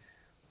suddenly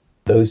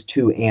those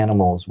two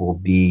animals will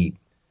be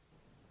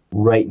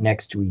right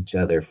next to each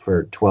other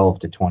for 12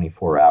 to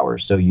 24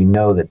 hours. So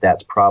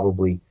that's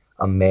probably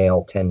a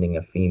male tending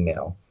a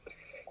female.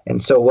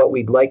 And so what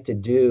we'd like to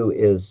do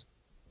is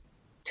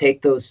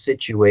take those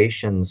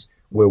situations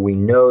where we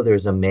know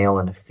there's a male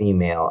and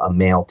a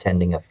male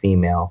tending a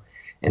female,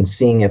 and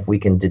seeing if we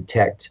can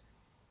detect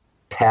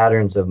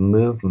patterns of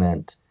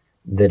movement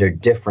that are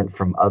different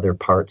from other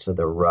parts of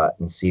the rut,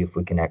 and see if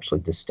we can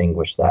actually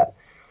distinguish that.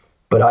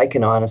 But I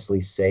can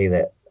honestly say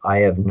that I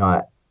have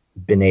not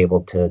been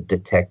able to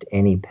detect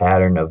any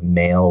pattern of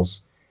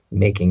males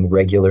making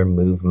regular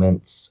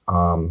movements,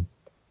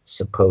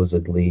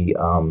 supposedly,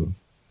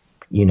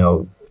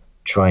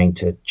 trying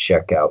to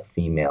check out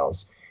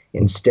females.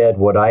 Instead,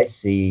 what I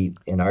see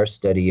in our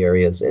study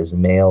areas is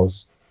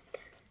males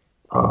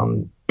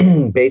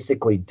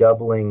basically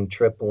doubling,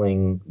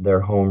 tripling their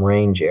home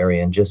range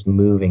area and just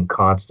moving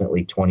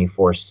constantly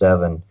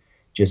 24/7,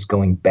 just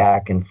going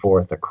back and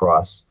forth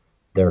across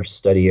their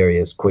study area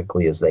as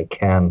quickly as they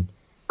can,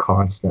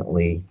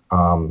 constantly.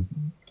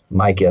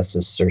 My guess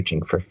is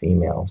searching for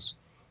females.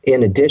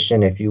 In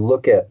addition, if you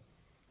look at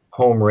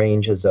home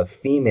ranges of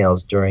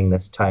females during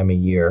this time of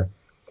year,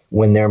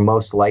 when they're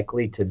most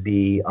likely to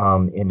be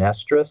in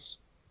estrus,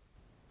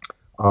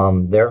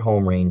 their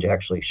home range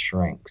actually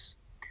shrinks.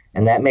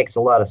 And that makes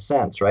a lot of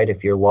sense, right?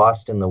 If you're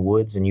lost in the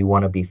woods and you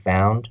want to be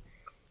found,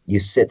 you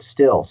sit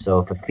still. So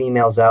if a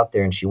female's out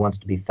there and she wants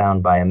to be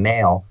found by a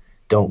male,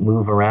 don't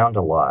move around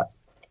a lot.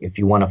 If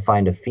you want to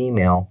find a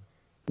female,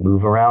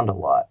 move around a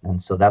lot.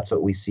 And so that's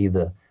what we see,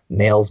 the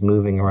males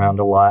moving around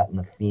a lot and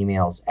the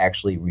females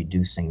actually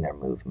reducing their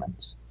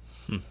movements.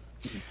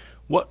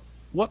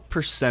 What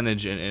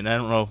percentage, and I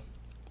don't know,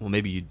 well,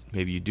 maybe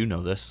you do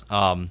know this.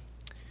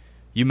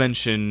 You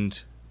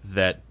mentioned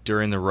that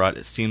during the rut,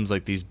 it seems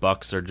like these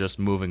bucks are just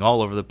moving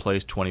all over the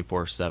place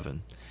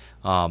 24/7.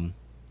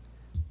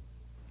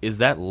 Is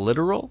that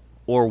literal,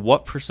 or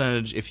what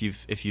percentage, if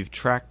you've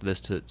tracked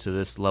this to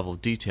this level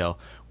of detail,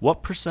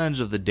 what percentage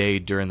of the day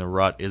during the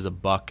rut is a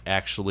buck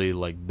actually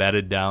like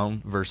bedded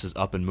down versus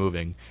up and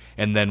moving?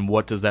 And then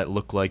what does that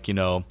look like, in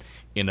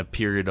a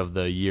period of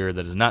the year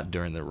that is not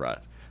during the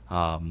rut,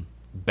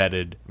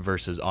 bedded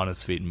versus on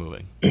his feet and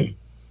moving?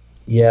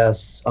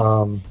 Yes.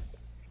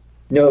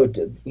 No,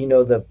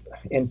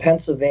 in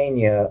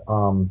Pennsylvania,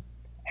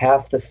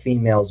 half the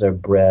females are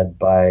bred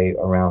by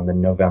around the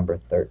November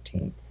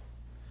 13th.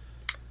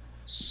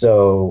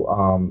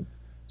 So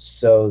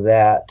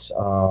that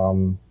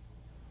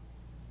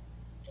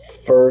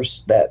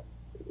first that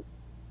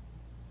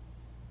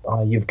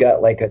you've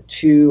got like a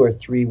 2 or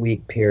 3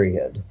 week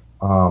period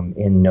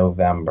in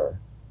November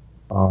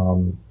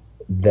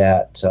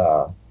that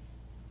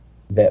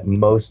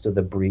most of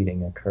the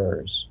breeding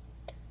occurs,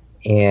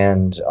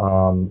 and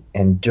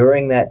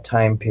during that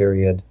time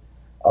period,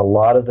 a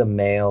lot of the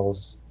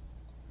males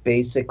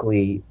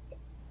basically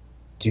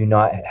do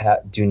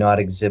not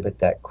exhibit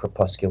that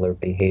crepuscular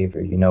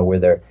behavior. Where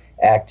they're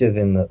active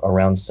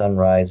around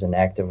sunrise and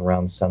active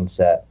around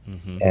sunset,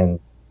 and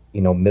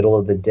middle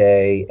of the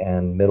day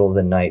and middle of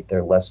the night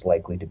they're less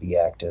likely to be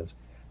active.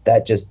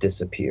 That just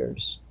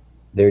disappears.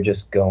 They're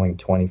just going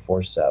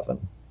 24/7.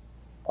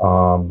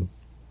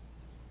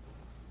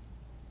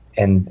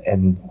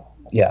 And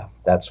yeah,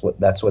 that's what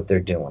they're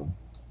doing.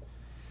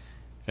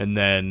 And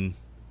then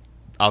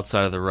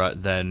outside of the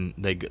rut, then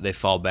they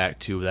fall back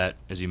to that,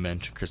 as you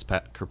mentioned,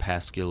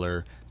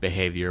 crepuscular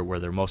behavior, where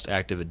they're most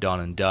active at dawn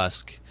and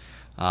dusk.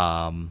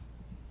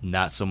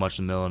 Not so much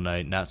in the middle of the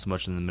night, not so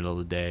much in the middle of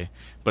the day.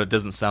 But it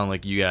doesn't sound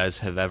like you guys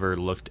have ever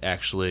looked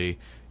actually,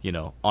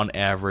 on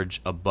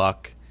average, a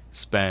buck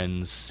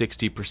spends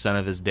 60%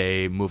 of his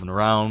day moving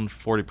around,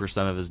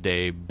 40% of his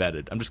day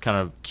bedded. I'm just kind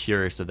of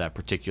curious of that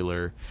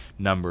particular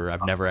number.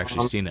 I've never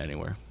actually seen it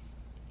anywhere.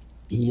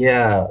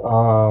 Yeah.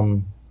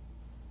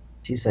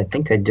 I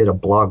think I did a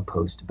blog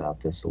post about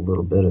this a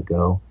little bit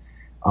ago.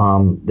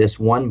 This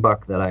one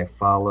buck that I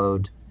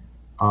followed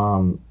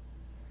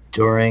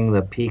during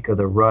the peak of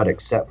the rut,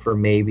 except for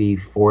maybe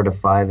 4 to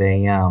 5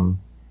 a.m.,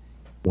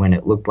 when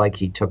it looked like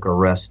he took a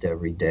rest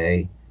every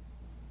day,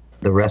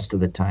 the rest of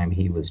the time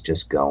he was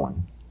just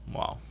going.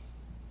 Wow.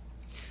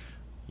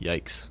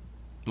 Yikes.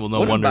 Well, no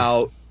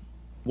wonder.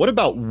 What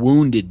about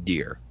wounded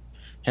deer?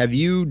 Have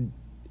you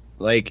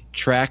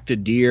tracked a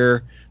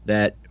deer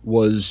that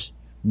was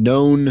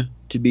known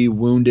to be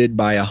wounded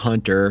by a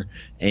hunter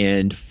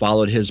and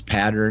followed his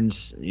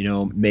patterns,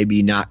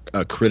 maybe not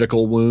a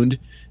critical wound,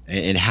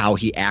 and how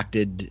he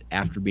acted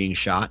after being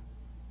shot?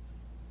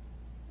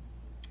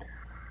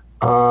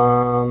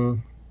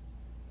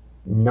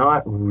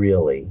 Not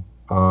really.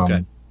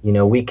 Okay.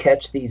 We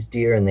catch these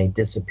deer and they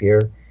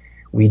disappear.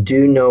 We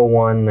do know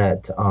one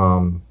that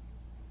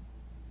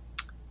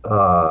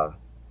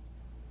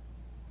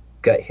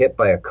got hit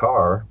by a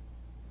car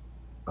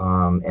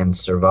and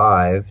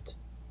survived.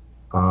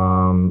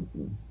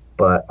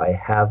 But I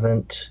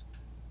haven't,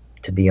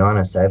 to be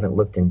honest, I haven't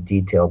looked in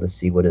detail to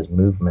see what his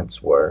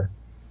movements were.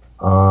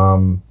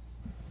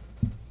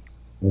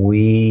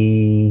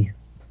 We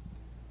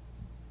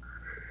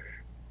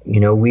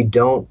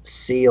don't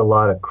see a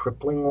lot of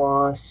crippling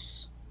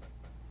loss,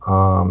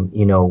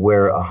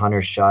 where a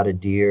hunter shot a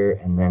deer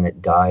and then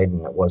it died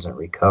and it wasn't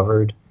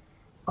recovered.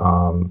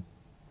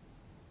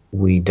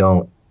 We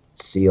don't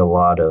see a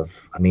lot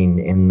of,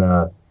 in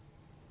the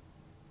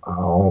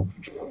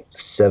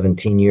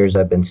 17 years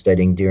I've been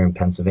studying deer in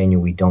Pennsylvania,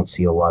 we don't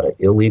see a lot of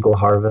illegal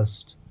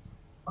harvest.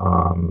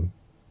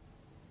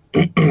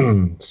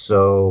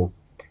 So,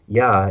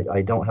 yeah,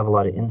 I don't have a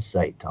lot of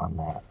insight on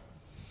that.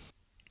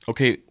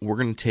 Okay, we're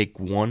going to take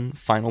one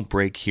final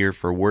break here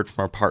for a word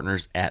from our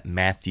partners at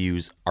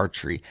Mathews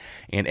Archery.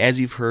 And as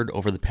you've heard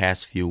over the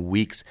past few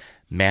weeks,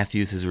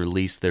 Mathews has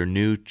released their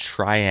new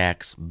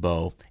Triax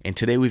bow. And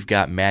today we've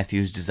got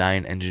Mathews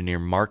design engineer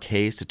Mark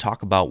Hayes to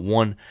talk about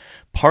one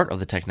part of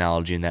the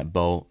technology in that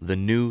bow, the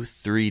new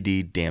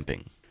 3D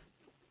damping.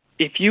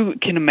 If you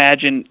can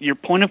imagine your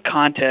point of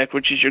contact,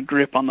 which is your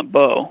grip on the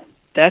bow,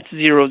 that's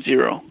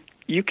 0-0.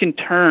 You can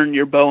turn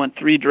your bow in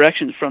 3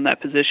 directions from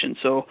that position.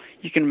 So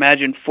you can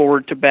imagine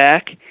forward to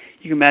back,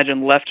 you can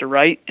imagine left to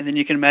right, and then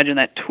you can imagine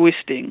that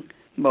twisting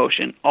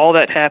motion. All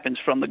that happens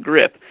from the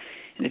grip.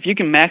 And if you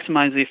can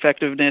maximize the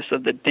effectiveness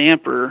of the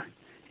damper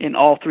in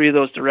all 3 of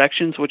those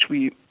directions, which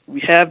we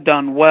have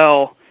done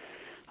well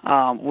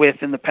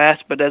with in the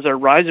past, but as our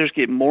risers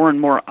get more and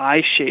more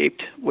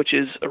eye-shaped, which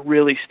is a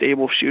really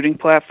stable shooting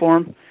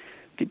platform,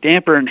 the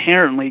damper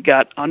inherently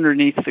got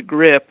underneath the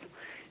grip,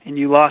 and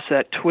you lost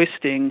that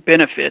twisting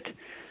benefit.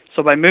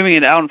 So by moving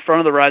it out in front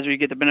of the riser, you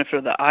get the benefit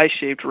of the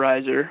eye-shaped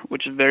riser,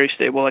 which is very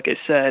stable, like I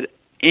said,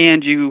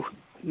 and you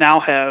now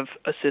have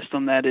a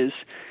system that is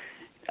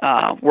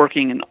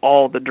working in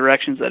all the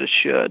directions that it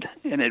should,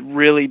 and it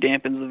really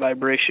dampens the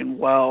vibration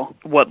well,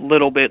 what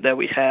little bit that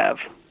we have.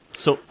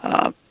 So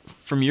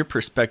from your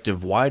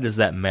perspective, why does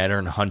that matter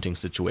in a hunting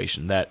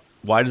situation?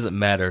 Why does it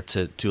matter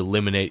to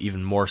eliminate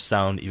even more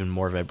sound, even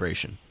more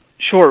vibration?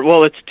 Sure.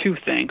 Well, it's 2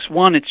 things.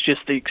 One, it's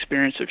just the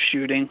experience of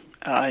shooting.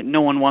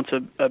 No one wants a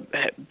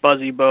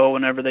buzzy bow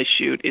whenever they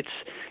shoot. It's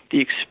the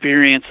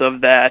experience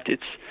of that.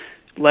 It's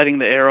letting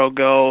the arrow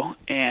go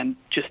and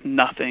just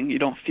nothing. You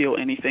don't feel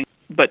anything.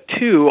 But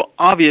 2,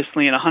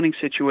 obviously in a hunting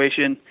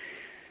situation,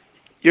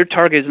 your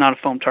target is not a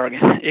foam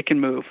target. It can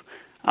move.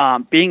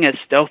 Being as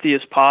stealthy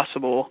as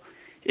possible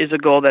is a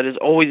goal that has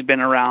always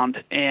been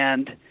around,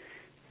 and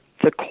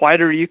the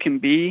quieter you can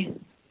be,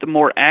 the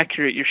more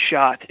accurate your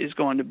shot is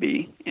going to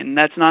be. And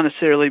that's not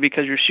necessarily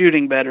because you're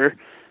shooting better,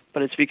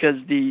 but it's because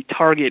the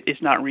target is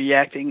not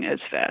reacting as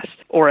fast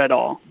or at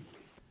all.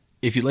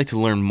 If you'd like to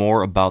learn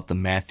more about the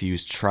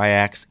Mathews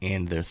Triax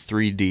and their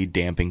 3D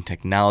damping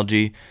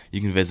technology,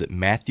 you can visit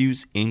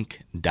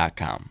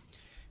MathewsInc.com.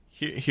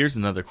 Here's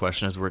another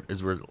question as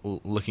we're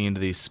looking into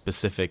these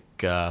specific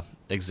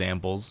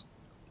examples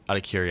out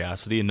of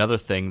curiosity. Another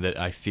thing that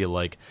I feel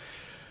like,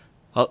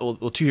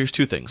 here's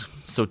two things.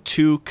 So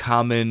two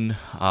common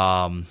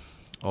old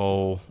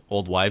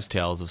wives'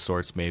 tales of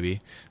sorts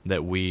maybe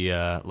that we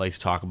like to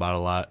talk about a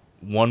lot.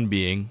 One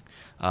being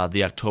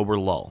the October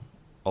lull.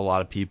 A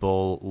lot of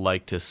people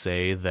like to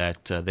say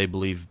that they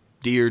believe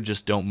deer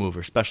just don't move,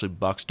 or especially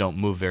bucks don't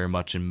move very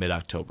much in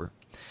mid-October.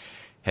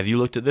 Have you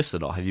looked at this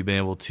at all? Have you been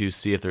able to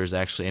see if there's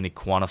actually any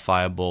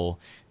quantifiable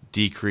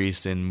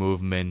decrease in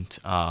movement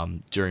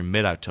during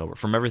mid-October?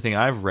 From everything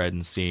I've read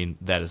and seen,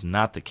 that is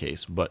not the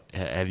case. But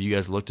have you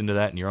guys looked into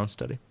that in your own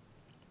study?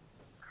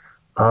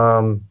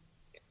 Yeah,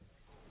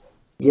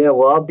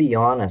 well, I'll be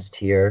honest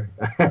here.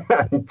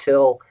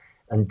 Until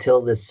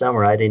this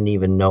summer, I didn't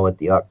even know what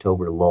the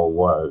October lull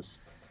was.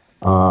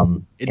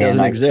 It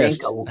doesn't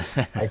exist.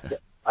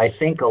 I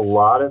think a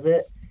lot of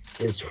it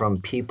is from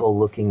people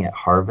looking at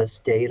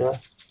harvest data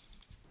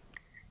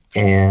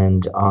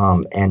and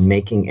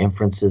making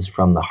inferences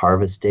from the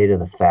harvest data.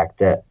 The fact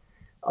that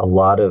a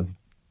lot of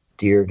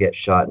deer get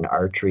shot in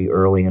archery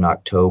early in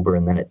October,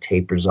 and then it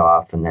tapers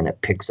off, and then it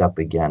picks up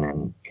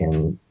again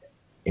in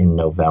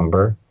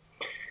November,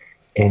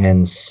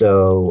 and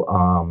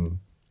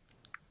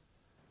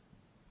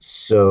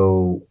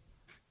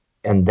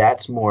and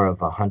that's more of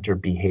a hunter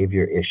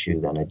behavior issue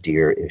than a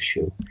deer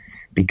issue,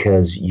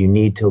 because you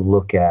need to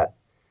look at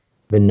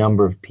the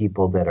number of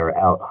people that are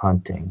out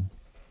hunting.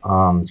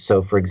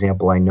 So, for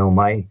example, I know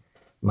my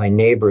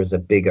neighbor is a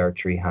big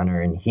archery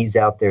hunter, and he's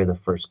out there the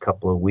first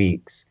couple of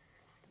weeks.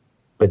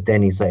 But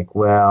then he's like,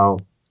 well,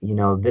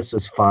 this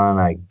was fun.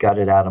 I got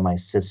it out of my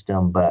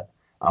system, but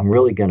I'm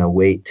really going to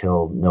wait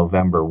till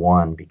November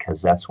 1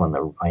 because that's when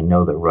I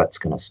know the rut's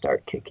going to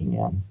start kicking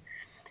in.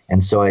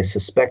 And so I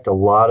suspect a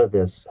lot of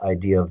this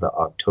idea of the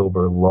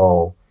October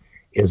lull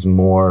is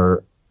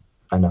more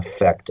an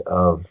effect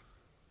of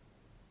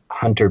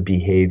hunter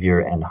behavior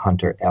and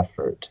hunter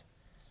effort.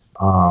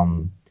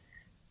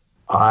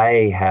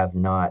 I have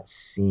not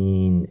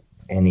seen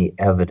any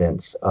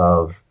evidence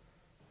of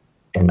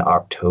an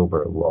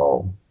October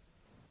lull.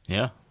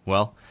 Yeah,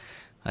 well,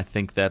 I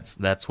think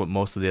that's what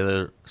most of the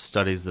other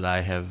studies that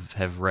I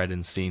have read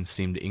and seen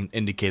seem to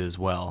indicate as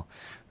well,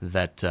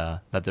 that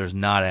there's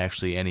not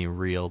actually any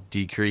real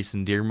decrease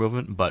in deer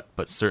movement, but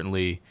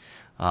certainly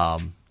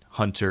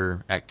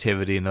hunter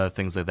activity and other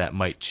things like that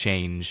might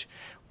change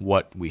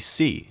what we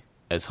see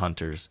as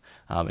hunters,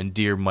 and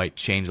deer might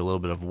change a little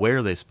bit of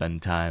where they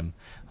spend time,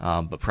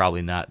 but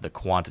probably not the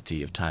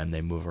quantity of time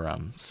they move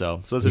around.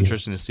 So it's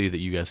interesting to see that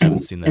you guys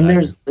haven't seen that.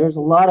 And there's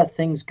a lot of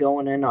things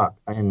going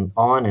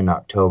on in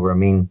October. I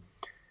mean,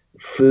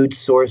 food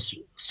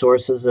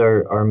sources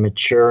are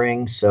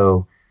maturing.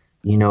 So,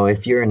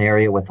 if you're in an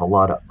area with a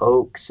lot of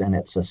oaks and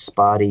it's a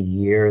spotty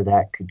year,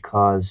 that could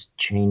cause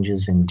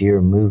changes in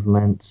deer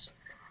movements.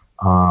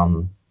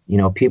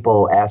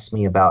 People ask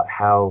me about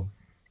how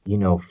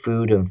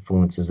food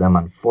influences them.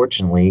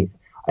 Unfortunately,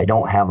 I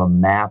don't have a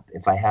map.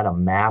 If I had a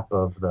map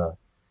of the,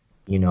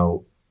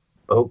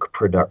 oak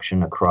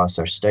production across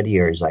our study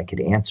areas, I could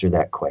answer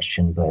that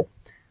question, but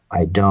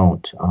I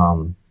don't.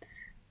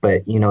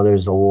 But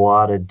there's a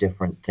lot of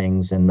different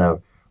things, and the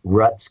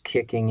rut's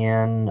kicking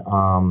in.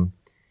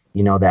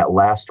 That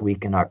last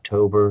week in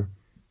October,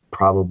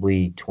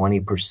 probably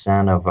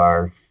 20% of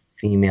our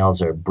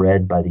females are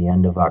bred by the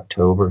end of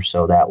October.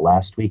 So that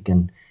last week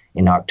in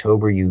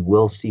October, you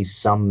will see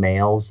some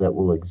males that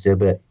will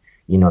exhibit,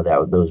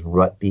 those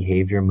rut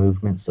behavior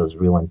movements, those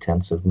real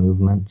intensive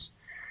movements.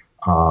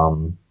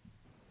 So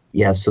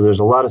there's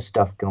a lot of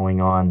stuff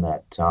going on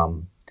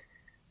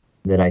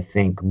that I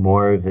think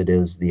more of it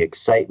is the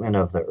excitement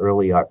of the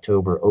early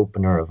October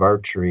opener of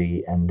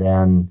archery, and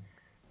then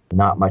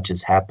not much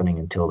is happening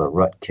until the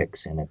rut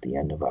kicks in at the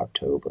end of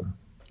October.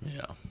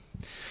 Yeah.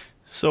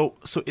 So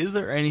is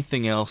there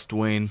anything else,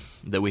 Dwayne,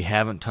 that we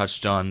haven't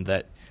touched on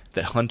that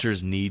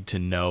hunters need to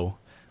know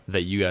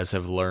that you guys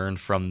have learned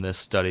from this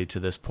study to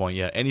this point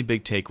yet? Any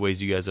big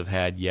takeaways you guys have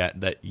had yet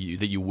that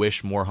you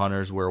wish more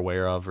hunters were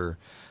aware of, or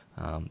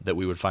that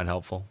we would find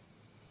helpful?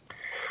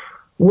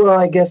 Well,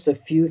 I guess a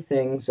few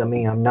things. I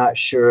mean, I'm not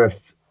sure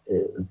if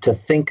to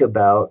think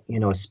about,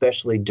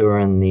 especially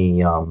during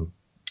the,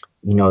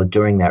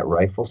 during that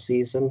rifle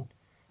season.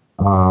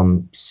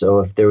 So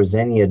if there was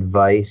any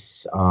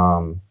advice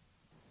I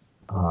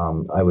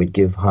would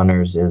give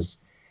hunters is,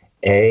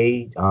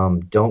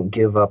 don't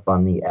give up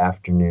on the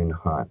afternoon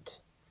hunt.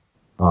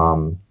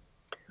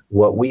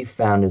 What we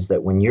found is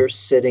that when you're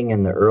sitting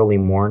in the early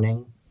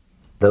morning,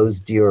 those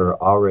deer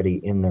are already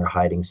in their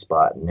hiding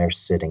spot and they're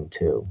sitting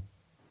too.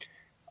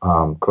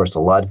 Of course,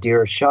 a lot of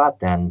deer are shot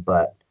then,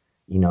 but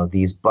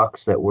these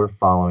bucks that we're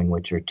following,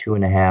 which are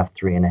 2.5,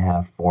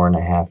 3.5,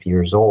 4.5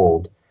 years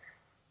old,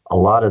 a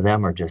lot of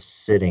them are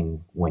just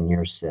sitting when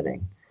you're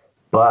sitting.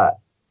 But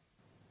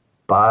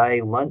by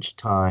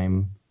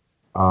lunchtime,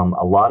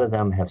 a lot of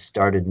them have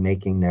started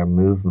making their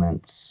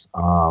movements.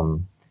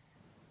 And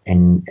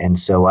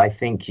so I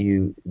think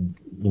you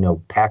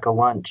pack a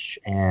lunch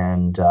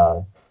and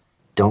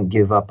don't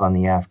give up on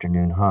the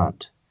afternoon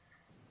hunt.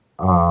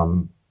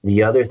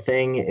 The other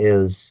thing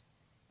is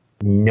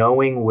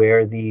knowing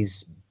where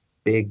these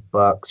big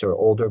bucks or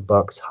older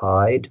bucks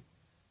hide.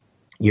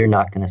 You're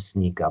not going to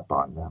sneak up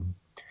on them.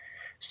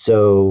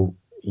 So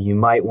you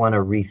might want to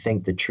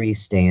rethink the tree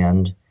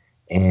stand,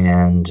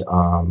 and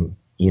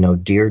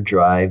deer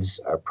drives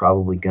are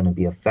probably going to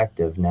be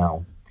effective.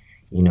 Now,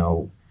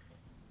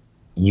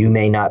 you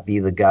may not be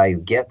the guy who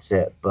gets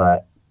it,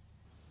 but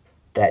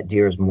that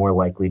deer is more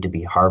likely to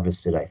be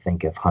harvested, I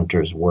think, if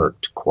hunters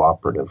worked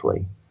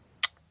cooperatively.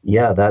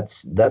 Yeah,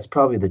 that's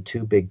probably the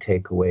two big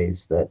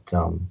takeaways that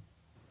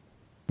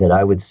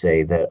I would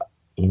say that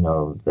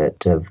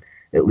have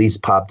at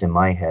least popped in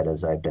my head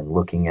as I've been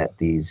looking at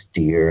these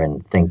deer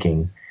and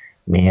thinking,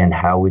 man,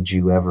 how would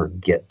you ever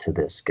get to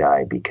this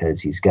guy, because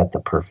he's got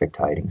the perfect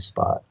hiding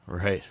spot.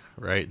 Right.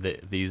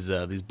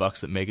 These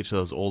bucks that make it to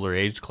those older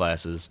age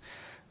classes,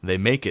 they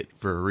make it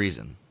for a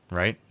reason,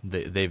 right?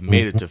 They've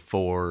made it to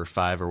 4 or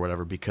 5 or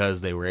whatever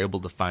because they were able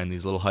to find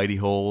these little hidey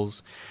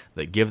holes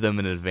that give them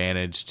an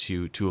advantage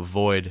to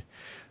avoid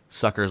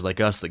suckers like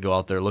us that go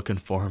out there looking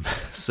for them.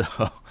 So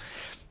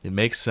it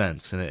makes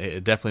sense, and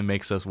it definitely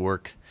makes us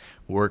work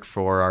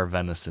for our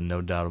venison,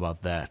 no doubt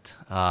about that.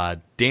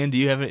 Dan, do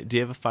you have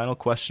a final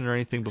question or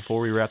anything before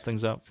we wrap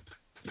things up?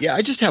 Yeah,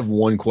 I just have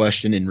one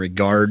question in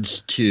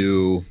regards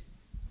to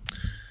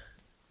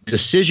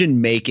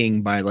decision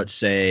making by, let's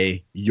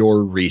say,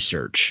 your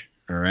research.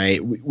 All right,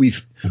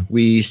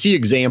 we see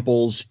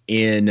examples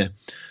in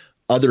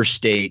other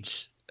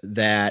states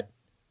that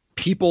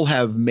people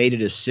have made a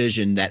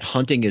decision that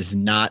hunting is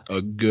not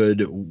a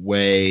good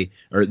way,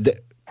 or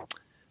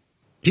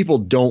people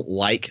don't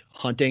like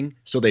hunting,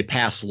 so they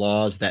pass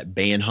laws that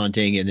ban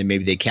hunting, and then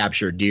maybe they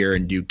capture deer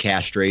and do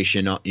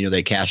castration.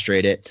 They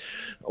castrate it,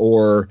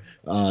 or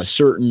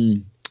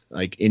certain,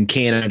 like in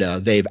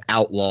Canada, they've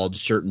outlawed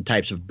certain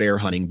types of bear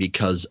hunting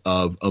because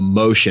of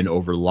emotion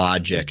over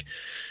logic.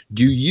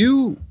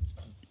 I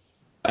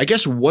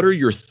guess, what are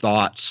your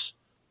thoughts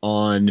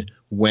on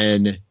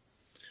when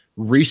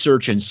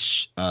research and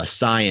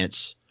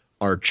science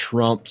are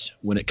trumped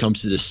when it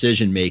comes to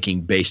decision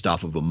making based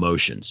off of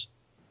emotions?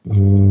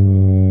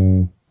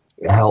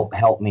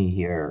 Help me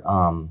here.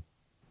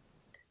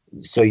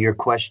 So your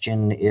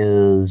question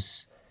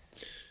is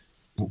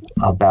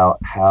about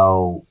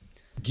how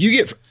do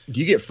you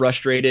get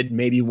frustrated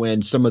maybe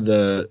when some of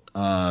the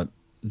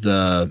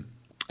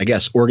I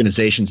guess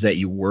organizations that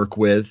you work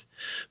with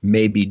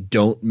maybe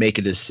don't make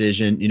a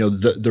decision?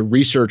 The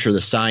research or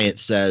the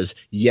science says,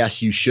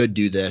 yes, you should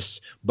do this,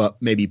 but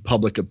maybe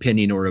public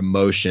opinion or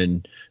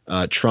emotion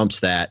trumps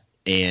that,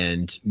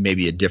 and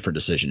maybe a different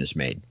decision is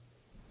made.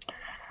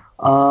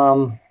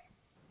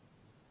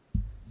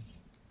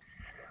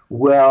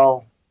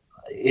 Well,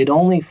 it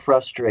only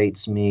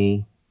frustrates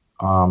me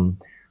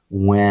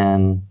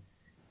when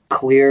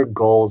clear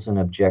goals and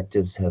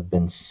objectives have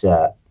been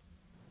set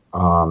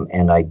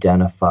and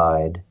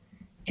identified,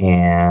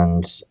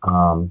 and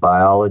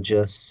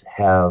biologists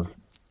have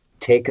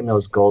taken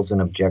those goals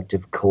and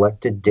objectives,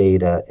 collected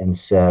data, and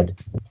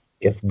said,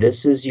 if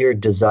this is your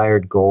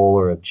desired goal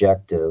or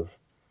objective,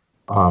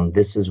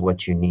 this is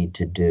what you need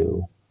to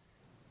do.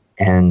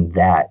 And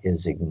that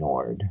is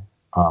ignored.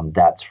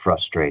 That's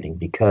frustrating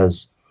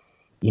because,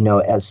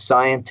 as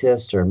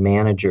scientists or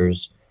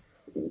managers,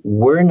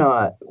 we're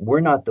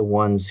not the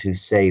ones who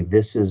say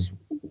this is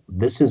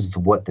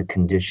what the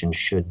condition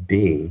should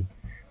be.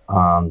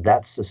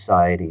 That's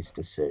society's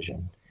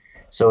decision.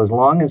 So as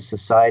long as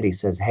society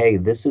says, hey,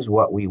 this is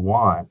what we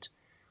want,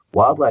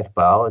 wildlife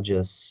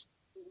biologists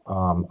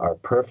are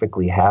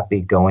perfectly happy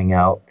going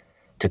out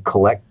to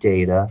collect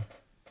data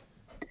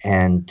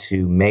and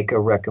to make a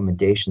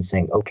recommendation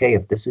saying, okay,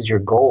 if this is your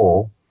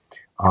goal,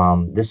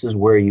 this is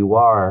where you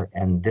are,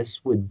 and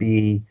this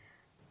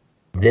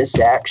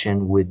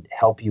action would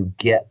help you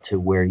get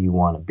to where you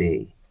want to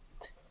be.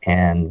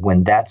 And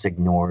when that's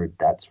ignored,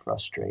 that's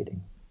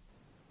frustrating.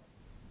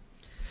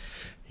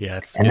 Yeah,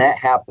 that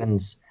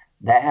happens,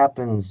 that's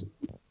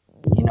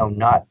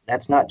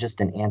not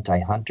just an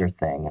anti-hunter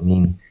thing. I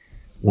mean,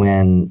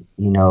 when,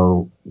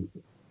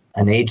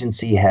 an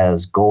agency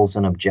has goals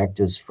and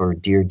objectives for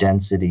deer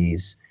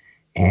densities,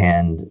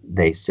 and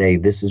they say,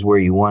 this is where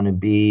you want to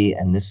be,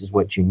 and this is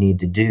what you need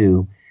to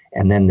do.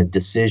 And then the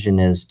decision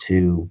is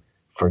to,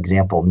 for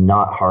example,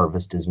 not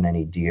harvest as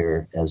many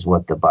deer as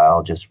what the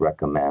biologist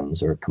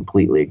recommends, or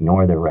completely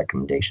ignore their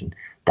recommendation.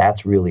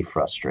 That's really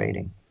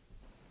frustrating.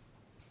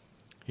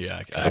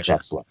 Yeah, I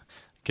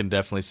can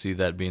definitely see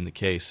that being the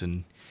case.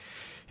 And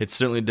it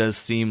certainly does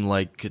seem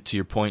like, to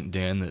your point,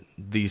 Dan, that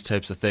these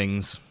types of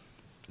things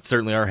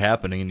certainly are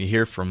happening, and you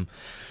hear from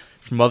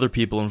other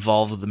people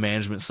involved with the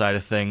management side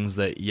of things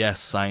that,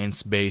 yes,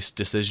 science-based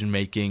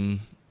decision-making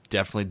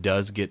definitely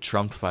does get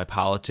trumped by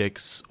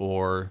politics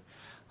or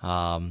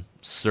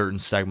certain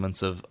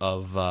segments of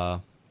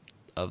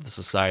of the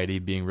society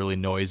being really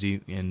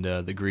noisy and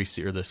the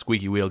greasy or the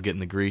squeaky wheel getting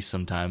the grease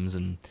sometimes,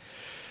 and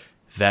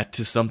that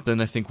is something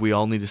I think we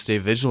all need to stay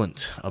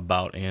vigilant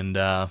about and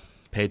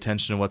pay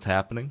attention to what's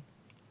happening,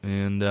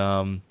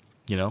 and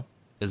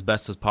as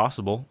best as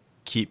possible,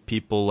 keep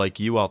people like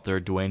you out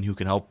there, Dwayne, who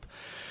can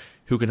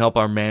help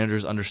our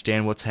managers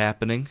understand what's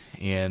happening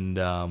and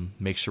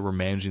make sure we're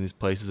managing these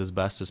places as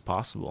best as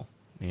possible.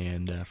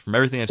 And from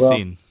everything I've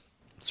seen,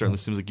 it certainly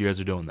seems like you guys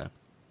are doing that.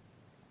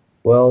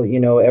 Well,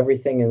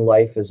 everything in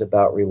life is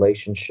about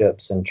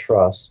relationships and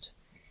trust.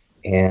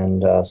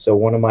 And so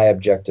one of my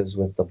objectives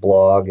with the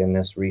blog and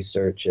this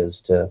research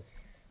is the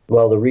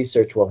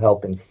research will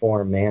help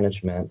inform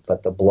management,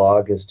 but the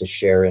blog is to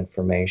share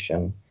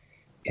information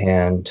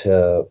and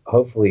to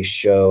hopefully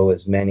show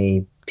as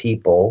many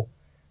people,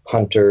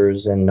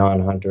 hunters and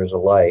non-hunters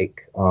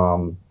alike,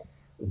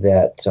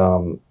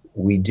 that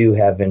we do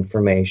have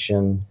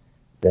information,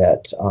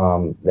 that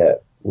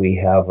we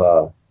have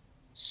a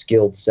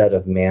skilled set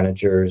of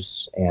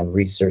managers and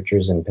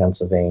researchers in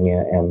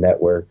Pennsylvania, and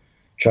that we're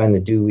trying to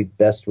do the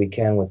best we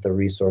can with the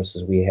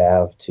resources we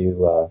have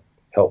to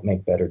help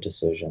make better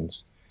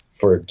decisions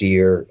for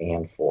deer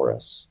and for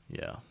us.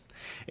 Yeah.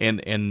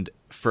 And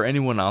for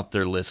anyone out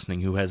there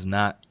listening who has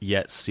not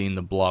yet seen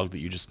the blog that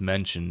you just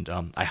mentioned,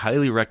 I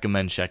highly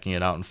recommend checking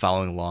it out and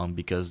following along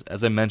because,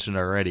 as I mentioned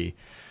already,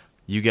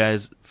 you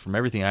guys, from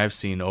everything I've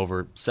seen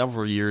over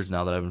several years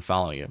now that I've been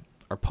following it,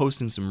 are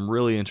posting some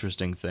really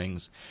interesting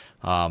things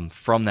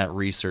from that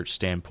research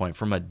standpoint,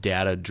 from a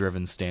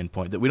data-driven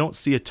standpoint that we don't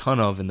see a ton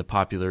of in the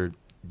popular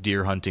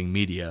deer hunting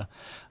media.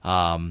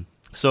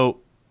 So,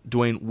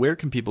 Dwayne, where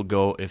can people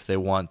go if they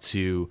want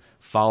to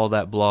follow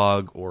that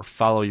blog or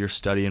follow your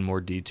study in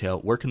more detail?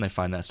 Where can they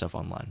find that stuff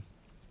online?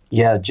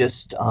 Yeah,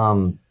 just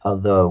the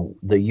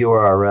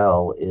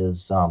URL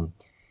is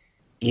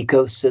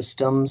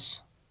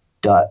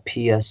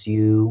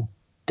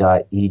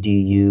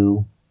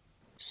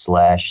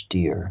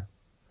ecosystems.psu.edu/deer.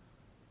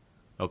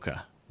 Okay.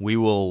 We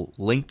will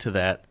link to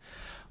that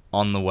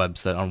on the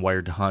website on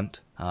Wired to Hunt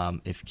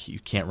if you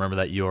can't remember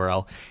that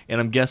URL.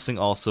 And I'm guessing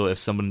also if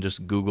someone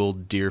just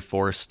Googled deer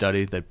forest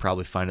study, they'd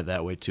probably find it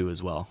that way too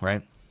as well,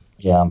 right?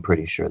 Yeah, I'm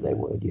pretty sure they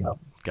would, yeah.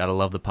 Gotta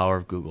love the power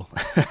of Google.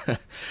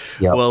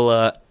 Yep.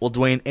 Well,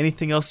 Dwayne,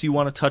 anything else you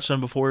want to touch on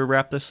before we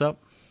wrap this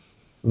up?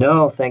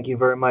 No, thank you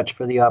very much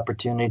for the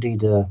opportunity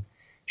to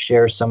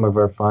share some of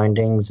our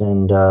findings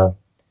and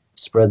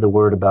spread the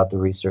word about the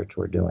research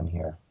we're doing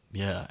here.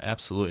 Yeah,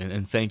 absolutely,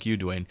 and thank you,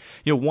 Dwayne.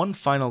 One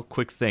final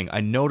quick thing.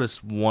 I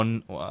noticed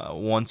once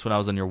when I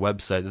was on your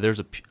website that there's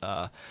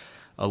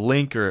a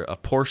link or a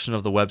portion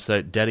of the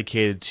website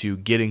dedicated to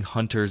getting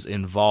hunters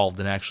involved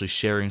and actually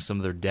sharing some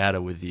of their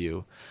data with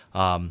you.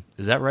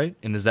 Is that right?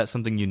 And is that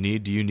something you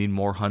need? Do you need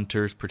more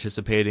hunters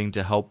participating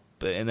to help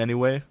in any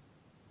way?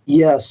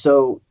 Yeah,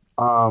 so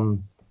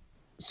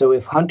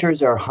if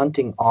hunters are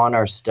hunting on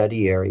our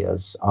study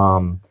areas,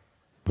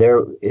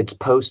 it's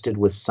posted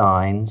with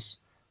signs,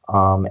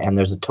 and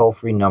there's a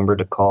toll-free number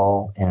to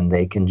call, and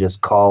they can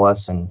just call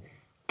us and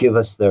give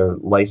us their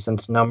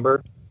license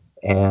number,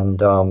 and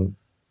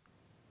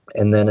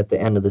then at the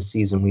end of the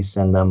season we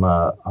send them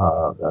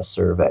a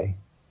survey.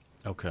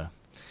 Okay.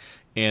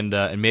 And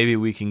maybe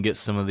we can get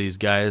some of these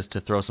guys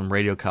to throw some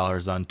radio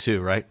collars on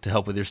too, right, to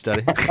help with your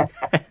study.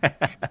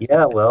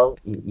 Yeah, well,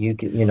 you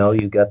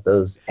got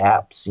those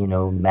apps,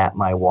 Map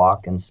My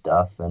Walk and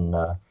stuff, and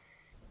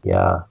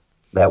yeah,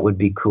 that would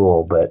be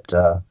cool, but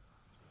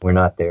we're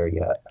not there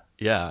yet.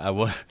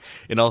 Yeah,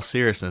 in all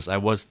seriousness, I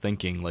was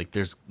thinking like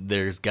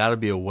there's got to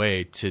be a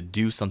way to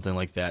do something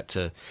like that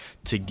to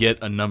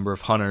get a number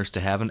of hunters to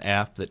have an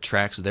app that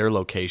tracks their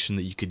location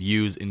that you could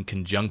use in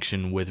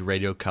conjunction with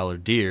radio collar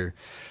deer.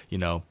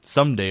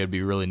 Someday it'd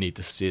be really neat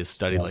to see a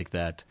study like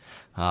that.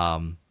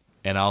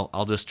 And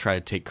I'll just try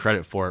to take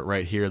credit for it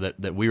right here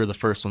that we were the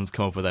first ones to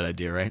come up with that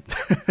idea, right?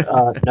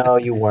 No,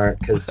 you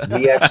weren't, because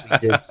we actually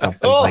did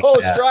something like that.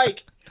 Oh,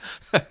 strike!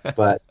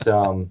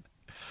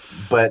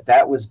 But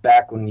that was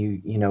back when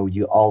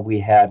you all we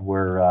had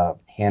were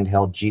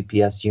handheld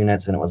GPS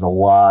units, and it was a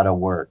lot of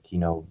work,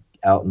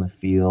 out in the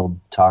field,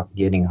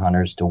 getting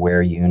hunters to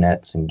wear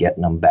units and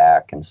getting them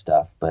back and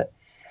stuff. But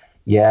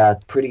yeah,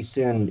 pretty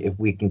soon, if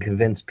we can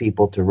convince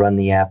people to run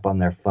the app on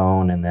their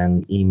phone and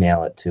then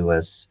email it to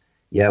us,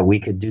 yeah, we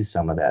could do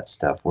some of that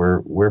stuff.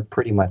 We're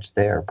pretty much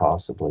there,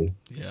 possibly.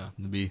 Yeah,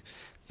 it'd be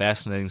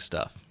fascinating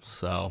stuff.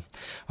 So,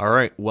 all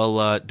right.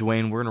 Well,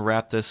 Dwayne, we're going to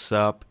wrap this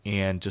up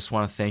and just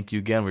want to thank you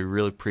again. We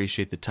really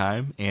appreciate the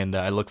time, and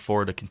I look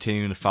forward to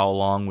continuing to follow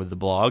along with the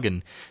blog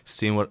and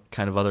seeing what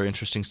kind of other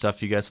interesting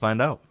stuff you guys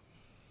find out.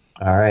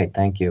 All right.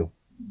 Thank you.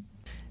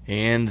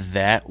 And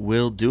that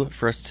will do it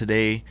for us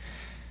today.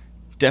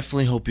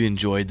 Definitely hope you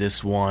enjoyed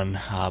this one.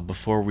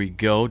 Before we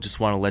go, just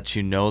want to let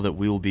you know that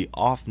we will be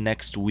off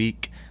next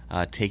week.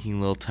 taking a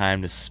little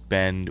time to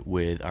spend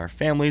with our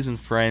families and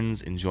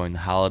friends, enjoying the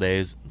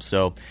holidays.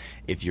 So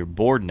if you're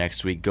bored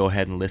next week, go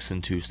ahead and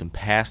listen to some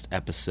past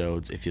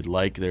episodes if you'd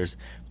like. There's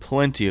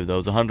plenty of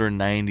those,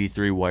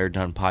 193 Wired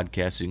to Hunt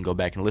podcasts you can go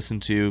back and listen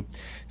to,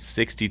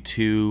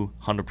 62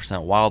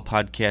 100% Wild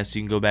podcasts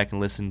you can go back and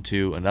listen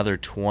to, another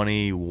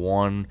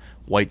 21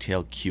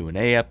 Whitetail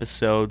Q&A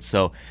episodes.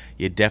 So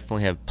you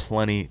definitely have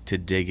plenty to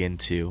dig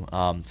into.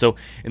 So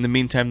in the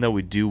meantime, though,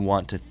 we do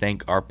want to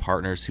thank our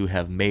partners who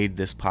have made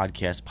this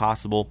podcast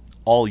possible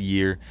all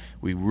year.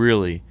 We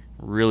really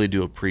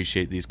do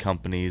appreciate these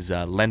companies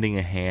lending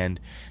a hand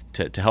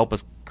to help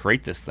us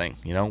create this thing.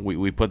 You know,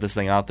 we put this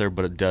thing out there,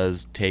 but it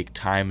does take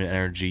time and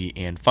energy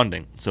and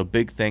funding. So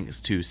big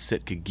thanks to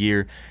Sitka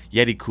Gear,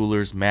 Yeti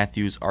Coolers,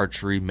 Matthews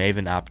Archery,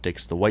 Maven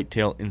Optics, the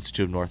Whitetail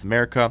Institute of North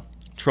America,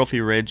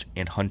 Trophy Ridge,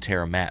 and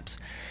Huntera Maps.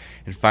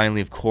 And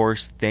finally, of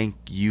course, thank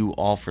you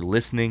all for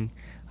listening.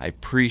 I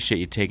appreciate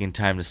you taking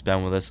time to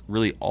spend with us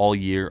really all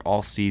year,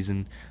 all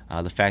season.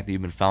 The fact that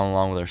you've been following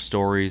along with our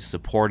stories,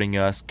 supporting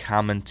us,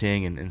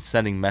 commenting, and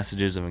sending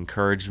messages of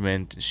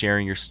encouragement,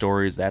 sharing your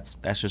stories, that's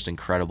just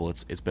incredible.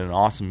 It's been an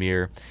awesome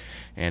year,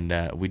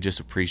 and we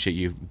just appreciate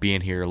you being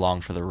here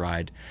along for the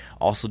ride.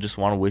 Also, just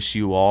want to wish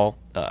you all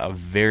a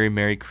very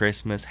Merry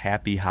Christmas,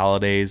 Happy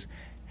Holidays,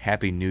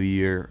 Happy New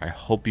Year. I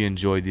hope you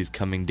enjoy these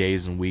coming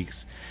days and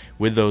weeks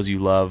with those you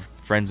love,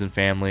 friends and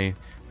family.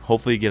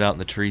 Hopefully you get out in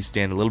the tree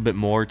stand a little bit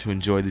more to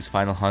enjoy these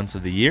final hunts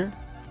of the year.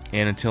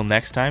 And until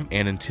next time,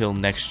 and until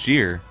next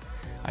year,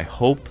 I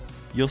hope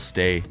you'll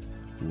stay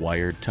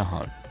wired to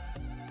hunt.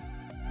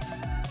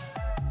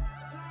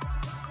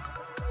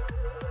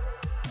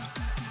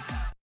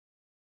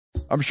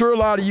 I'm sure a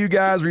lot of you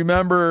guys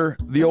remember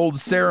the old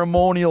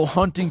ceremonial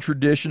hunting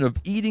tradition of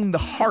eating the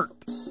heart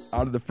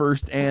out of the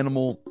first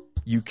animal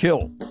you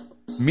kill.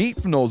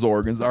 Meat from those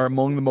organs are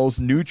among the most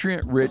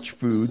nutrient-rich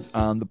foods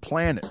on the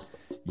planet.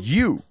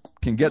 You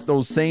can get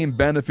those same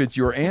benefits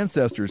your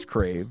ancestors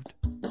craved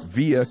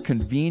via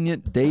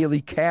convenient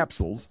daily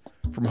capsules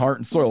from Heart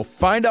and Soil.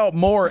 Find out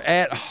more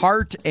at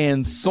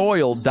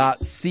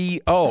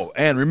heartandsoil.co.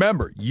 And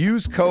remember,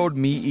 use code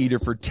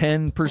MeatEater for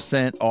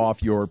 10%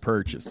 off your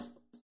purchase.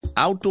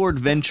 Outdoor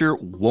adventure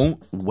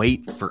won't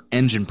wait for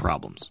engine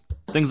problems.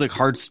 Things like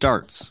hard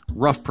starts,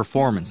 rough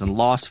performance, and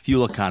lost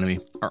fuel economy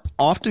are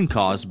often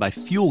caused by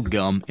fuel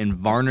gum and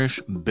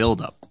varnish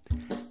buildup.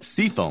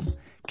 Seafoam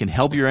can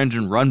help your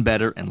engine run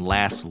better and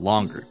last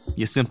longer.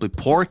 You simply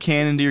pour a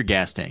can into your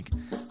gas tank.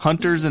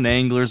 Hunters and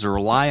anglers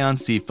rely on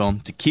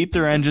Seafoam to keep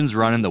their engines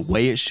running the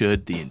way it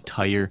should the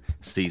entire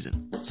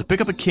season. So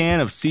pick up a can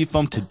of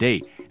Seafoam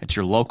today at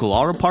your local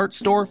auto parts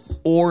store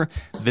or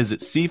visit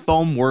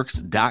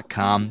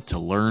seafoamworks.com to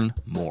learn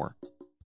more.